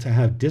able to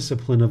have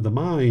discipline of the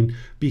mind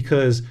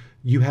because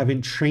you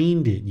haven't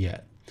trained it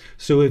yet.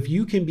 So if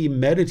you can be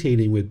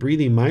meditating with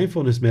breathing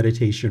mindfulness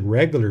meditation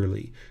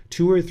regularly,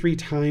 2 or 3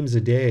 times a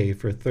day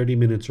for 30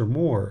 minutes or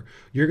more,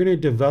 you're going to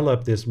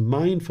develop this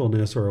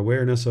mindfulness or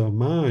awareness of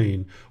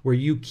mind where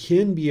you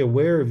can be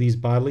aware of these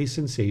bodily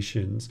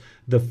sensations,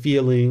 the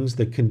feelings,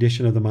 the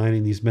condition of the mind,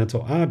 and these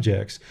mental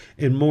objects.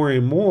 And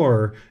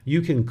more,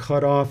 you can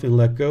cut off and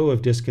let go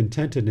of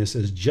discontentedness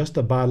as just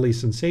a bodily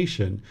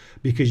sensation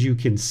because you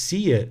can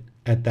see it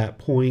at that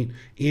point,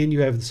 and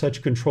you have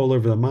such control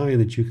over the mind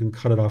that you can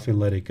cut it off and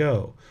let it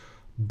go.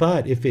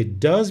 But if it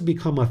does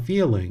become a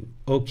feeling,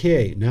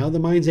 okay, now the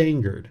mind's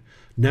angered.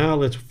 Now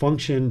let's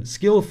function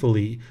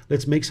skillfully.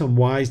 Let's make some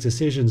wise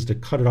decisions to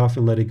cut it off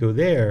and let it go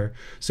there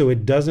so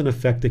it doesn't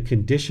affect the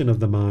condition of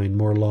the mind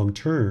more long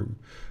term.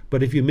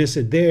 But if you miss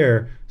it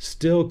there,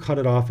 still cut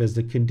it off as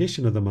the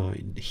condition of the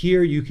mind.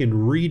 Here you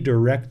can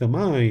redirect the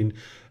mind.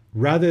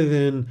 Rather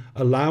than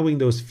allowing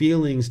those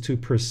feelings to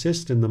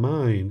persist in the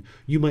mind,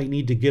 you might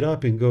need to get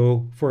up and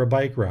go for a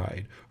bike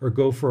ride or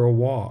go for a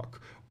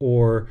walk,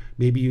 or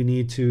maybe you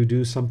need to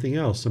do something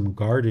else, some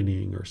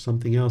gardening or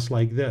something else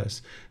like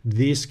this.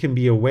 This can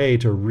be a way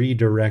to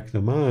redirect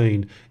the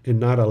mind and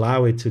not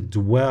allow it to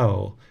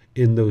dwell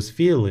in those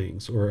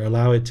feelings or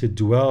allow it to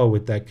dwell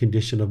with that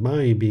condition of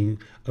mind being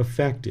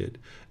affected.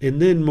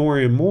 And then more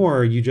and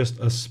more, you just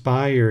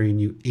aspire and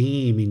you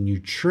aim and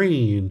you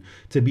train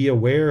to be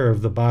aware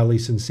of the bodily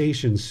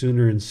sensations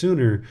sooner and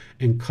sooner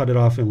and cut it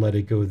off and let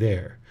it go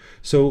there.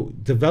 So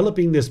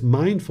developing this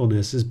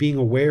mindfulness is being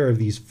aware of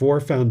these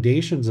 4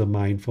 foundations of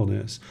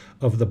mindfulness,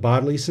 of the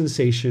bodily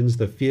sensations,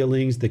 the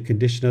feelings, the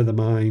condition of the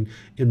mind,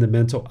 and the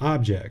mental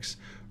objects.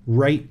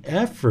 Right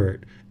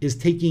effort is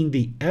taking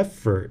the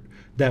effort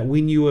that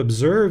when you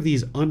observe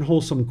these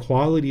unwholesome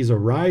qualities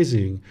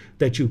arising,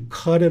 that you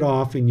cut it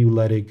off and you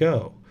let it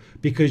go.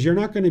 Because you're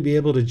not going to be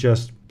able to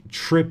just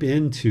trip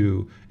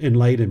into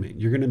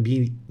enlightenment. You're going to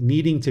be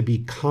needing to be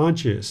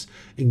conscious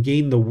and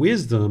gain the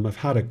wisdom of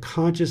how to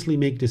consciously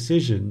make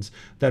decisions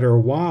that are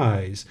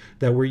wise,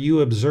 that where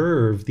you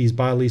observe these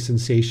bodily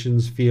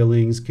sensations,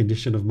 feelings,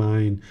 condition of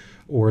mind,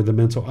 or the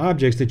mental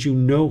objects, that you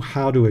know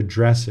how to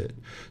address it.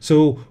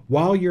 So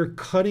while you're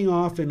cutting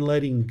off and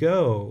letting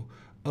go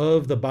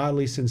of the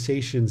bodily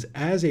sensations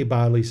as a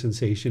bodily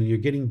sensation, and you're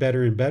getting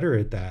better and better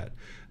at that,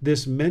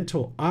 this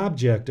mental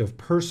object of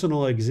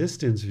personal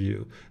existence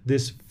view,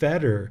 this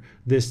fetter,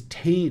 this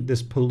taint,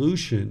 this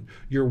pollution,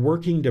 you're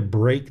working to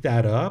break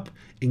that up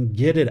and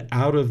get it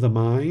out of the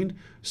mind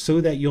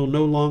so that you'll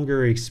no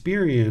longer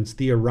experience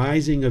the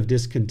arising of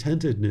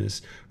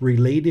discontentedness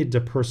related to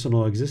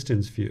personal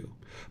existence view.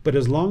 But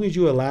as long as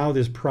you allow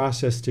this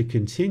process to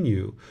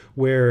continue,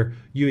 where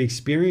you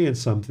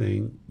experience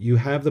something, you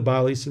have the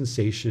bodily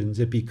sensations,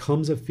 it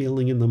becomes a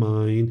feeling in the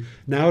mind,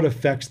 now it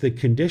affects the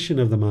condition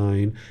of the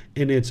mind,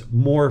 and it's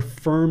more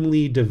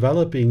firmly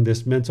developing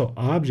this mental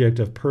object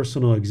of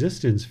personal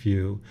existence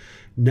view,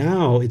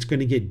 now it's going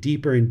to get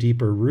deeper and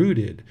deeper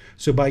rooted.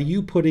 So by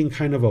you putting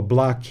kind of a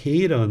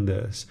blockade on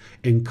this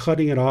and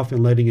cutting it off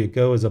and letting it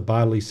go as a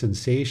bodily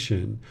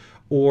sensation,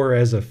 or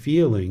as a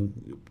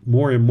feeling,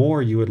 more and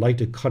more you would like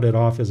to cut it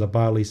off as a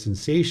bodily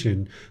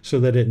sensation so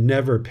that it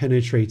never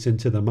penetrates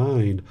into the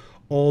mind.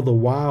 All the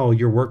while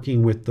you're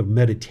working with the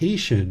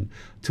meditation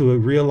to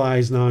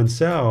realize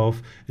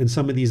non-self and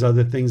some of these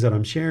other things that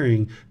I'm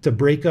sharing to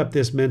break up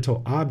this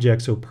mental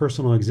object so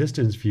personal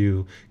existence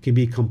view can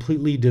be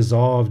completely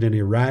dissolved and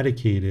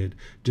eradicated,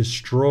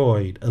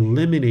 destroyed,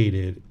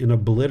 eliminated, and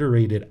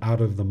obliterated out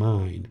of the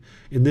mind.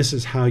 And this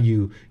is how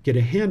you get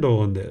a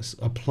handle on this,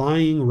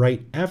 applying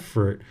right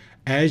effort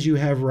as you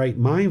have right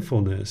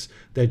mindfulness,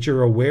 that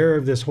you're aware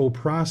of this whole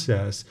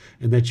process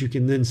and that you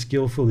can then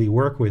skillfully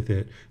work with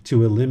it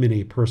to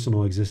eliminate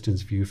personal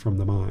existence view from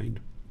the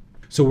mind.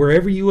 So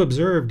wherever you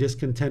observe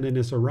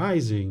discontentedness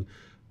arising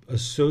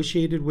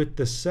associated with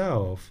the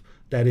self,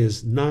 that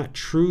is not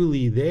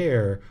truly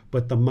there,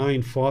 but the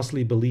mind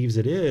falsely believes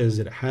it is,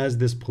 it has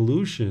this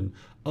pollution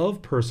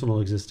of personal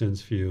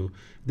existence view,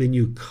 then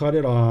you cut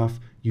it off,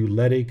 you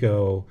let it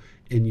go,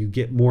 and you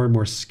get more and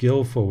more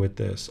skillful with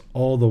this,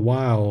 all the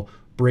while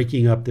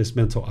breaking up this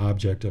mental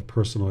object of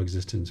personal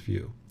existence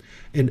view.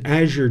 And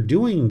as you're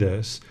doing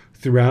this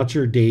throughout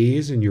your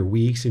days and your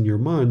weeks and your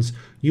months,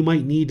 you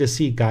might need to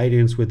seek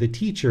guidance with a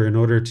teacher in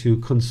order to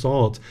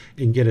consult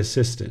and get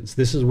assistance.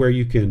 This is where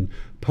you can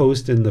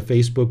post in the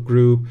Facebook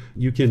group.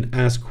 You can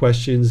ask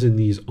questions in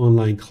these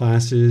online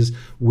classes.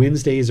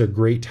 Wednesdays are a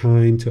great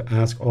time to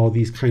ask all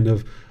these kind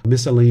of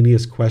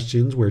miscellaneous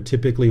questions, where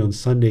typically on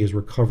Sundays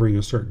we're covering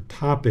a certain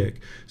topic.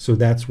 So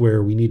that's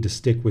where we need to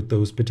stick with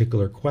those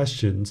particular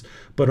questions.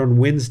 But on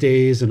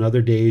Wednesdays and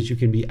other days, you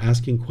can be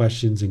asking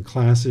questions in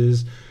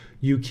classes.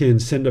 You can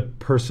send a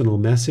personal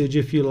message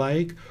if you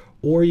like,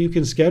 or you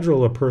can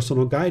schedule a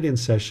personal guidance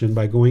session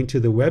by going to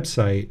the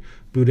website,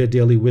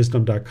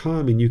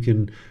 buddhadailywisdom.com, and you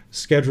can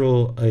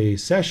schedule a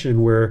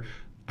session where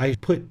I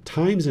put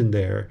times in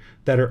there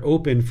that are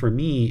open for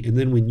me. And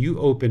then when you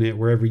open it,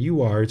 wherever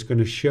you are, it's going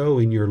to show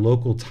in your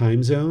local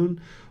time zone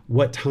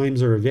what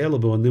times are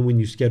available. And then when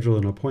you schedule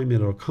an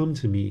appointment, it'll come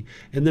to me.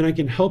 And then I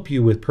can help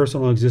you with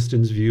personal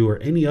existence view or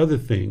any other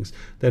things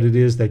that it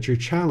is that you're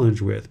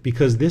challenged with,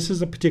 because this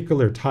is a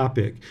particular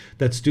topic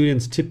that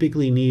students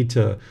typically need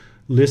to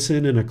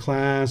listen in a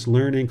class,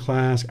 learn in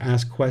class,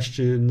 ask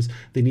questions.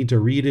 They need to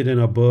read it in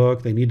a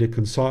book. They need to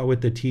consult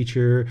with the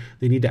teacher.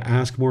 They need to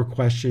ask more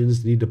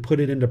questions. They need to put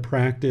it into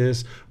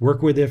practice,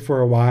 work with it for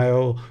a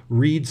while,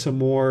 read some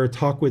more,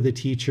 talk with the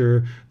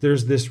teacher.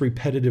 There's this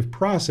repetitive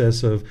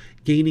process of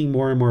gaining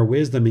more and more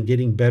wisdom and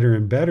getting better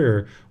and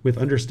better with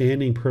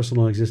understanding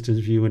personal existence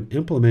view and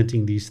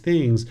implementing these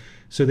things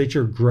so that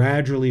you're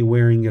gradually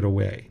wearing it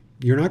away.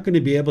 You're not going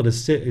to be able to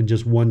sit in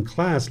just one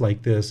class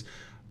like this,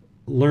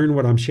 learn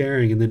what I'm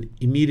sharing, and then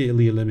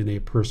immediately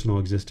eliminate personal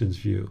existence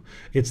view.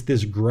 It's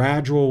this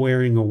gradual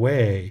wearing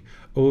away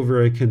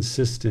over a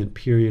consistent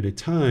period of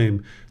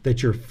time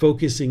that you're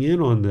focusing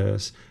in on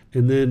this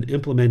and then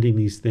implementing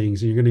these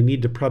things. And you're going to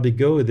need to probably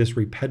go with this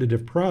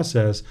repetitive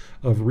process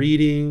of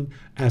reading,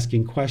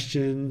 asking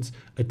questions,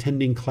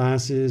 attending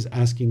classes,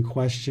 asking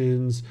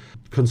questions,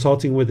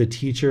 consulting with a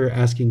teacher,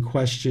 asking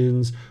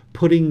questions,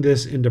 putting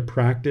this into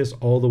practice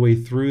all the way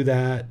through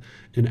that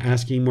and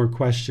asking more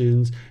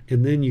questions.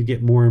 And then you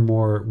get more and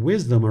more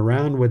wisdom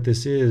around what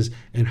this is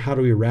and how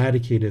to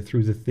eradicate it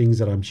through the things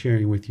that I'm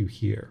sharing with you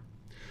here.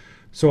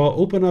 So I'll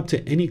open up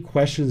to any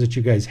questions that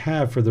you guys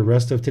have for the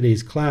rest of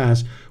today's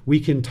class. We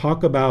can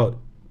talk about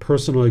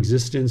personal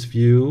existence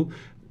view,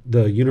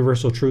 the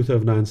universal truth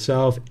of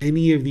non-self,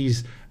 any of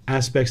these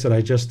aspects that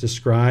I just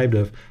described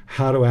of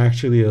how to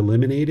actually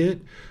eliminate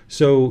it.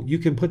 So you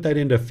can put that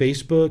into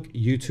Facebook,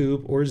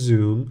 YouTube, or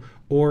Zoom.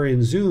 Or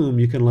in Zoom,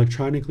 you can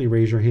electronically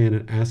raise your hand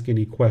and ask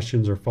any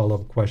questions or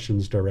follow-up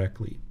questions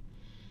directly.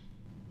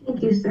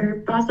 Thank you,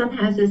 sir. Bassam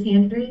has his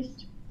hand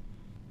raised.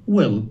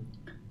 Well,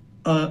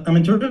 I'm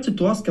interested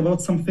to ask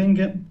about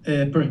something.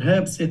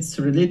 Perhaps it's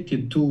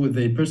related to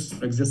the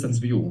personal existence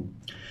view.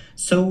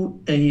 So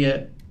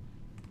here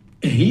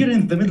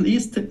in the Middle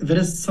East, there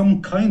is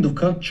some kind of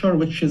culture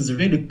which is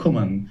really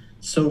common.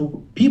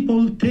 So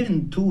people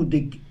tend to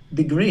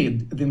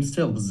degrade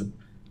themselves.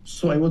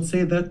 So I would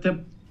say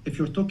that if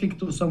you're talking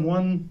to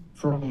someone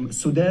from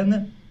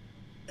Sudan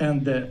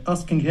and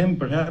asking him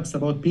perhaps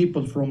about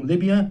people from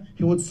Libya,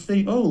 he would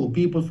say, oh,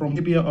 people from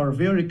Libya are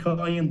very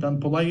kind and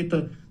polite,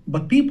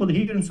 but people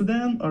here in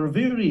Sudan are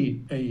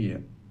very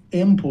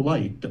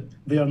impolite.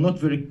 They are not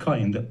very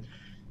kind.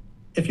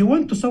 If you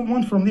went to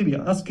someone from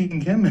Libya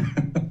asking him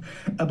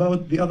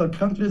about the other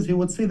countries, he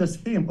would say the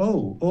same.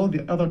 Oh, all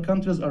the other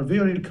countries are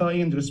very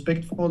kind,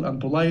 respectful,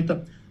 and polite,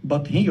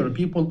 but here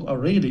people are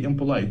really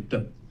impolite.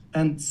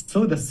 And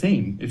so the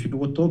same, if you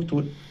would talk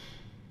to,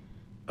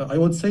 I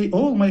would say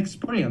all my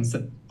experience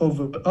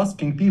of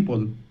asking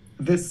people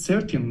this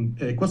certain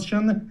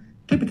question,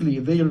 typically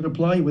they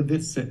reply with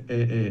this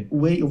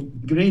way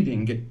of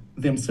grading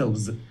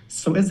themselves.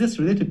 So is this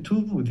related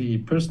to the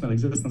personal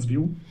existence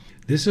view?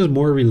 This is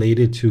more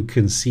related to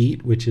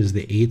conceit, which is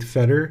the eighth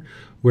fetter,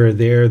 where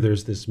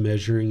there's this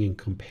measuring and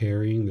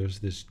comparing, there's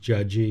this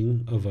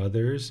judging of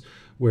others,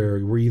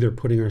 where we're either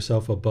putting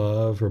ourselves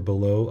above or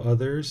below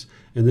others.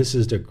 And this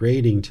is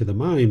degrading to the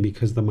mind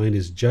because the mind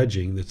is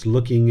judging. It's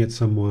looking at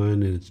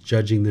someone and it's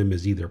judging them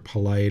as either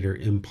polite or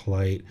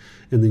impolite.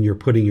 And then you're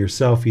putting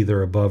yourself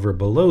either above or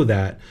below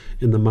that.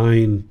 And the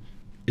mind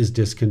is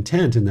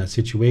discontent in that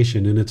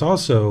situation. And it's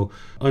also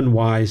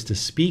unwise to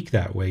speak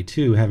that way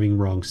too, having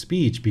wrong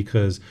speech,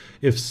 because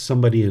if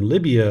somebody in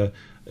Libya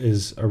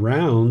is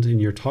around and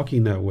you're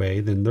talking that way,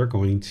 then they're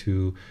going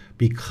to,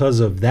 because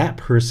of that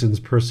person's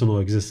personal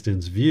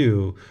existence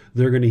view,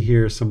 they're going to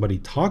hear somebody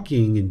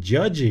talking and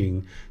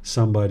judging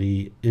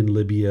somebody in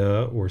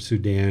Libya or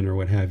Sudan or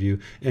what have you.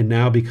 And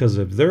now because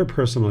of their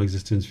personal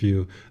existence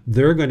view,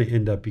 they're going to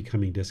end up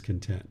becoming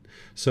discontent.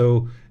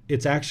 So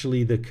it's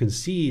actually the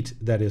conceit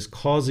that is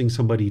causing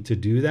somebody to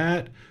do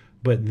that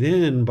But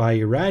then by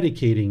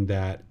eradicating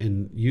that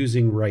and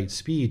using right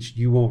speech,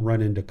 you won't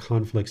run into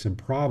conflicts and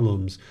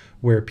problems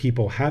where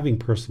people having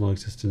personal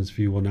existence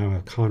view will now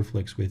have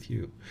conflicts with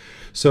you.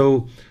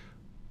 So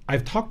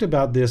I've talked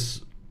about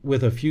this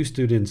with a few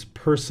students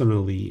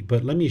personally,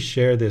 but let me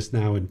share this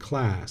now in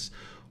class.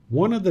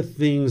 One of the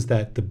things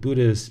that the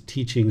Buddha's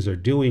teachings are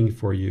doing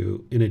for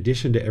you, in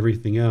addition to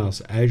everything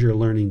else, as you're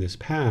learning this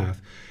path,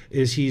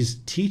 is he's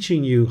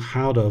teaching you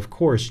how to, of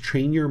course,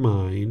 train your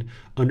mind,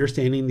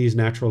 understanding these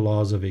natural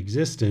laws of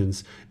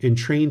existence, and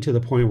train to the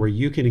point where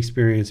you can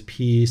experience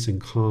peace and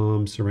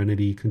calm,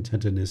 serenity,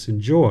 contentedness, and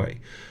joy.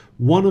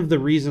 One of the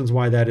reasons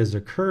why that is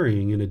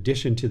occurring, in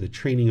addition to the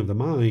training of the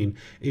mind,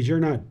 is you're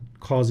not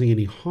causing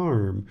any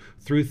harm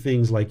through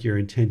things like your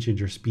intentions,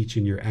 your speech,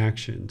 and your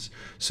actions.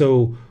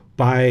 So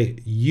by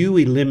you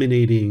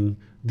eliminating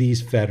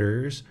these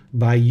fetters,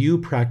 by you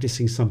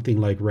practicing something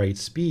like right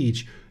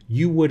speech,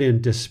 you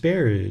wouldn't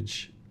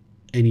disparage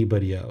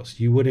anybody else.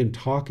 You wouldn't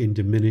talk in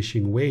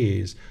diminishing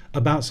ways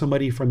about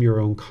somebody from your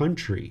own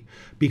country.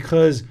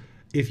 Because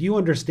if you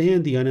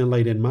understand the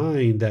unenlightened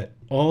mind, that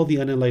all the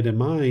unenlightened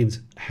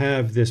minds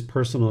have this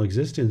personal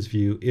existence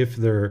view, if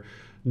they're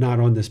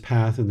not on this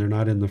path and they're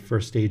not in the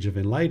first stage of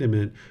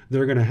enlightenment,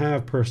 they're going to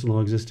have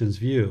personal existence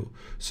view.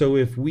 So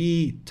if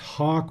we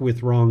talk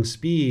with wrong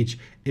speech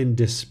and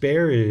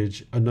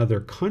disparage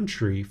another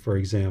country, for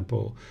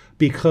example,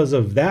 because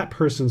of that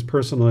person's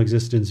personal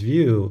existence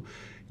view,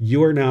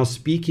 you're now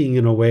speaking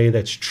in a way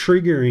that's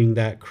triggering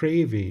that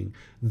craving.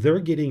 They're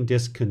getting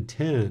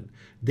discontent.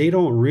 They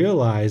don't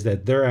realize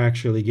that they're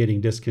actually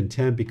getting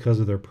discontent because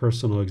of their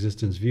personal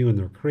existence view and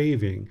their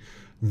craving.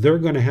 They're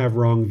going to have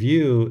wrong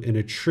view and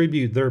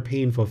attribute their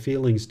painful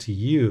feelings to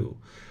you.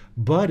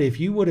 But if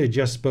you would have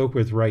just spoke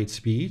with right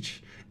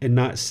speech and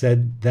not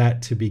said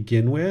that to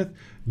begin with,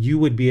 you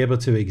would be able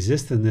to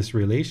exist in this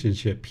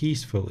relationship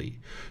peacefully.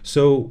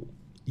 So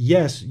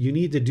yes, you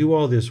need to do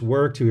all this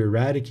work to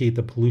eradicate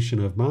the pollution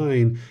of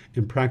mind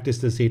and practice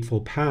this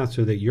Eightfold Path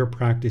so that you're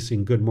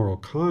practicing good moral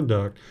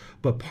conduct.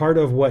 But part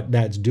of what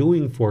that's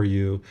doing for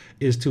you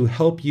is to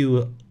help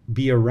you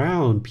be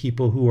around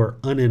people who are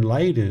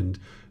unenlightened,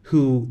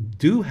 who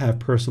do have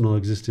personal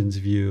existence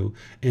view,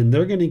 and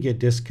they're going to get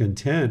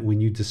discontent when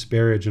you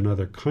disparage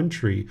another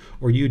country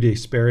or you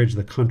disparage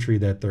the country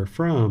that they're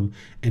from,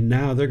 and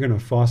now they're going to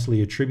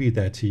falsely attribute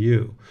that to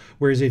you.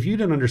 Whereas if you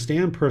didn't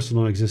understand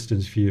personal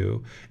existence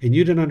view and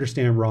you didn't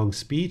understand wrong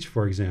speech,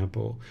 for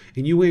example,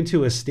 and you went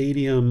to a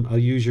stadium, I'll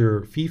use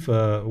your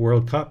FIFA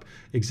World Cup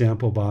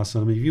example,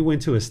 Bassam. If you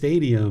went to a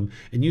stadium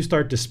and you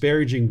start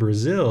disparaging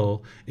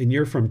Brazil and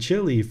you're from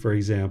Chile, for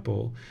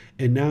example,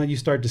 and now you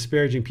start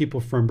disparaging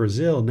people from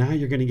Brazil, now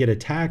you're going to get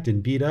attacked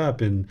and beat up.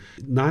 And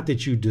not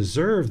that you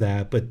deserve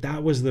that, but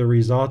that was the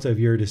result of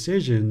your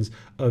decisions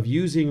of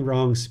using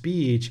wrong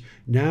speech.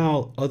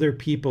 Now other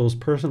people's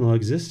personal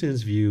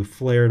existence view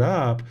flared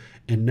up,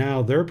 and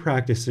now they're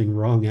practicing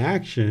wrong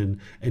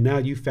action. And now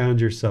you found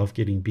yourself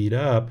getting beat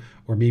up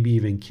or maybe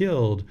even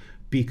killed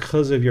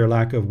because of your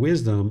lack of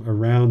wisdom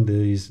around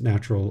these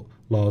natural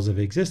laws of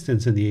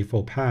existence in the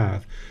Eightfold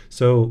Path.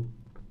 So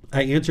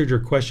I answered your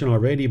question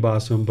already,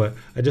 Bassam, but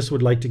I just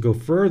would like to go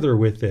further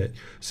with it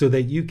so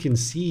that you can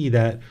see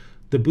that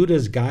the Buddha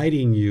is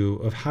guiding you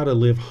of how to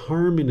live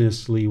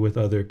harmoniously with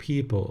other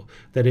people.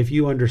 That if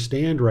you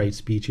understand right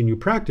speech and you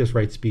practice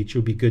right speech,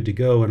 you'll be good to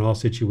go in all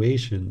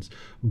situations.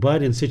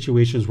 But in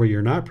situations where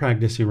you're not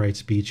practicing right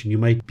speech and you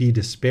might be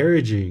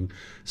disparaging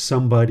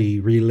somebody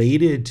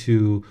related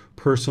to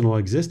personal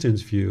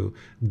existence view,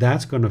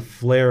 that's going to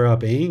flare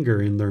up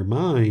anger in their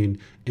mind.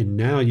 And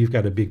now you've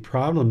got a big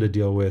problem to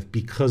deal with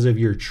because of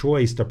your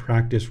choice to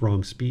practice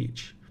wrong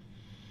speech.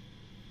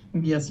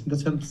 Yes,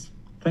 that helps.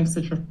 Thanks,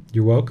 teacher.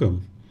 You're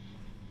welcome.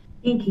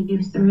 Thank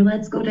you, sir.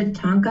 Let's go to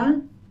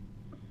Tonka.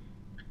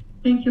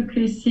 Thank you,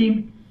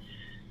 Chrissy.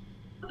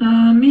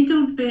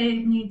 Middle way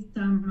needs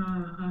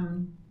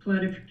some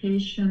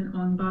clarification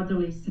on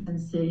bodily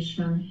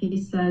sensation.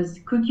 He says,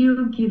 could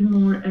you give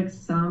more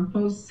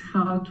examples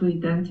how to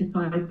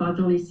identify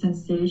bodily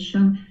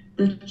sensation?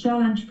 The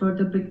challenge for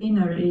the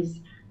beginner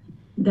is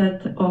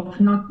that of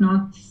not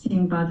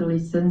noticing bodily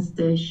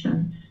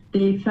sensation.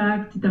 The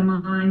fact the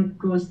mind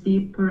goes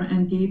deeper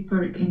and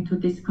deeper into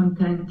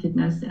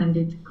discontentedness and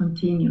it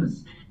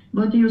continues.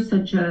 What do you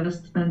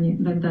suggest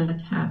when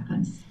that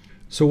happens?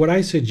 So what I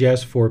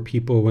suggest for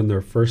people when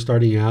they're first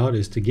starting out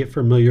is to get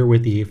familiar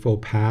with the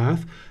Eightfold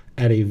Path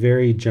at a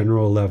very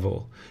general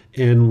level.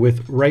 And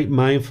with right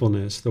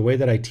mindfulness, the way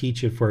that I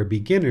teach it for a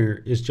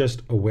beginner is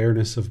just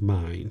awareness of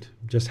mind,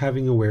 just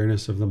having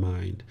awareness of the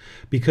mind.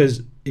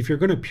 Because if you're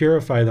going to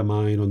purify the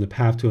mind on the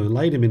path to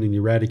enlightenment and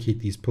eradicate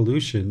these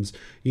pollutions,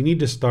 you need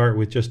to start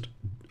with just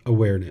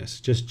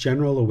awareness, just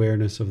general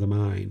awareness of the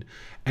mind.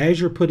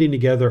 As you're putting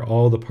together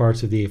all the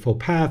parts of the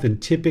Eightfold Path,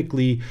 and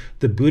typically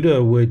the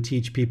Buddha would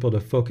teach people to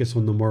focus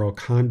on the moral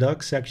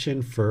conduct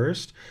section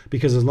first,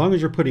 because as long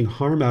as you're putting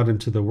harm out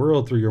into the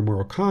world through your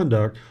moral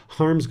conduct,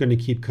 harm's going to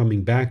keep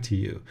coming back to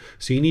you.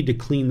 So you need to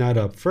clean that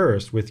up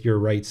first with your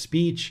right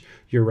speech,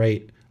 your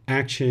right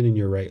action and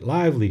your right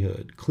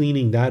livelihood,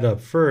 cleaning that up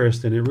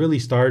first. And it really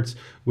starts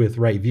with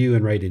right view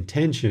and right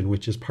intention,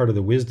 which is part of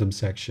the wisdom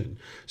section.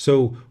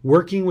 So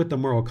working with the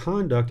moral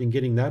conduct and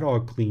getting that all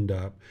cleaned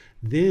up,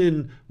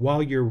 then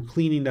while you're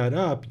cleaning that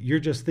up, you're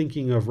just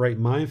thinking of right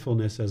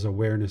mindfulness as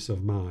awareness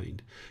of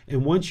mind.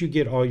 And once you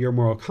get all your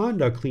moral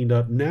conduct cleaned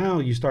up, now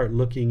you start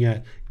looking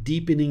at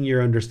deepening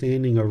your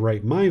understanding of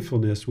right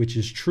mindfulness, which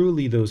is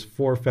truly those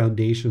 4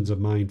 foundations of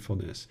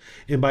mindfulness.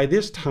 And by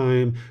this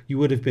time, you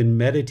would have been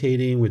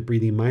meditating with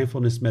breathing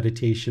mindfulness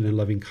meditation and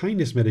loving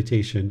kindness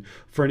meditation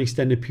for an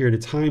extended period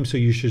of time. So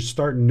you should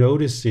start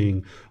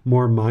noticing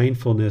more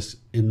mindfulness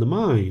in the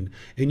mind.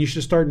 And you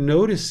should start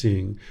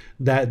noticing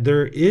that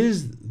there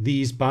is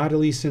these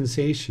bodily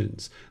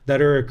sensations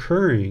that are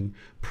occurring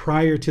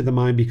prior to the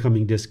mind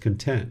becoming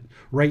discontent.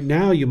 Right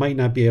now, you might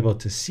not be able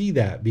to see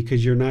that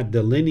because you're not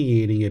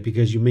delineating it,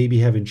 because you maybe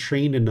haven't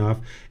trained enough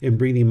in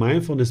breathing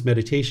mindfulness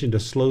meditation to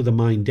slow the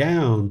mind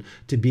down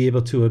to be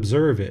able to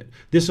observe it.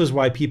 This is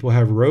why people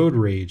have road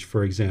rage,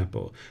 for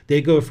example.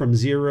 They go from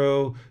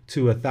 0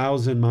 to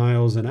 1,000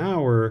 miles an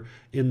hour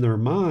in their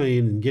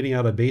mind and getting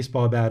out a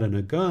baseball bat and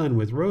a gun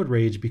with road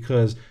rage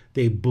because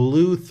they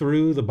blew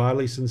through the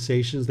bodily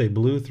sensations, they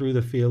blew through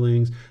the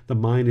feelings. The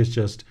mind is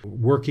just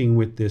working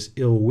with this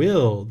ill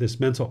will, this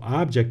mental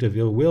object of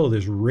ill will,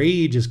 this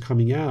rage is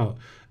coming out.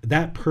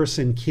 That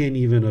person can't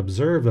even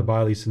observe the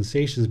bodily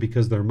sensations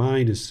because their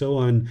mind is so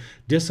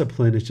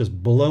undisciplined, it's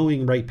just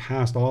blowing right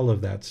past all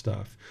of that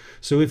stuff.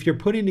 So if you're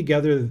putting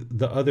together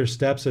the other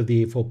steps of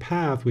the Eightfold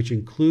Path, which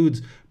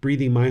includes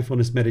breathing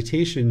mindfulness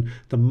meditation,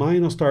 the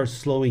mind will start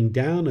slowing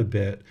down a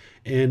bit.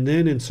 And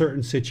then in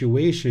certain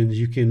situations,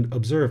 you can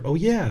observe, oh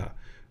yeah,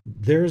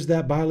 there's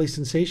that bodily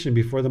sensation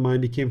before the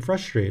mind became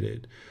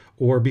frustrated.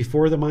 Or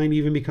before the mind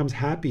even becomes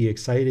happy,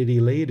 excited,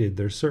 elated,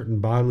 there's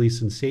certain bodily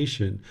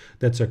sensation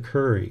that's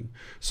occurring.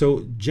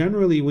 So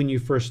generally when you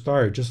first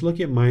start, just look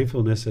at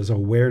mindfulness as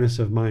awareness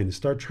of mind.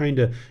 Start trying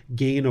to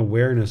gain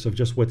awareness of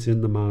just what's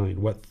in the mind,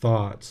 what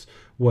thoughts,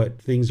 what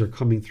things are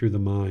coming through the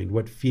mind,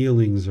 what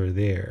feelings are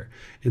there.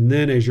 And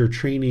then as you're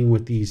training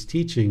with these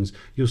teachings,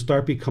 you'll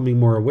start becoming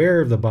more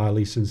aware of the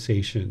bodily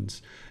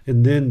sensations.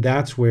 And then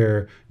that's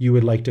where you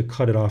would like to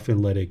cut it off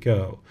and let it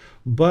go.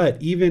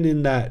 But even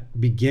in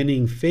that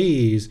beginning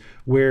phase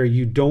where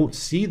you don't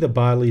see the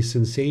bodily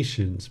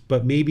sensations,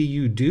 but maybe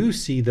you do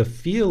see the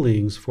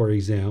feelings, for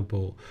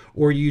example,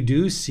 or you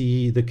do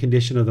see the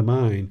condition of the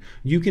mind,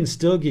 you can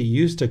still get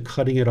used to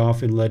cutting it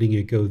off and letting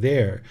it go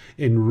there.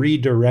 And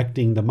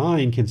redirecting the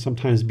mind can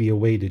sometimes be a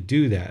way to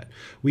do that.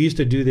 We used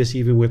to do this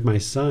even with my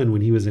son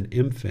when he was an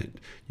infant.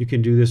 You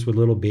can do this with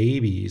little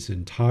babies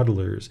and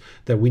toddlers,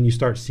 that when you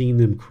start seeing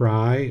them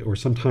cry, or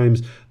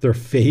sometimes their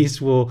face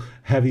will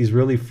have these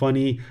really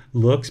funny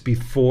looks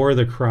before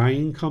the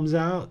crying comes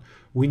out,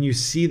 when you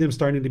see them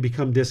starting to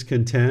become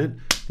discontent,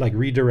 like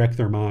redirect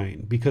their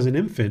mind. Because an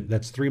infant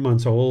that's 3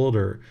 months old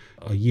or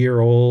a year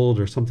old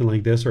or something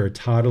like this, or a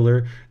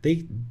toddler,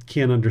 they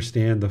can't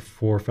understand the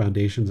 4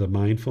 foundations of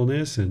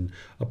mindfulness and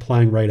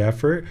applying right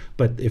effort.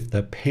 But if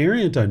the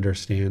parent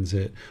understands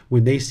it,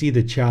 when they see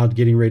the child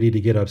getting ready to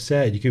get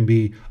upset, you can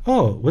be,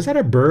 oh, was that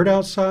a bird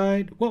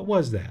outside? What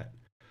was that?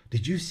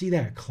 Did you see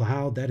that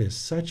cloud? That is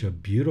such a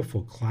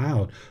beautiful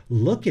cloud.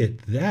 Look at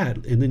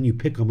that. And then you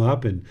pick them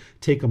up and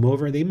take them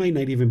over. They might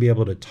not even be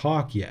able to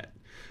talk yet.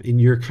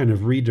 And you're kind of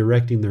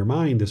redirecting their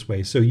mind this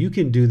way. So you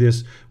can do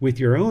this with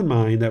your own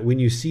mind, that when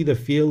you see the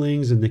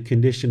feelings and the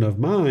condition of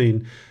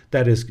mind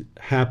that is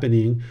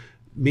happening,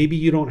 maybe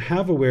you don't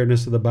have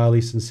awareness of the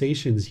bodily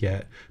sensations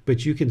yet,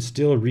 but you can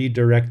still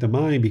redirect the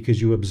mind because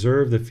you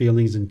observe the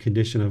feelings and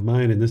condition of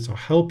mind, and this will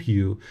help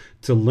you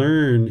to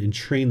learn and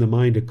train the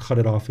mind to cut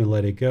it off and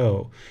let it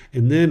go.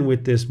 And then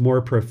with this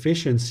more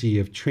proficiency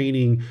of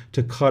training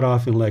to cut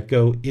off and let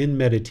go in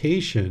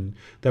meditation,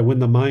 that when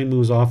the mind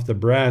moves off the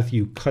breath,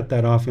 you cut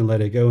that off and let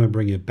it go and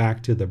bring it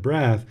back to the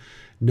breath.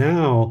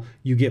 Now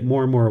you get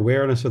more and more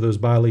awareness of those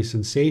bodily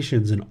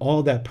sensations, and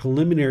all that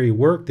preliminary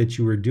work that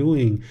you were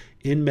doing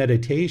in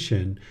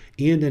meditation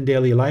and in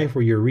daily life,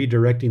 where you're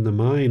redirecting the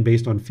mind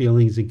based on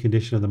feelings and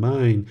condition of the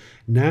mind.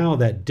 Now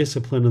that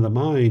discipline of the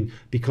mind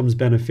becomes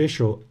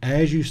beneficial.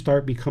 As you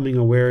start becoming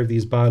aware of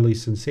these bodily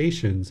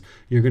sensations,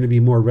 you're going to be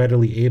more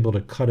readily able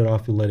to cut it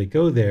off and let it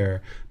go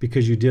there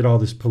because you did all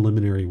this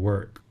preliminary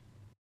work.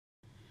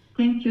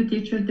 Thank you,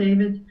 Teacher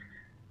David.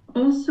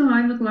 Also,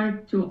 I would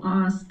like to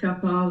ask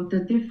about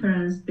the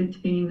difference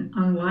between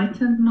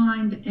enlightened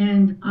mind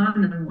and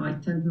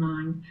unenlightened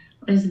mind.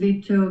 As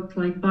we talked,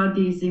 like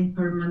body is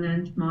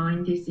impermanent,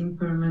 mind is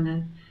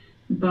impermanent.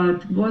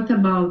 But what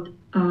about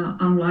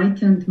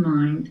enlightened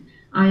mind?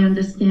 I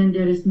understand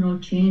there is no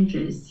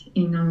changes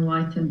in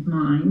enlightened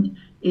mind.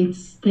 It's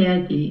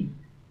steady.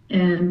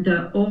 And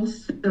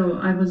also,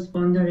 I was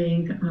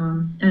wondering,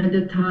 at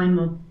the time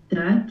of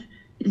death,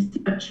 is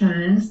there a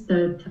chance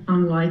that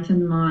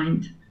enlightened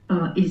mind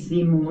is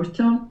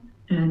immortal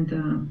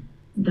and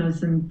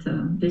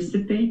doesn't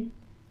dissipate?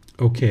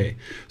 Okay,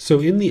 so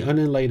in the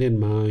unenlightened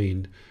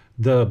mind,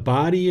 the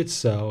body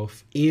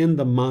itself and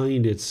the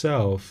mind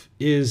itself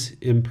is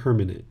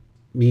impermanent.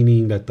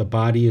 meaning that the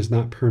body is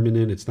not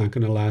permanent, it's not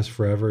going to last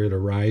forever, it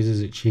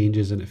arises, it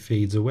changes, and it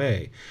fades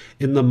away.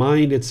 In the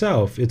mind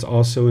itself, it's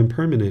also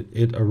impermanent.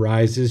 It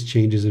arises,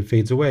 changes, and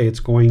fades away. It's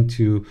going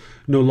to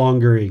no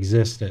longer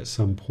exist at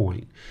some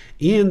point.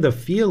 And the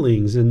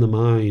feelings in the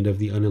mind of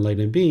the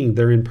unenlightened being,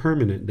 they're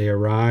impermanent. They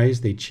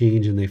arise, they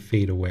change, and they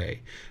fade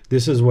away.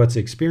 This is what's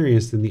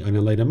experienced in the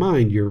unenlightened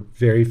mind. You're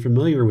very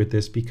familiar with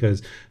this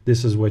because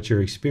this is what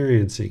you're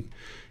experiencing.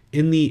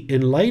 In the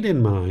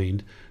enlightened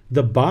mind,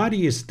 the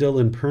body is still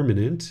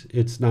impermanent.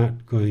 It's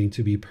not going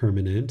to be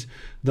permanent.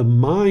 The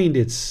mind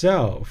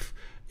itself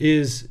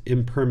is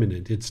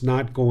impermanent. It's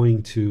not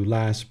going to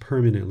last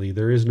permanently.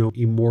 There is no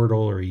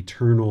immortal or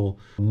eternal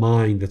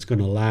mind that's going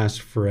to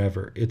last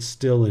forever. It's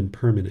still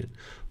impermanent.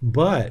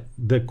 But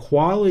the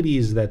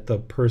qualities that the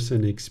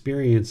person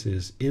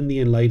experiences in the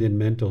enlightened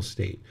mental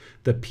state,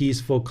 the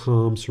peaceful,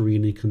 calm,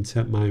 serene, and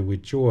content mind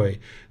with joy,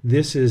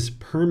 this is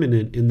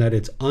permanent in that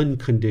it's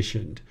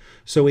unconditioned.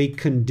 So a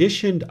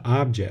conditioned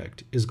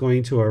object is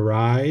going to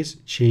arise,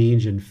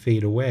 change, and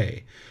fade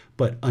away.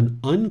 But an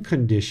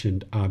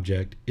unconditioned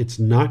object, it's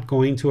not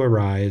going to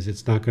arise,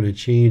 it's not going to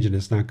change, and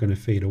it's not going to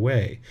fade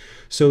away.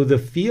 So the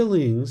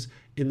feelings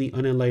in the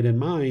unenlightened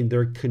mind,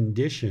 they're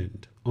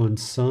conditioned on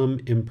some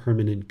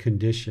impermanent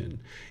condition.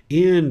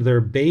 And they're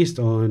based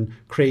on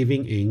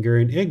craving, anger,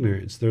 and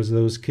ignorance. There's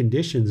those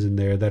conditions in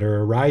there that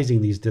are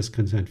arising these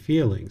discontent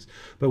feelings.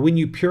 But when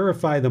you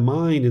purify the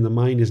mind and the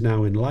mind is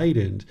now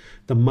enlightened,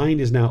 the mind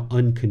is now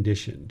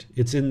unconditioned.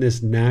 It's in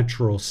this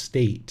natural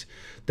state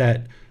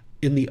that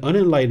in the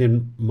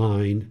unenlightened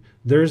mind,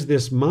 there's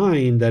this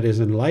mind that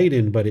is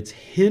enlightened, but it's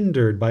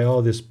hindered by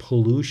all this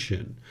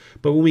pollution.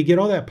 But when we get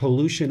all that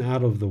pollution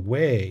out of the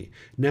way,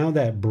 now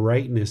that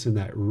brightness and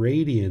that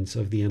radiance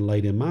of the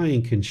enlightened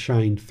mind can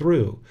shine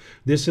through.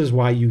 This is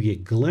why you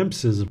get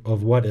glimpses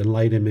of what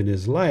enlightenment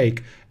is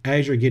like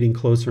as you're getting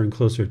closer and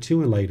closer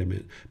to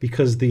enlightenment,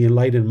 because the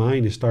enlightened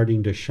mind is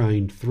starting to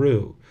shine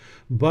through.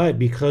 But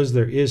because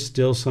there is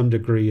still some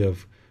degree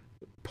of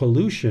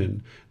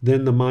pollution,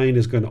 then the mind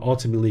is going to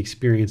ultimately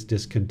experience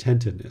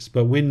discontentedness.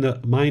 But when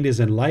the mind is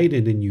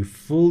enlightened and you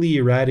fully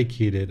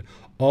eradicated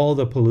all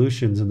the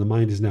pollutions and the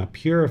mind is now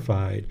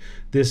purified,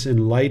 this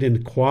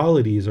enlightened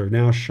qualities are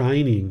now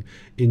shining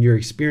and you're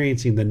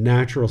experiencing the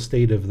natural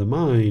state of the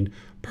mind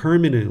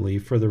permanently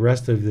for the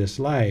rest of this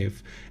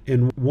life.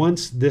 And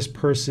once this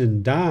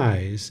person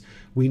dies,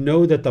 we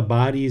know that the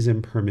body is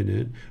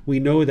impermanent. We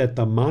know that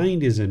the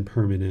mind is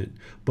impermanent.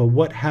 But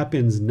what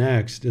happens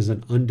next is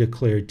an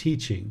undeclared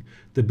teaching.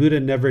 The Buddha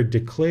never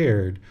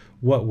declared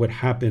what would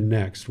happen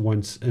next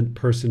once a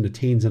person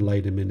attains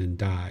enlightenment and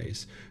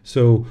dies.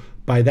 So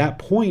by that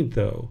point,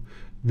 though,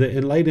 the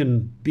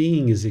enlightened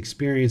being is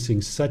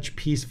experiencing such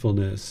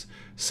peacefulness,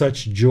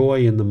 such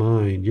joy in the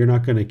mind, you're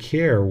not going to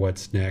care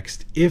what's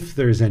next, if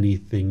there's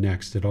anything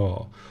next at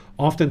all.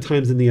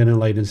 Oftentimes in the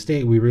unenlightened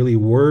state, we really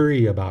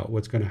worry about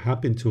what's going to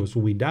happen to us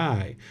when we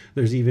die.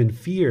 There's even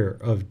fear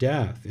of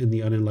death in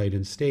the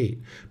unenlightened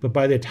state. But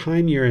by the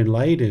time you're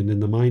enlightened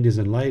and the mind is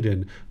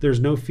enlightened,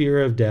 there's no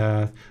fear of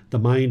death. The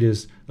mind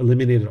is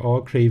eliminated all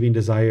craving,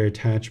 desire,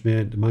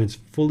 attachment. The mind's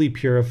fully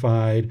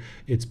purified.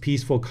 It's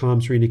peaceful,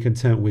 calm, serene, and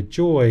content with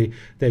joy,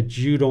 that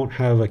you don't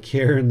have a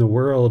care in the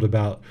world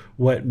about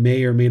what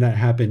may or may not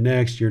happen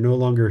next. You're no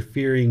longer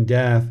fearing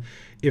death.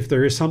 If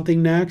there is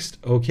something next,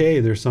 okay,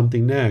 there's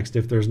something next.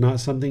 If there's not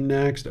something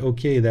next,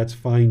 okay, that's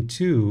fine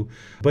too.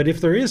 But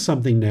if there is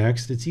something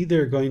next, it's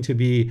either going to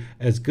be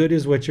as good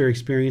as what you're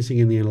experiencing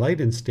in the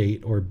enlightened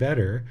state or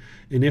better.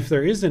 And if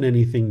there isn't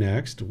anything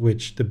next,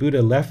 which the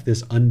Buddha left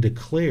this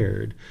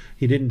undeclared,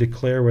 he didn't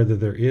declare whether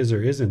there is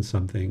or isn't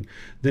something,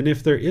 then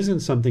if there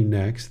isn't something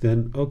next,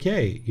 then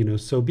okay,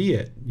 so be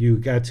it. You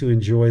got to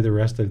enjoy the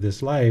rest of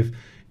this life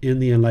in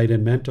the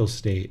enlightened mental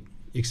state,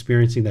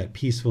 experiencing that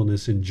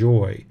peacefulness and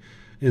joy.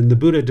 And the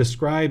Buddha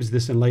describes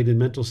this enlightened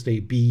mental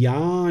state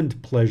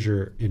beyond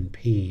pleasure and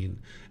pain.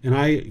 And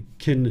I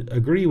can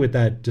agree with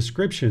that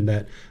description,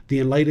 that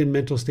the enlightened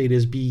mental state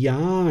is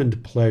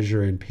beyond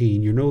pleasure and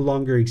pain. You're no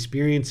longer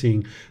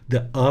experiencing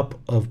the up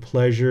of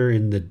pleasure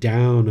and the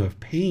down of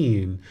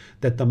pain,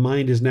 that the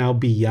mind is now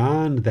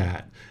beyond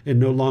that and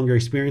no longer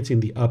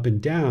experiencing the up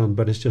and down,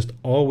 but it's just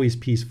always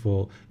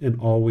peaceful and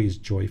always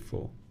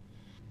joyful.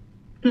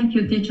 Thank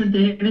you, Teacher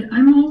David.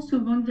 I'm also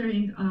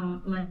wondering,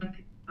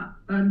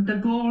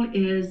 the goal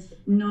is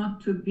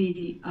not to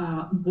be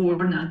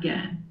born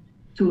again,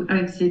 to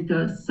exit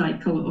the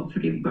cycle of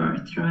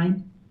rebirth, right?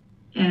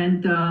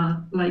 And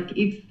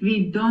if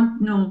we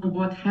don't know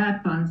what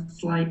happens,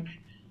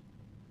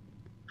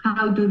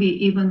 how do we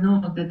even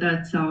know that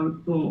that's our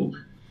goal?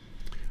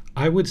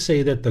 I would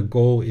say that the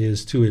goal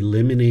is to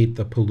eliminate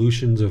the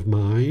pollutions of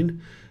mind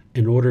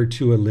in order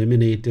to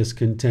eliminate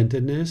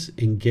discontentedness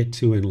and get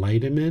to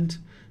enlightenment.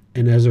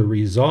 And as a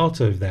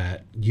result of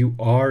that, you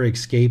are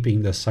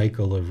escaping the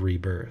cycle of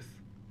rebirth.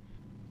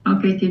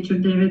 Okay, Teacher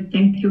David,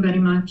 thank you very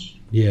much.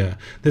 Yeah,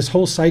 this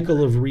whole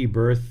cycle of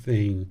rebirth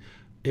thing,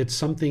 it's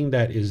something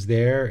that is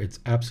there. It's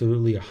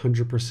absolutely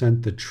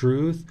 100% the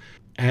truth.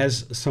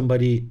 as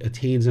somebody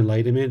attains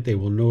enlightenment, they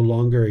will no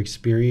longer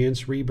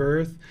experience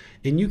rebirth.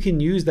 And you can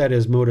use that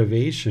as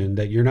motivation,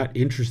 that you're not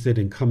interested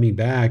in coming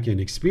back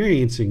and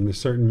experiencing the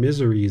certain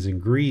miseries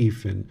and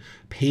grief and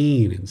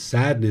pain and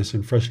sadness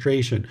and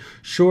frustration.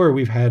 Sure,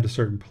 we've had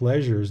certain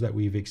pleasures that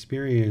we've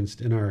experienced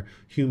in our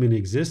human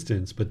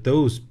existence, but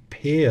those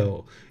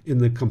pale in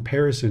the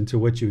comparison to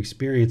what you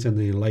experience in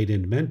the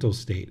enlightened mental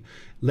state.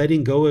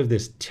 Letting go of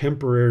this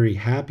temporary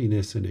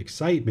happiness and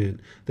excitement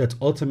that's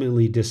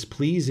ultimately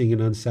displeasing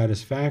and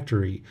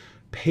unsatisfactory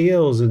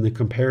pales in the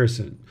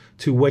comparison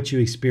to what you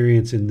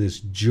experience in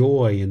this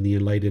joy in the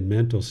enlightened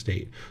mental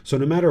state. So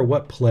no matter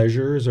what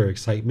pleasures or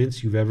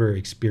excitements you've ever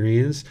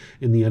experienced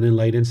in the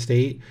unenlightened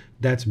state,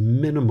 that's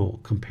minimal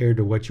compared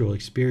to what you'll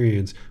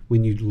experience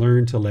when you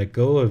learn to let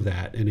go of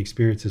that and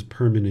experience this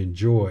permanent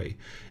joy.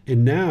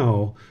 And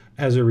now,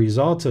 as a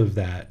result of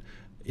that,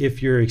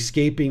 if you're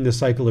escaping the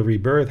cycle of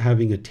rebirth,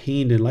 having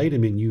attained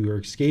enlightenment, you are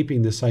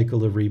escaping the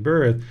cycle of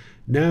rebirth.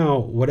 Now,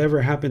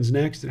 whatever happens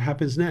next, it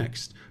happens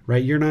next,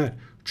 right? You're not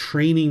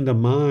training the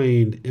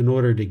mind in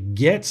order to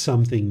get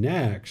something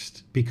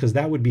next, because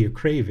that would be a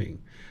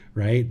craving,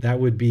 right? That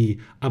would be,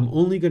 I'm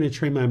only going to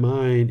train my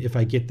mind if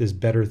I get this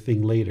better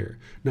thing later.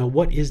 Now,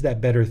 what is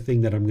that better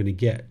thing that I'm going to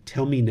get?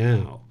 Tell me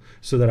now,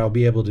 so that I'll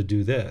be able to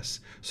do this.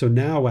 So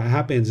now what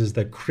happens is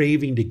that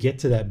craving to get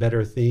to that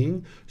better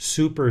thing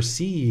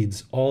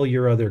supersedes all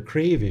your other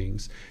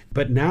cravings,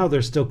 but now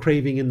there's still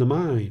craving in the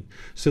mind.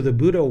 So the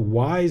Buddha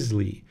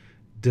wisely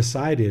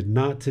decided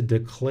not to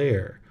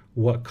declare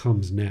what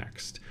comes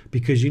next,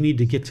 because you need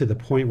to get to the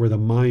point where the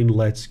mind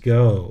lets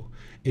go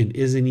and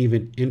isn't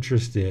even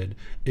interested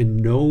in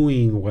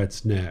knowing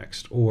what's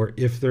next, or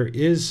if there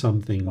is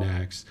something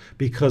next,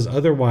 because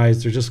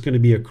otherwise there's just going to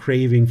be a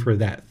craving for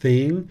that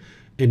thing.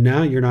 And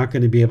now you're not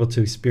going to be able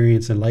to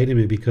experience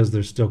enlightenment because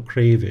there's still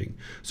craving.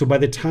 So by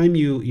the time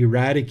you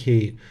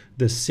eradicate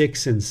the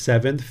 6th and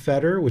 7th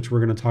fetter, which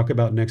we're going to talk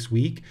about next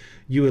week,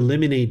 you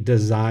eliminate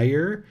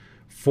desire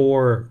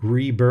for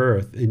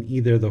rebirth in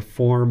either the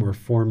form or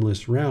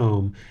formless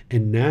realm.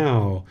 And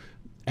now,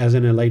 as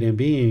an enlightened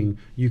being,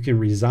 you can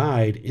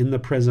reside in the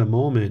present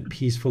moment,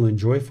 peaceful and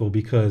joyful,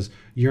 because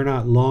you're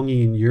not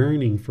longing and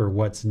yearning for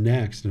what's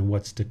next and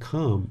what's to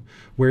come.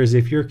 Whereas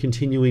if you're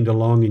continuing to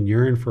long and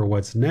yearn for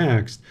what's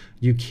next,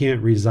 you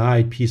can't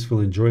reside peaceful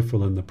and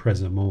joyful in the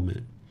present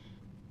moment.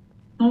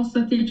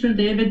 Also, teacher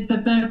David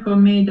Pepperco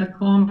made a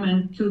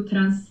comment to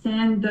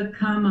transcend the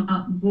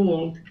karma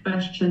world, ?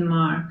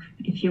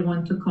 If you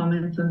want to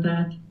comment on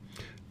that.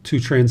 To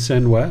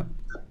transcend what?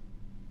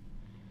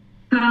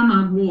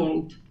 Karma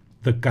world.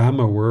 The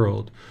Kama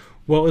world.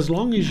 Well, as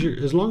long as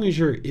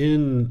you're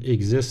in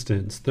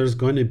existence, there's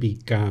going to be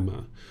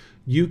Kama.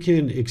 You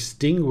can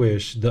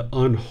extinguish the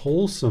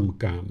unwholesome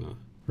Kama,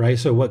 right?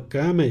 So what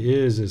Kama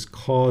is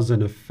cause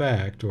and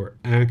effect, or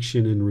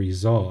action and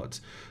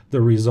results. The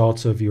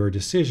results of your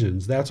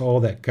decisions. That's all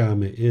that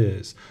Kama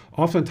is.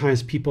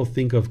 Oftentimes people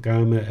think of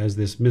Kama as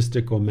this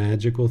mystical,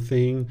 magical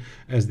thing,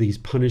 as these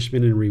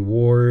punishment and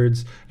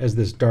rewards, as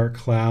this dark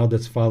cloud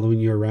that's following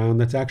you around.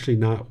 That's actually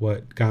not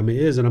what Kama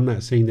is. And I'm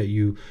not saying that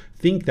you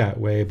think that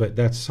way, but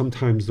that's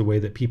sometimes the way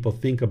that people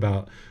think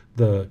about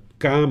the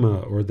Kama,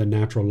 or the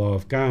natural law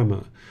of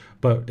Kama.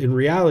 But in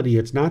reality,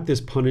 it's not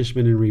this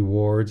punishment and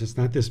rewards. It's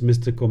not this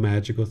mystical,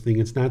 magical thing.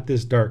 It's not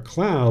this dark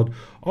cloud.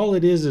 All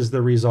it is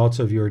the results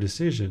of your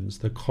decisions,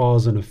 the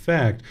cause and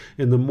effect.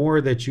 And the more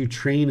that you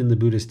train in the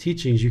Buddhist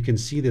teachings, you can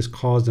see this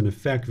cause and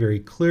effect very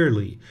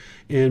clearly.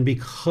 And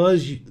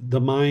because the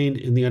mind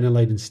in the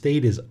unenlightened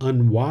state is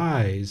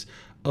unwise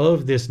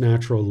of this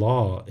natural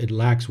law, it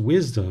lacks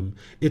wisdom,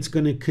 it's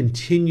going to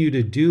continue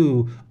to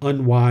do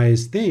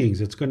unwise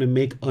things. It's going to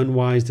make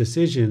unwise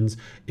decisions.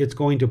 It's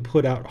going to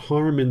put out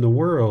harm in the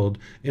world,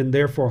 and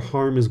therefore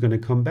harm is going to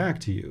come back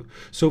to you.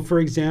 So for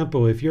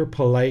example, if you're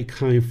polite,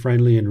 kind,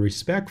 friendly, and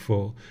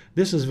respectful,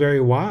 this is very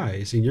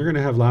wise, and you're going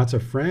to have lots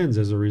of friends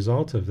as a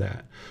result of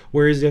that.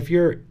 Whereas if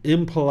you're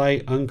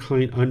impolite,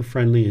 unkind,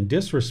 unfriendly, and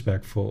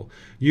disrespectful,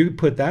 you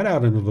put that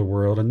out into the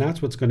world, and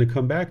that's what's going to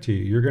come back to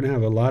you. You're going to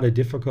have a lot of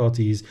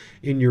difficulties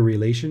in your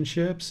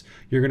relationships.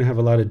 You're going to have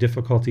a lot of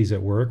difficulties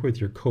at work with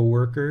your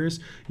coworkers.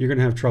 You're going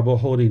to have trouble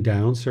holding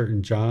down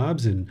certain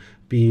jobs and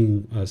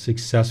being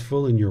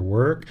successful in your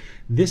work.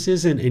 This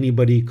isn't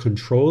anybody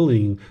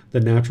controlling the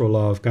natural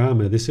law of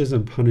Kama. This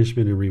isn't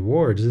punishment and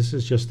rewards. This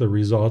is just the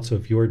results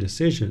of your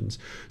decisions.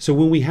 So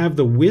when we have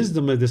the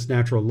wisdom of this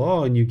natural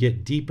law and you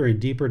get deeper and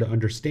deeper to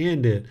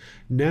understand it,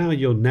 now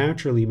you'll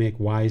naturally make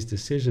wise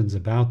decisions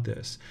about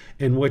this.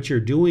 And what you're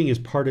doing as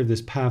part of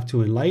this path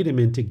to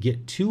enlightenment, to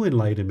get to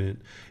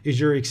enlightenment, is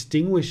you're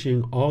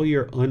extinguishing all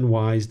your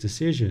unwise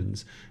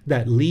decisions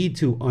that lead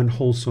to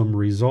unwholesome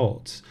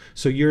results.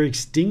 So you're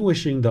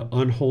extinguishing the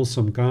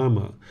unwholesome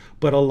Kama,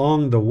 but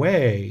along the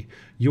way,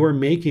 you're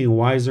making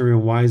wiser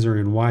and wiser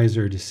and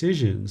wiser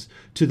decisions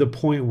to the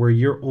point where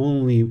you're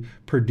only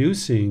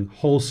producing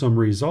wholesome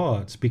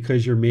results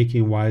because you're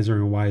making wiser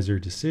and wiser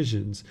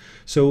decisions.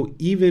 So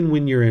even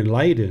when you're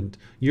enlightened,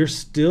 you're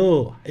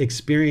still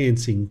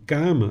experiencing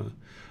Kama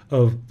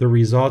of the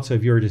results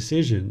of your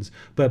decisions.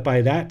 But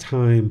by that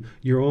time,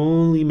 you're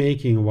only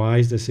making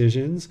wise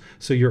decisions,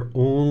 so you're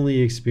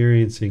only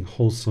experiencing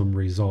wholesome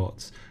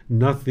results.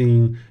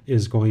 Nothing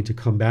is going to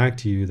come back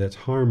to you that's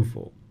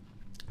harmful.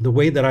 The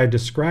way that I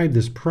describe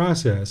this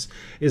process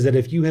is that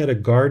if you had a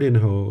garden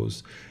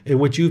hose, and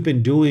what you've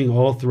been doing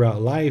all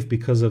throughout life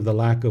because of the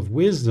lack of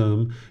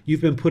wisdom,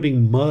 you've been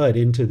putting mud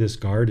into this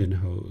garden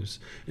hose.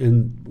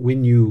 And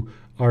when you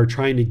are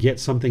trying to get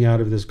something out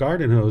of this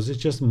garden hose,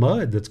 it's just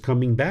mud that's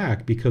coming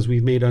back because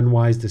we've made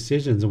unwise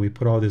decisions and we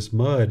put all this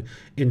mud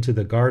into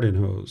the garden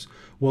hose.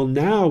 Well,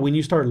 now when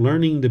you start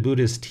learning the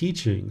Buddhist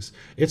teachings,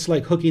 it's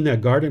like hooking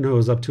that garden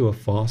hose up to a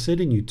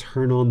faucet and you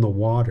turn on the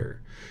water.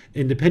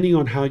 And depending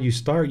on how you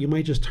start, you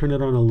might just turn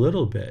it on a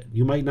little bit.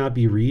 You might not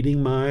be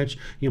reading much.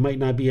 You might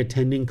not be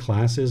attending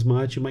classes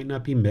much. You might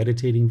not be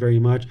meditating very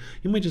much.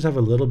 You might just have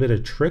a little bit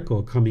of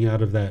trickle coming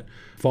out of that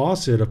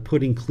faucet of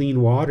putting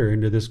clean water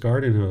into this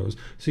garden hose.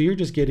 So you're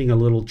just getting a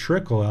little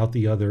trickle out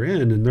the other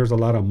end, and there's a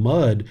lot of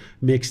mud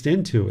mixed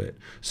into it.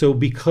 So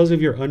because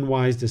of your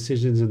unwise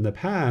decisions in the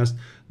past,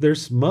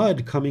 there's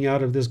mud coming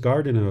out of this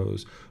garden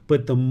hose.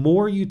 But the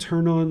more you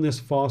turn on this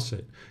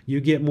faucet, you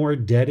get more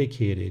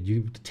dedicated.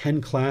 You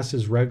attend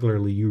classes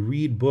regularly, you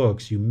read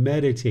books, you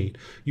meditate,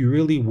 you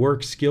really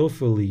work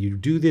skillfully, you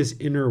do this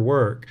inner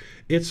work.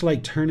 It's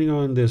like turning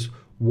on this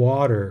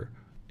water,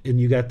 and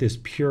you got this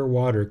pure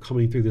water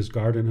coming through this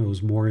garden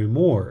hose more and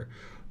more.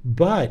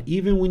 But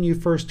even when you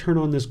first turn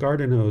on this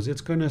garden hose,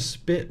 it's going to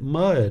spit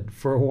mud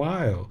for a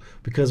while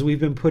because we've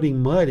been putting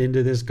mud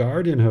into this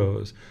garden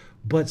hose.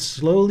 But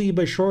slowly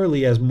but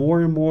surely, as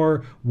more and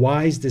more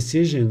wise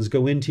decisions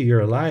go into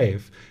your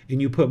life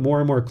and you put more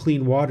and more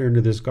clean water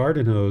into this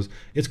garden hose,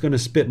 it's going to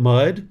spit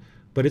mud,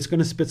 but it's going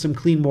to spit some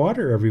clean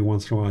water every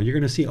once in a while. You're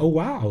going to see, oh,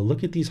 wow,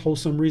 look at these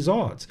wholesome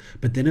results.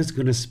 But then it's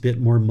going to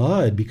spit more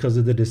mud because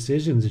of the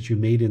decisions that you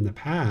made in the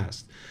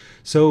past.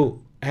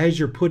 So as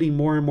you're putting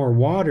more and more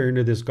water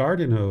into this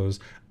garden hose,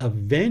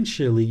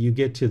 eventually you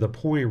get to the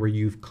point where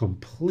you've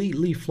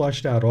completely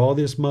flushed out all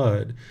this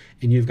mud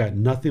and you've got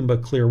nothing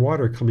but clear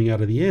water coming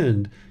out of the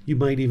end. You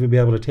might even be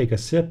able to take a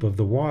sip of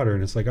the water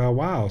and it's like, oh,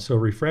 wow, so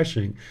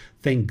refreshing.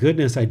 Thank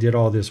goodness I did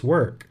all this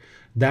work.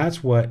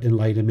 That's what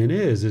enlightenment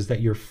is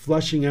that you're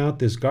flushing out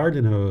this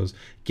garden hose,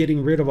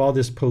 getting rid of all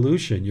this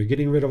pollution. You're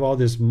getting rid of all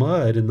this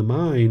mud in the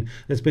mind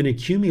that's been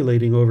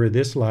accumulating over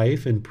this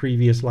life and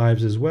previous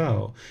lives as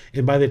well.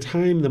 And by the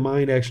time the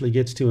mind actually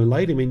gets to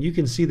enlightenment, you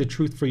can see the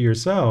truth for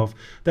yourself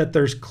that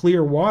there's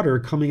clear water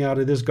coming out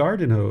of this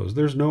garden hose.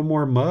 There's no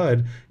more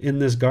mud in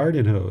this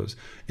garden hose.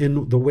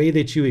 And the way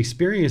that you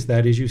experience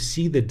that is you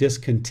see the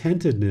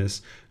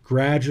discontentedness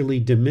gradually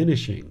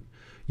diminishing.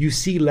 You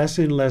see less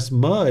and less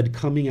mud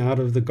coming out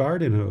of the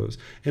garden hose.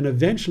 And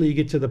eventually you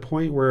get to the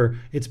point where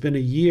it's been a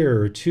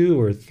year or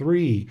 2 or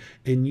 3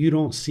 and you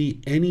don't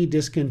see any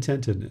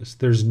discontentedness.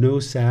 There's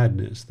no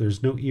sadness.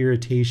 There's no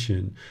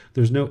irritation.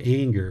 There's no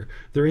anger.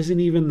 There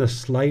isn't even the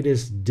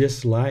slightest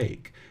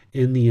dislike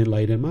in the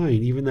enlightened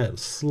mind, even that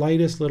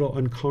slightest little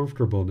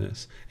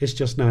uncomfortableness. It's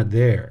just not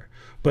there.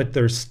 But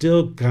there's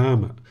still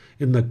Dhamma.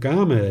 And the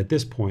Dhamma at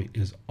this point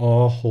is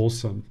all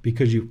wholesome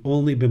because you've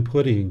only been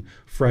putting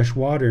fresh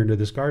water into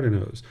this garden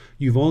hose.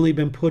 You've only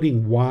been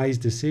putting wise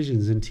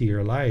decisions into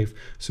your life.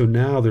 So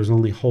now there's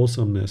only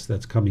wholesomeness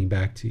that's coming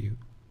back to you.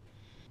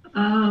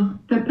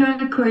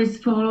 Pepeko is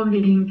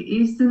following.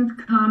 Isn't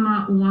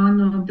Kama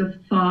one of the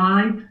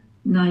 5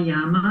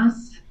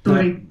 Niyamas?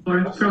 Sorry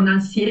for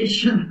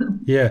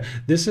pronunciation. Yeah,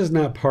 this is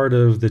not part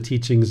of the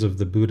teachings of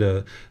the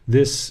Buddha.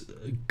 This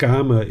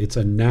Dhamma, it's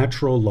a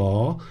natural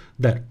law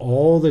that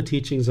all the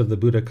teachings of the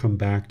Buddha come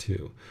back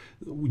to.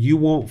 You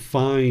won't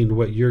find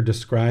what you're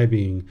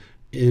describing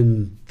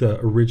in the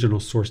original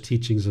source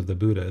teachings of the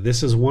Buddha.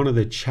 This is one of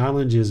the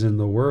challenges in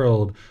the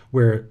world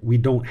where we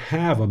don't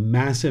have a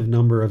massive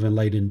number of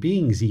enlightened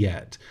beings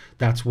yet.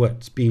 That's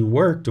what's being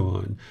worked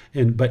on.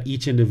 But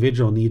each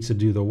individual needs to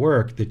do the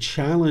work. The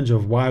challenge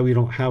of why we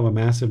don't have a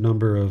massive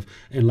number of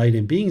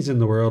enlightened beings in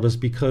the world is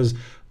because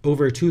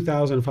over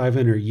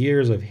 2,500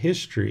 years of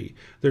history,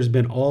 there's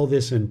been all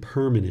this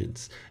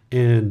impermanence,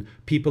 and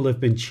people have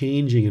been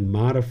changing and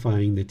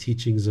modifying the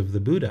teachings of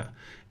the Buddha.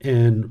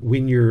 And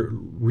when you're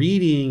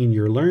reading and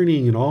you're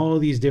learning and all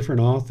these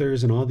different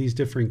authors and all these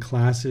different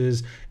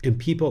classes, and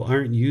people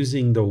aren't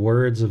using the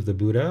words of the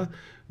Buddha,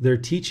 they're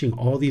teaching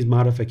all these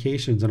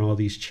modifications and all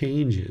these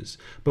changes.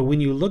 But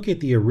when you look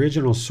at the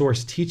original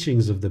source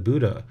teachings of the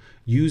Buddha,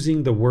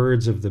 using the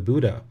words of the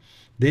Buddha,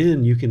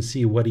 then you can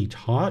see what he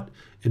taught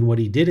and what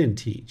he didn't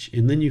teach.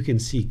 And then you can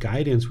see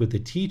guidance with the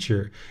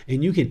teacher,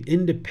 and you can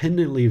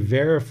independently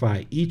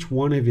verify each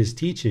one of his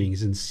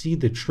teachings and see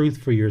the truth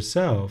for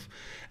yourself.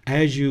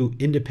 As you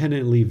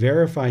independently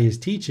verify his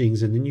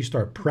teachings and then you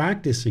start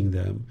practicing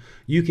them,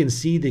 you can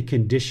see the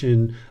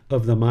condition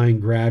of the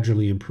mind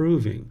gradually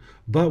improving.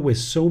 But with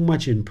so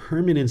much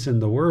impermanence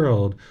in the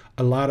world,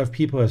 a lot of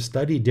people have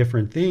studied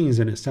different things,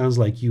 and it sounds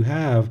like you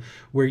have,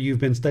 where you've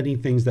been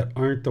studying things that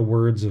aren't the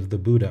words of the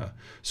Buddha.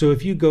 So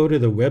if you go to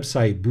the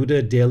website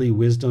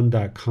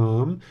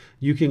buddhadailywisdom.com,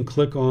 you can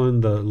click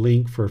on the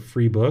link for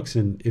free books.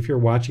 And if you're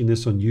watching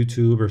this on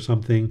YouTube or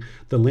something,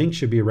 the link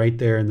should be right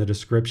there in the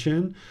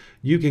description.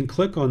 You can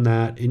click on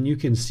that and you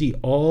can see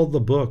all the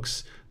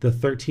books, the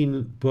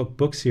 13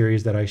 book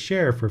series that I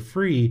share for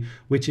free,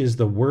 which is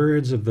the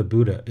words of the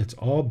Buddha. It's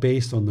all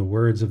based on the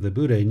words of the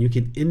Buddha, and you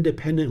can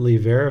independently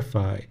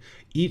verify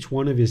each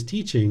one of his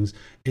teachings,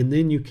 and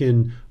then you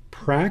can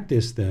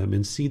practice them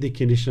and see the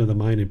condition of the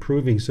mind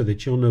improving so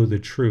that you'll know the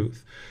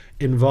truth.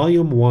 In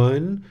volume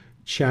 1,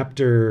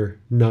 chapter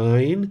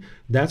 9,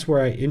 that's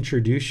where I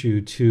introduce you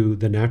to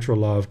the natural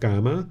law of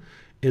karma.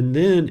 And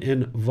then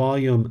in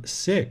volume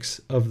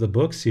 6 of the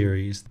book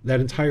series, that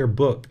entire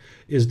book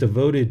is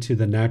devoted to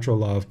the natural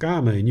law of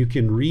karma, and you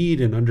can read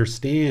and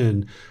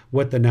understand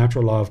what the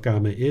natural law of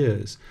karma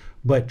is.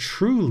 But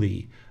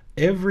truly,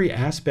 every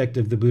aspect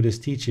of the Buddha's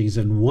teachings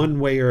in one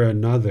way or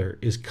another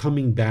is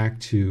coming back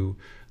to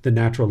the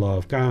natural law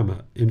of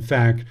karma. In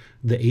fact,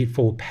 the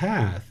Eightfold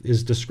Path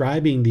is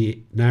describing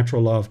the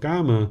natural law of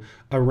karma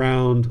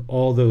around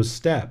all those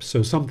steps.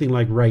 So something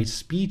like right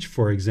speech,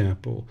 for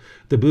example,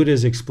 the Buddha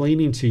is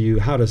explaining to you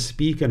how to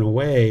speak in a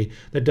way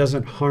that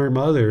doesn't harm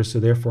others, so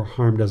therefore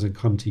harm doesn't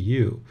come to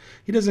you.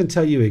 He doesn't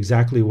tell you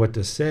exactly what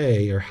to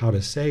say or how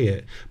to say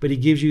it, but he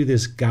gives you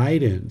this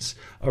guidance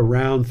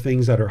around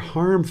things that are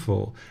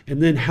harmful,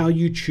 and then how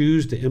you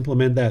choose to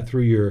implement that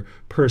through your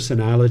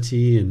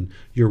personality and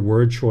your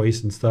word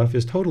choice and stuff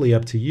is totally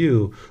up to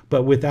you.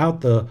 But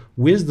without the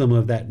wisdom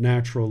of that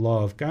natural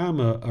law of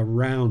karma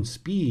around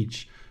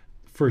speech,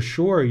 for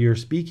sure you're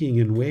speaking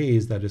in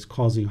ways that is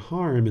causing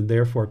harm, and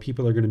therefore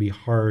people are going to be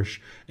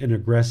harsh and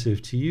aggressive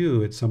to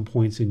you at some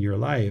points in your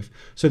life.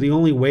 So the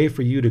only way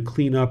for you to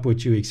clean up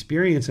what you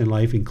experience in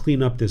life and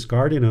clean up this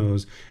garden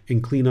hose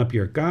and clean up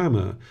your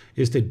karma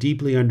is to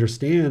deeply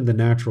understand the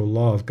natural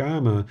law of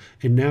karma.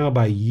 And now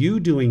by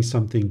you doing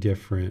something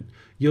different,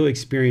 you'll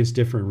experience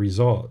different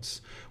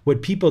results.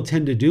 What people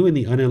tend to do in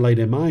the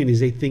unenlightened mind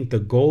is they think the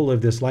goal of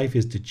this life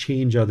is to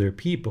change other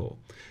people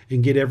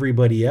and get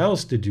everybody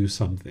else to do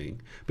something.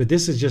 But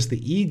this is just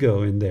the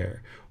ego in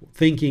there,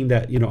 thinking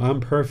that, I'm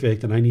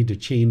perfect and I need to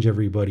change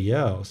everybody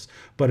else.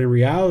 But in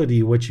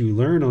reality, what you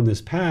learn on this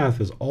path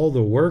is all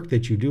the work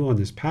that you do on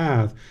this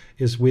path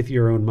is with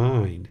your own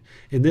mind.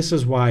 And this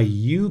is why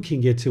you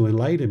can get to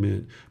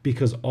enlightenment,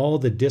 because all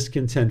the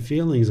discontent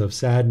feelings of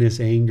sadness,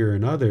 anger,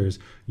 and others,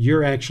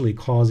 you're actually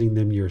causing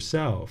them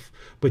yourself.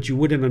 But you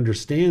wouldn't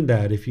understand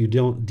that if you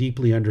don't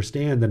deeply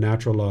understand the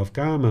natural law of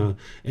karma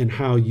and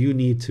how you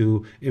need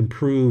to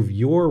improve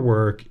your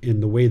work in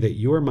the way that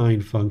your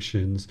mind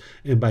functions.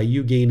 And by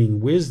you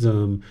gaining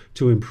wisdom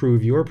to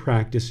improve your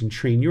practice and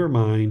train your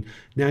mind,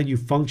 now you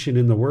function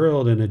in the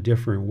world in a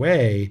different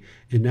way.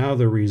 And now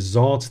the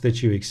results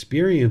that you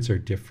experience are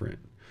different.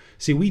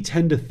 See, we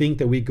tend to think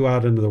that we go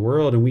out into the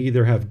world and we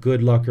either have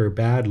good luck or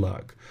bad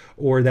luck,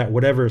 or that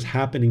whatever is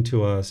happening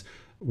to us,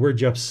 we're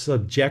just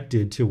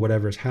subjected to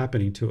whatever's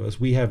happening to us.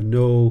 We have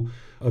no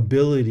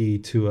ability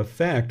to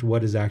affect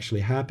what is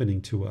actually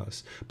happening to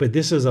us. But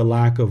this is a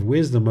lack of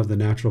wisdom of the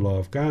natural law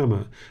of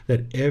karma,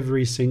 that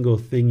every single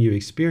thing you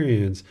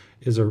experience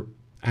is a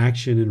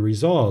action and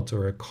result,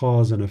 or a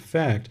cause and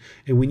effect.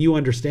 And when you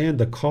understand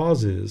the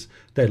causes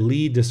that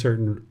lead to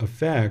certain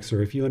effects,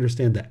 or if you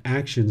understand the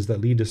actions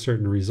that lead to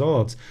certain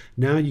results,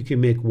 now you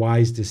can make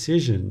wise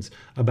decisions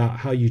about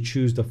how you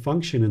choose to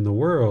function in the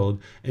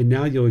world, and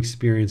now you'll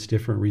experience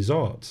different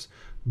results.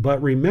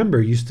 But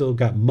remember, you still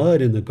got mud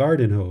in the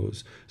garden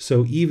hose.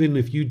 So even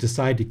if you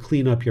decide to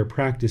clean up your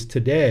practice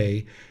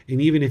today,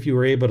 and even if you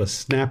were able to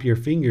snap your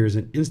fingers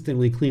and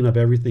instantly clean up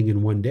everything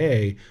in one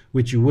day,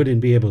 which you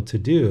wouldn't be able to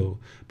do,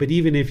 but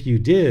even if you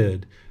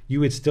did, you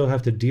would still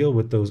have to deal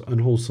with those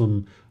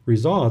unwholesome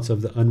results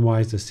of the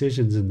unwise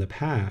decisions in the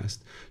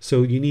past.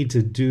 So you need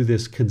to do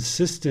this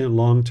consistent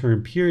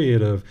long-term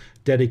period of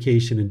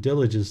dedication and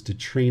diligence to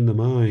train the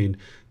mind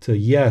to,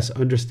 yes,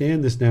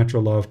 understand this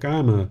natural law of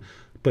karma,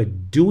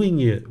 but doing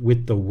it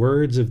with the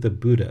words of the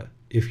Buddha.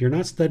 If you're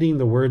not studying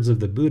the words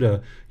of the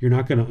Buddha, you're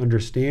not going to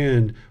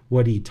understand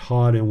what he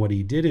taught and what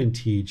he didn't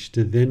teach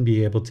to then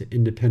be able to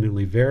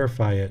independently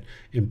verify it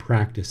and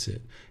practice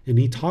it. And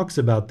he talks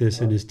about this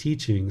in his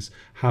teachings,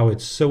 how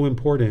it's so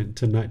important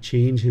to not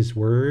change his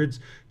words,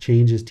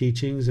 change his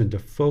teachings, and to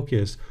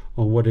focus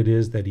on what it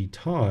is that he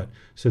taught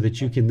so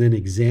that you can then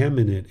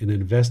examine it and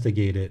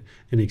investigate it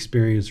and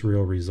experience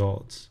real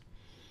results.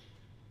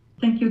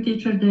 Thank you,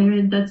 Teacher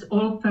David. That's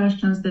all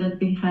questions that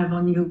we have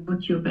on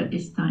YouTube at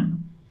this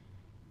time.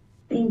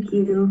 Thank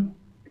you.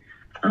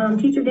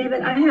 Teacher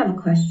David, I have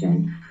a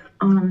question.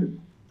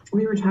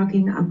 We were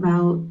talking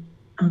about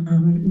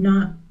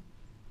not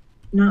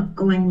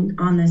going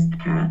on this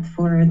path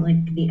for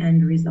like the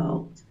end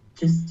result,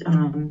 just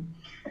of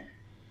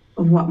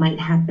what might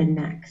happen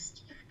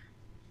next,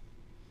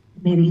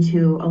 maybe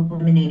to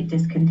eliminate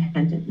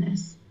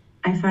discontentedness.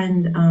 I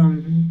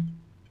find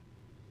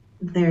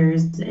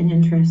there's an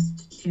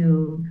interest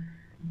to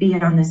be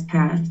on this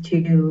path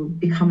to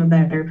become a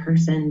better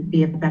person,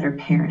 be a better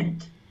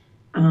parent.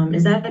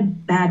 Is that a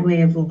bad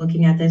way of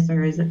looking at this,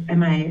 or is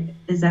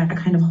that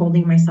kind of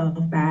holding myself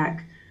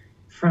back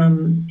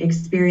from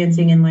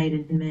experiencing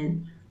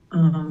enlightenment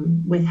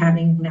with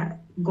having that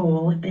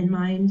goal in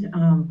mind?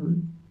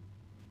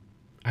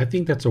 I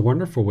think that's a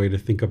wonderful way to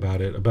think about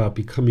it, about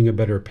becoming a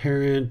better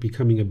parent,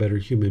 becoming a better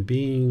human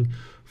being,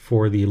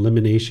 for the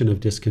elimination of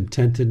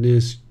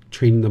discontentedness,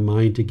 training the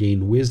mind to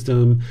gain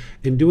wisdom,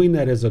 and doing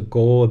that as a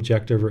goal,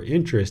 objective, or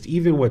interest.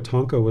 Even what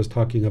Tonka was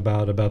talking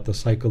about the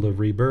cycle of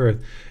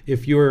rebirth.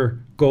 If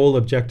your goal,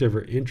 objective,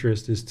 or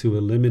interest is to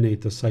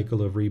eliminate the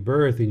cycle of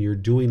rebirth, and you're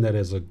doing that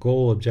as a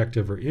goal,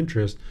 objective, or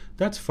interest,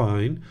 that's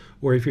fine.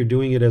 Or if you're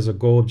doing it as a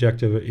goal,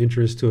 objective, or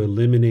interest to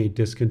eliminate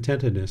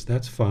discontentedness,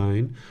 that's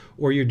fine.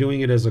 Or you're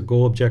doing it as a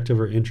goal, objective,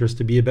 or interest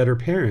to be a better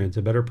parent,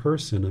 a better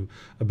person,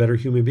 a better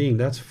human being,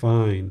 that's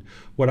fine.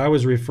 What I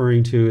was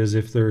referring to is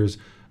if there's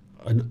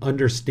an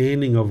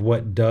understanding of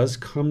what does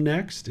come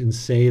next, and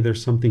say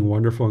there's something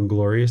wonderful and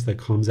glorious that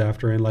comes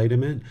after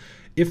enlightenment.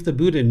 If the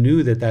Buddha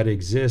knew that that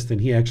exists and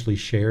he actually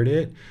shared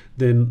it,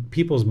 then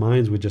people's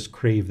minds would just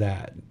crave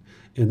that.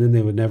 And then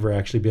they would never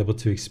actually be able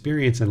to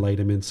experience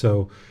enlightenment.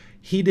 So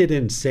he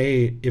didn't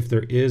say if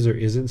there is or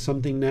isn't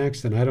something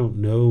next, and I don't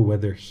know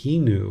whether he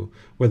knew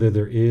whether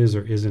there is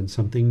or isn't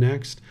something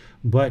next,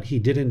 but he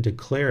didn't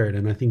declare it.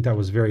 And I think that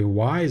was very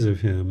wise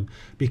of him,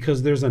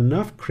 because there's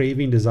enough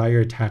craving,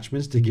 desire,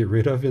 attachments to get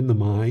rid of in the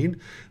mind,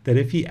 that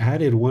if he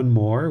added one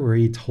more where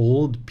he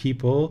told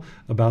people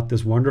about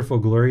this wonderful,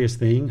 glorious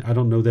thing, I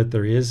don't know that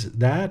there is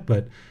that,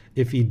 but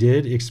if he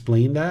did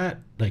explain that,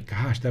 like,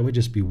 gosh, that would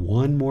just be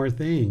one more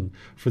thing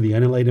for the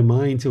unenlightened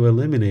mind to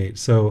eliminate.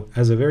 So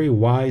as a very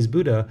wise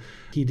Buddha,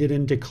 he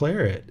didn't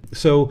declare it.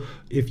 So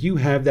if you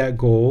have that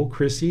goal,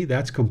 Chrissy,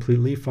 that's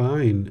completely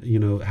fine.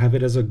 Have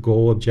it as a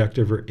goal,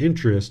 objective, or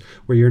interest,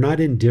 where you're not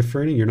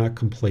indifferent and you're not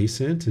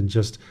complacent and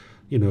just,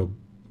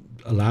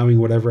 allowing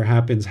whatever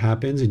happens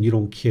and you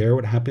don't care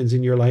what happens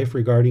in your life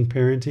regarding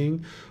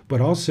parenting. But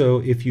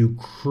also, if you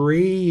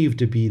crave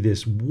to be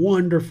this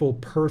wonderful,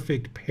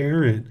 perfect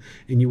parent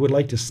and you would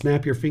like to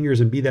snap your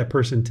fingers and be that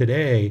person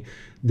today,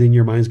 then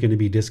your mind's going to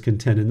be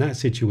discontent in that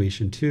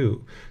situation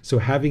too. So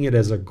having it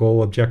as a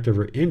goal, objective,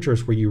 or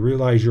interest where you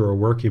realize you're a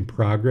work in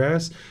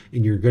progress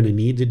and you're going to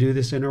need to do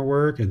this inner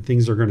work, and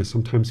things are going to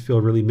sometimes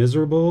feel really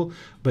miserable,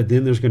 but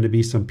then there's going to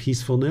be some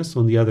peacefulness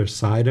on the other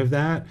side of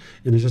that.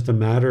 And it's just a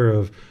matter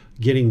of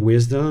getting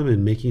wisdom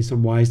and making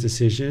some wise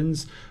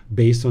decisions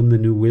based on the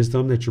new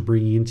wisdom that you're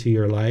bringing into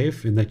your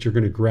life, and that you're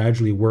going to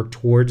gradually work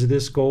towards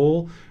this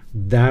goal.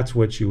 That's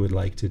what you would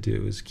like to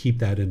do, is keep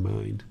that in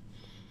mind.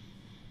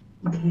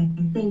 Okay,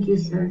 thank you,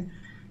 sir.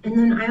 And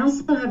then I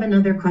also have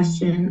another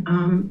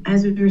question.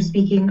 As we were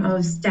speaking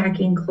of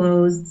stacking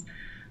clothes,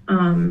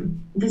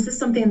 this is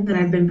something that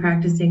I've been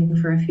practicing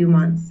for a few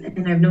months,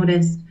 and I've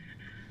noticed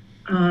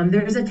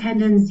there's a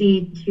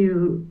tendency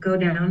to go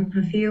down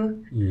a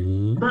few,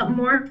 but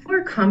more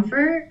for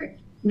comfort,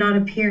 not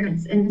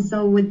appearance. And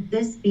so would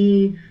this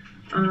be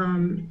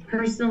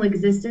personal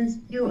existence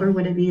view, or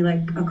would it be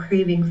like a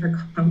craving for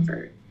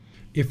comfort?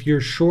 If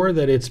you're sure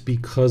that it's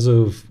because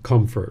of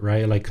comfort,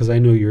 right? Like, because I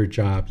know your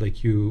job,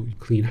 like you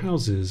clean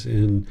houses,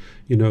 and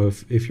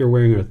if you're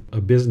wearing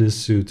a business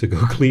suit to go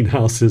clean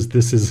houses,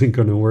 this isn't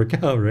going to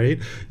work out, right?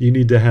 You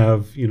need to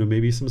have,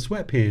 maybe some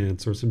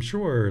sweatpants or some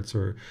shorts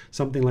or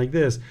something like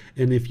this.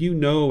 And if you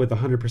know with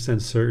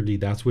 100% certainty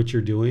that's what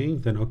you're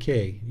doing, then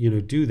okay,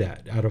 do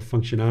that out of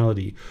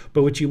functionality.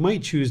 But what you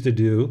might choose to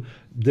do,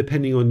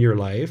 depending on your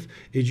life,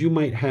 is you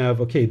might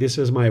have, okay, this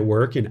is my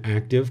work in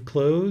active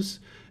clothes,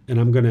 and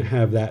I'm going to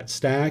have that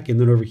stack. And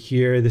then over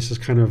here, this is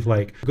kind of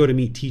like go to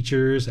meet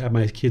teachers at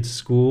my kids'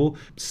 school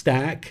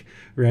stack,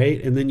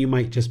 right? And then you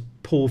might just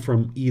pull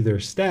from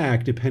either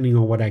stack depending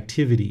on what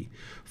activity.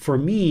 For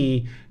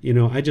me,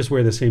 I just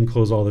wear the same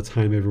clothes all the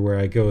time everywhere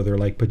I go. They're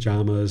like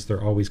pajamas.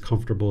 They're always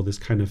comfortable, this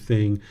kind of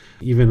thing.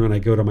 Even when I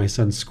go to my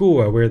son's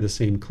school, I wear the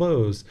same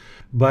clothes.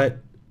 But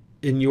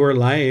in your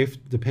life,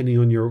 depending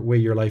on your way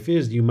your life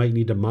is, you might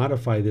need to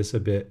modify this a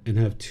bit and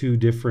have two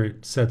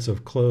different sets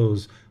of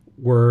clothes: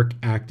 work,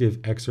 active,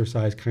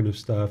 exercise kind of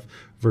stuff,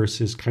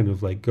 versus kind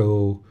of like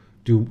go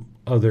do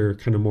other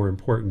kind of more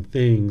important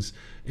things.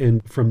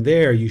 And from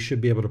there, you should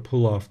be able to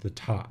pull off the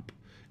top.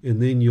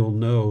 And then you'll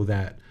know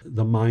that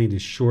the mind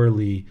is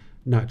surely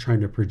not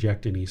trying to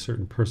project any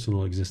certain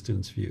personal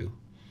existence view.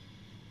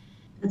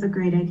 That's a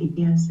great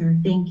idea, sir.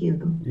 Thank you.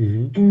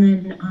 And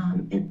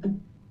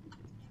then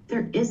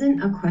there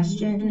isn't a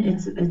question.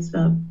 It's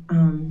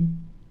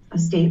a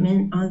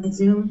statement on the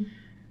Zoom.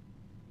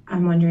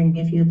 I'm wondering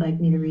if you'd like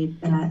me to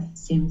read that.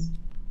 Seems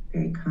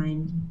very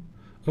kind.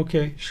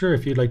 Okay, sure.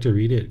 If you'd like to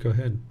read it, go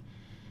ahead.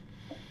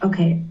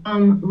 Okay.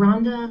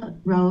 Rhonda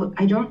wrote,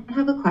 I don't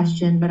have a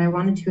question, but I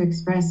wanted to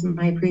express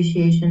my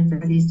appreciation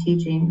for these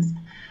teachings.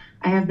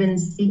 I have been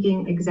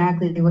seeking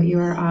exactly what you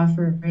are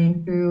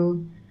offering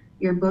through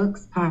your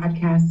books,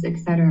 podcasts,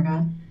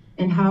 etc.,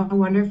 and how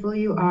wonderful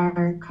you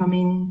are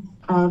coming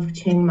of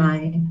Chiang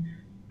Mai.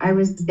 I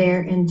was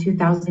there in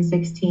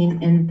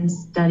 2016 and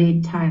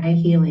studied Thai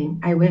healing.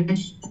 I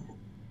wished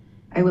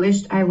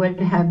I would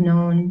have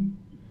known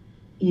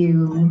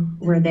you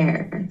were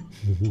there.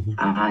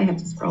 I have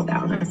to scroll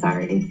down, I'm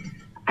sorry.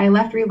 I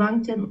left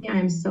reluctantly.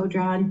 I'm so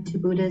drawn to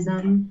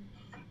Buddhism,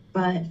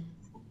 but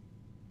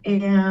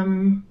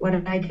am what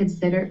I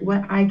consider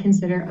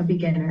a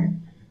beginner.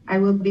 I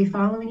will be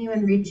following you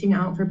and reaching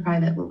out for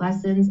private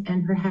lessons,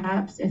 and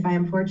perhaps if I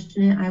am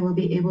fortunate, I will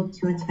be able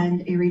to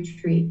attend a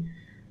retreat.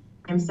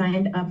 I'm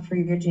signed up for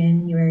your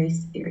January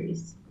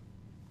series.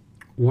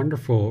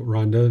 Wonderful,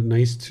 Rhonda.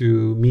 Nice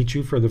to meet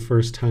you for the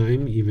first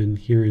time, even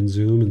here in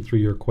Zoom and through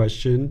your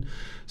question.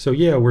 So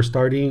yeah, we're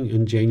starting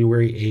in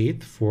January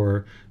 8th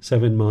for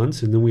 7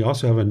 months. And then we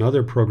also have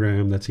another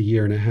program that's a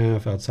year and a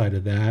half outside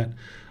of that.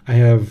 I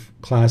have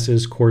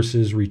classes,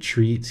 courses,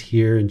 retreats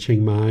here in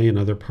Chiang Mai and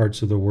other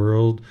parts of the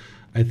world.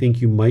 I think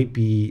you might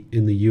be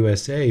in the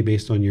USA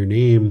based on your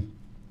name.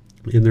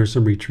 And there's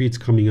some retreats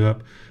coming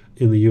up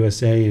in the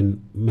USA,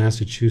 in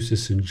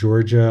Massachusetts and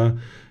Georgia.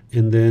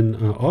 And then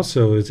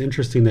also, it's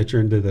interesting that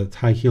you're into the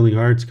Thai healing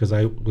arts, because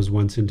I was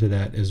once into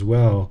that as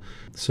well.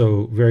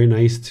 So very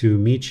nice to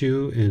meet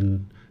you,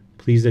 and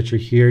pleased that you're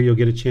here. You'll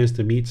get a chance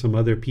to meet some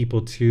other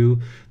people too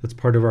that's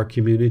part of our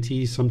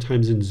community.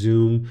 Sometimes in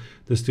Zoom,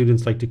 the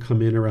students like to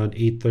come in around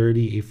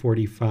 8:30,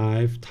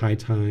 8:45 Thai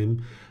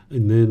time,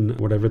 and then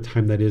whatever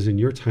time that is in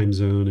your time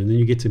zone. And then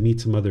you get to meet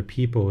some other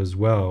people as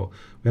well.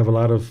 We have a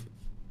lot of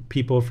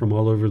people from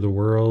all over the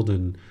world,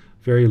 and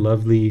very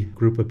lovely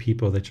group of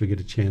people that you'll get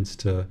a chance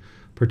to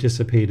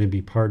participate and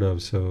be part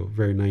of. So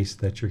very nice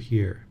that you're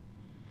here.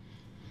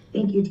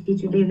 Thank you,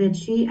 Teacher David.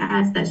 She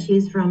asked that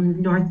she's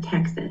from North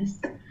Texas.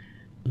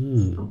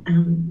 So,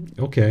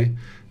 okay.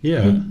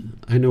 Yeah,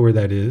 I know where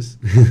that is.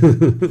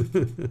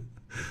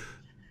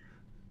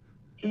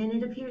 And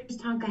it appears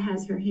Tonka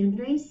has her hand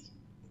raised.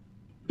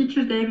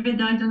 Teacher David,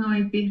 I don't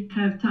know if we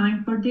have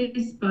time for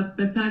this, but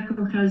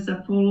Pepako has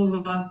a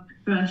follow-up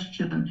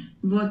question.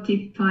 What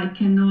if I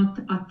cannot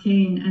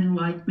attain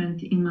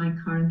enlightenment in my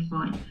current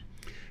life?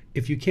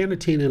 If you can't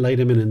attain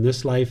enlightenment in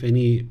this life,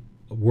 any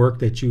work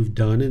that you've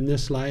done in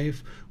this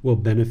life will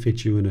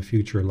benefit you in a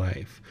future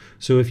life.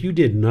 So if you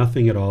did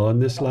nothing at all in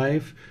this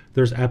life,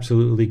 there's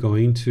absolutely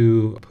going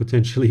to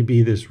potentially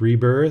be this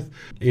rebirth,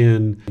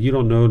 and you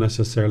don't know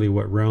necessarily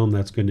what realm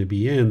that's going to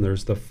be in.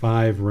 There's the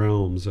 5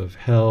 realms of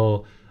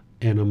hell,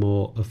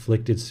 animal,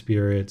 afflicted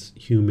spirits,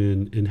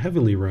 human, and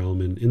heavenly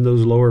realm. And in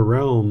those lower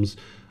realms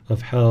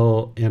of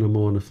hell,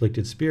 animal, and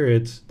afflicted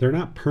spirits, they're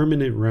not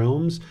permanent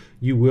realms.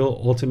 You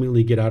will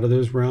ultimately get out of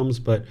those realms,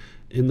 but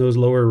in those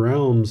lower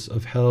realms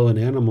of hell and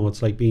animal,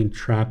 it's like being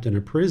trapped in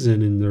a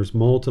prison, and there's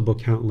multiple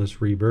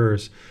countless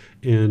rebirths.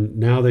 And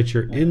now that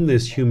you're in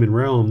this human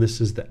realm, this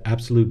is the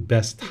absolute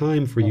best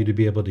time for you to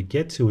be able to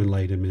get to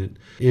enlightenment.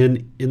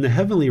 And in the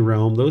heavenly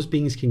realm, those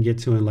beings can get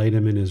to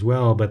enlightenment as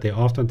well, but they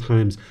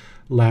oftentimes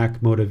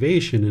lack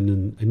motivation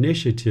and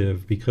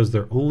initiative because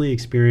they're only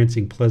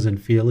experiencing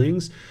pleasant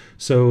feelings.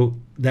 So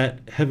that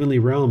heavenly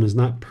realm is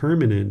not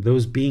permanent.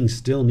 Those beings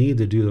still need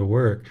to do the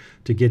work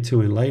to get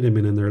to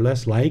enlightenment, and they're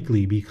less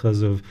likely,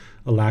 because of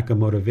a lack of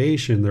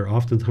motivation, they're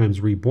oftentimes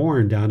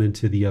reborn down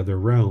into the other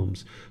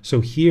realms.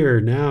 So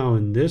here now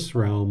in this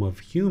realm of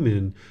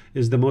human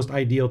is the most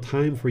ideal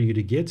time for you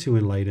to get to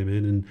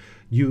enlightenment, and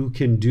you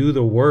can do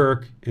the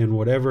work, and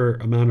whatever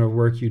amount of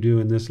work you do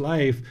in this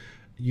life,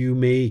 you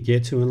may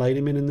get to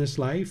enlightenment in this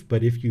life.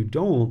 But if you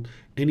don't,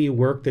 any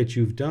work that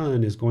you've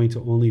done is going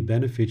to only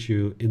benefit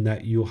you in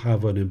that you'll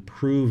have an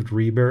improved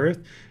rebirth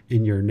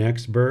in your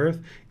next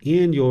birth,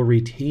 and you'll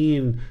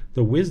retain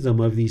the wisdom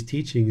of these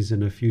teachings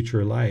in a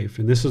future life.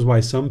 And this is why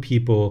some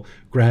people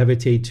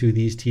gravitate to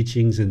these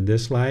teachings in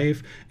this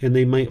life, and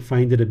they might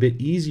find it a bit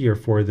easier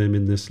for them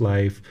in this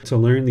life to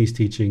learn these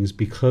teachings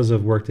because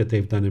of work that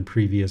they've done in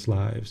previous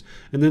lives.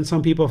 And then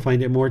some people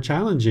find it more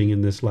challenging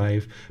in this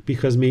life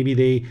because maybe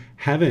they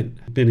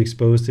haven't been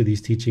exposed to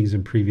these teachings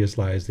in previous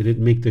lives. They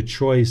didn't make the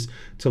choice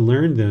to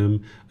learn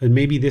them, and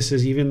maybe this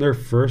is even their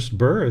first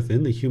birth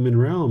in the human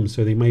realm,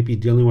 so they might be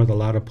dealing with a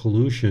lot of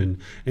pollution,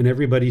 and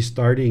everybody's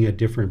starting at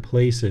different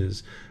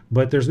places.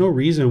 But there's no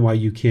reason why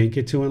you can't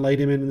get to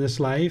enlightenment in this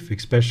life,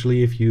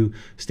 especially if you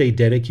stay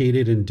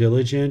dedicated and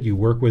diligent. You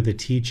work with a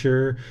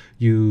teacher,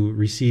 you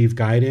receive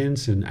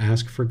guidance and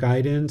ask for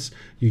guidance.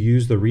 You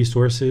use the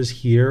resources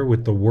here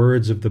with the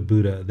words of the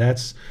Buddha.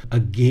 That's a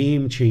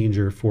game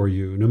changer for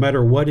you. No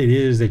matter what it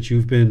is that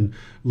you've been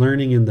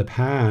learning in the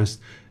past,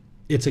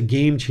 it's a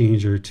game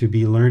changer to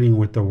be learning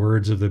with the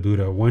words of the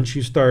Buddha. Once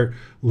you start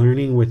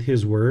learning with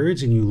his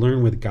words and you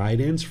learn with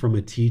guidance from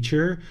a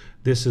teacher,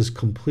 this is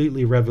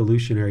completely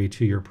revolutionary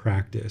to your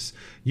practice.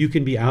 You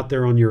can be out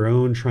there on your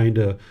own trying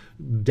to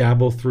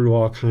dabble through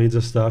all kinds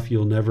of stuff.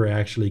 You'll never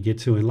actually get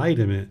to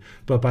enlightenment.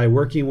 But by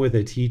working with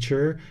a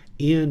teacher,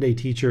 and a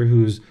teacher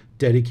who's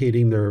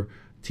dedicating their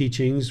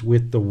teachings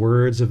with the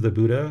words of the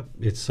Buddha,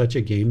 it's such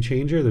a game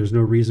changer. There's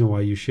no reason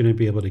why you shouldn't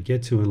be able to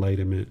get to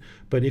enlightenment.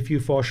 But if you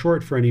fall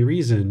short for any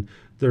reason,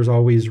 there's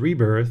always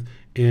rebirth,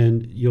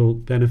 and you'll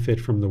benefit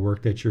from the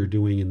work that you're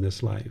doing in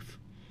this life.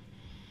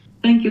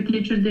 Thank you,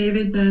 Teacher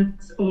David.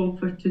 That's all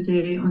for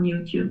today on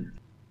YouTube.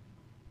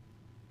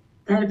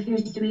 That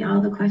appears to be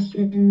all the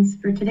questions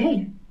for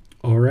today.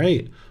 All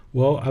right.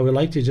 Well, I would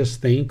like to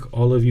just thank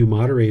all of you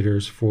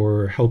moderators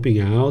for helping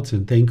out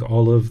and thank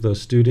all of the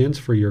students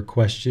for your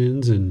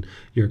questions and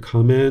your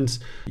comments.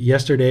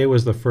 Yesterday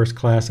was the first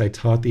class I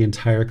taught the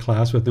entire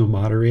class with no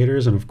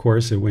moderators, and of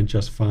course it went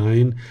just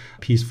fine,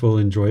 peaceful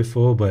and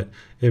joyful, but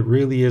it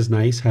really is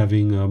nice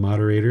having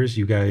moderators.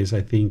 You guys,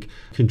 I think,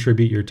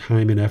 contribute your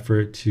time and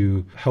effort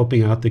to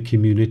helping out the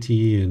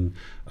community and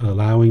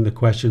allowing the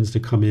questions to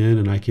come in,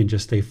 and I can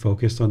just stay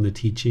focused on the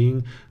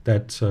teaching.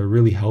 That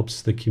really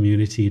helps the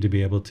community to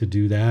be able to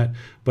do that.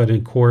 But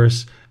of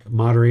course,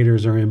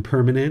 moderators are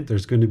impermanent.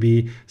 There's going to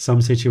be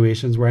some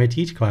situations where I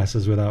teach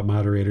classes without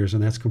moderators,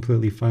 and that's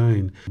completely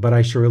fine. But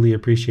I surely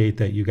appreciate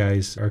that you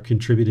guys are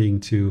contributing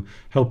to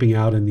helping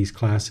out in these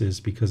classes,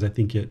 because I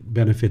think it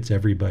benefits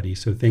everybody.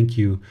 So thank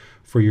you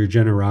for your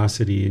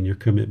generosity and your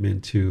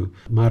commitment to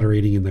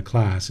moderating in the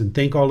class. And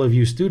thank all of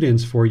you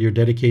students for your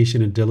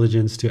dedication and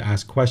diligence to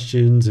ask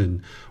questions.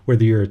 And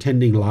whether you're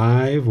attending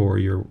live or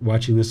you're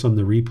watching this on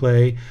the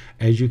replay,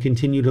 as you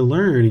continue to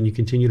learn and you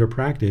continue to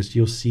practice,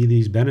 you'll see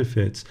these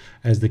benefits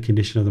as the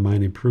condition of the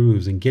mind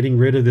improves. And getting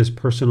rid of this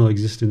personal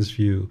existence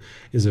view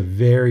is a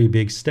very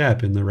big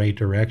step in the right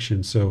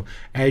direction. So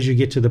as you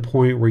get to the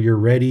point where you're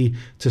ready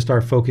to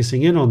start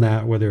focusing in on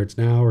that, whether it's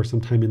now or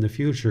sometime in the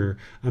future,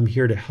 I'm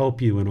here to help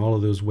you in all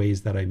of those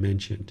ways that I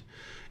mentioned.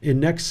 In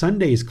next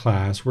Sunday's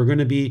class, we're going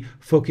to be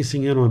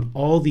focusing in on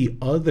all the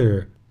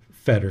other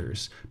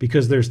fetters,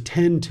 because there's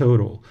 10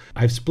 total.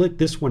 I've split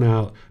this one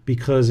out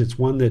because it's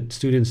one that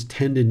students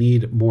tend to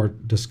need more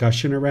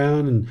discussion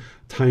around and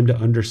time to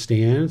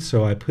understand.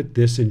 So I put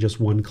this in just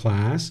one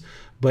class.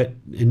 But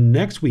in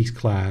next week's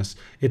class,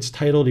 it's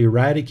titled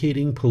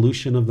Eradicating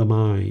Pollution of the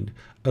Mind,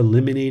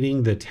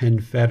 Eliminating the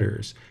 10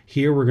 Fetters.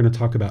 Here we're going to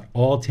talk about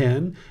all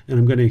 10, and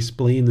I'm going to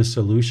explain the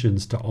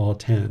solutions to all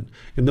 10.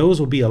 And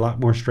those will be a lot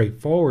more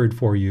straightforward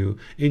for you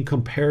in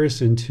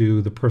comparison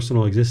to the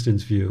personal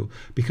existence view,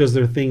 because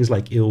there are things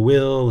like ill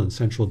will and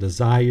sensual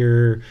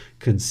desire,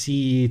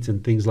 conceit,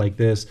 and things like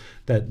this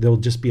that they'll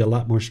just be a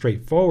lot more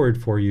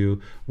straightforward for you,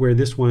 where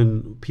this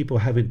one people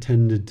haven't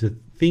tended to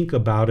think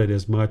about it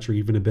as much or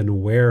even have been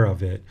aware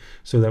of it,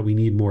 so that we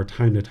need more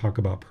time to talk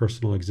about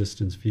personal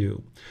existence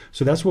view.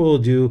 So that's what we'll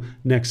do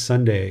next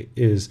Sunday,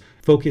 is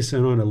focus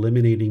in on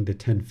eliminating the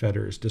 10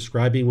 fetters,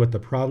 describing what the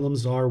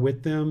problems are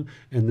with them,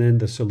 and then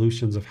the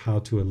solutions of how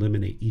to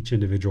eliminate each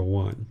individual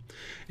one.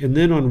 And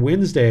then on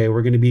Wednesday,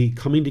 we're going to be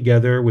coming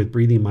together with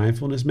breathing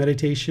mindfulness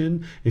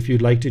meditation. If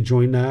you'd like to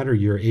join that, or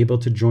you're able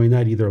to join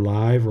that either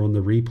live or on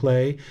the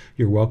replay,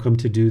 you're welcome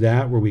to do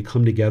that, where we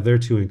come together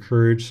to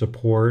encourage,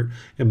 support,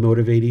 and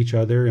motivate each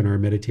other in our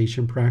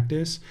meditation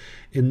practice.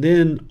 And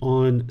then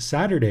on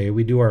Saturday,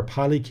 we do our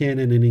Pali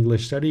Canon and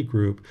English study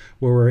group,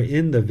 where we're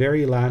in the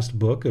very last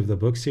book of the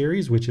book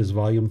series, which is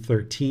volume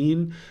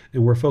 13,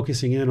 and we're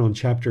focusing in on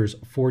chapters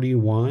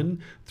 41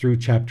 through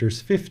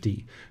chapters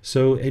 50.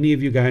 So any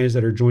of you guys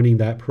that are joining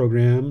that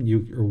program,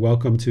 you are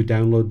welcome to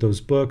download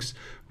those books,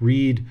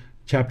 read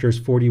chapters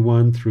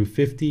 41 through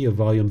 50 of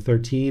volume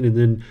 13, and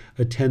then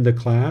attend the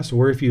class.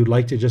 Or if you'd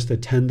like to just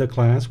attend the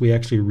class, we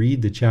actually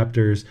read the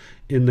chapters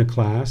in the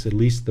class, at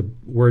least the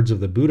words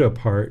of the Buddha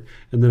part,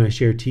 and then I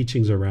share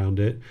teachings around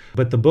it.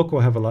 But the book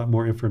will have a lot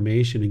more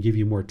information and give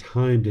you more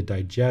time to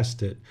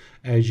digest it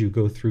as you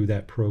go through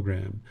that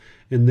program.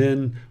 And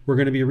then we're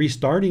going to be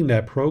restarting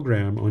that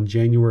program on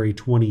January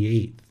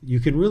 28th. You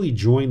can really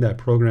join that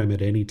program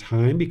at any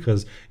time,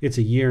 because it's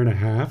a year and a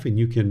half and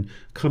you can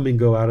come and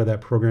go out of that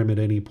program at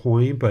any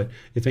point. But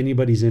if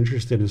anybody's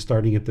interested in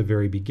starting at the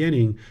very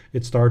beginning,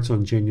 it starts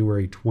on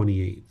January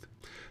 28th.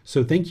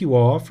 So thank you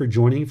all for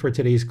joining for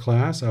today's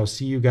class. I'll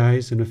see you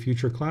guys in a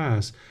future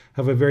class.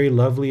 Have a very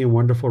lovely and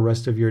wonderful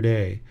rest of your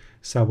day.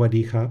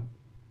 Sawadee ka.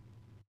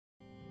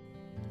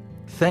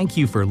 Thank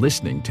you for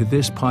listening to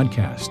this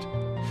podcast.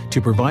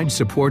 To provide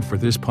support for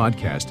this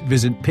podcast,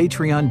 visit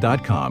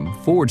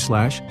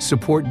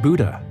patreon.com/support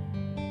Buddha.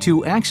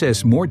 To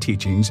access more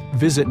teachings,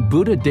 visit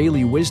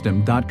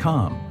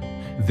buddhadailywisdom.com.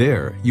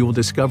 There, you will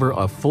discover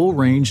a full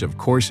range of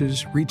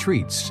courses,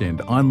 retreats, and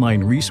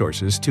online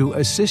resources to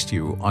assist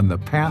you on the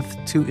path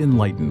to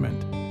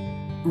enlightenment.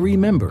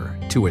 Remember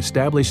to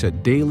establish a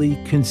daily,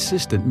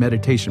 consistent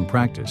meditation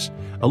practice,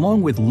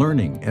 along with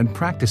learning and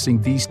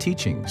practicing these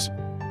teachings.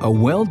 A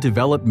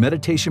well-developed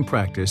meditation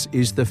practice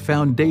is the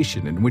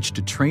foundation in which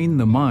to train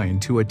the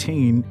mind to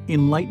attain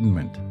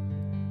enlightenment.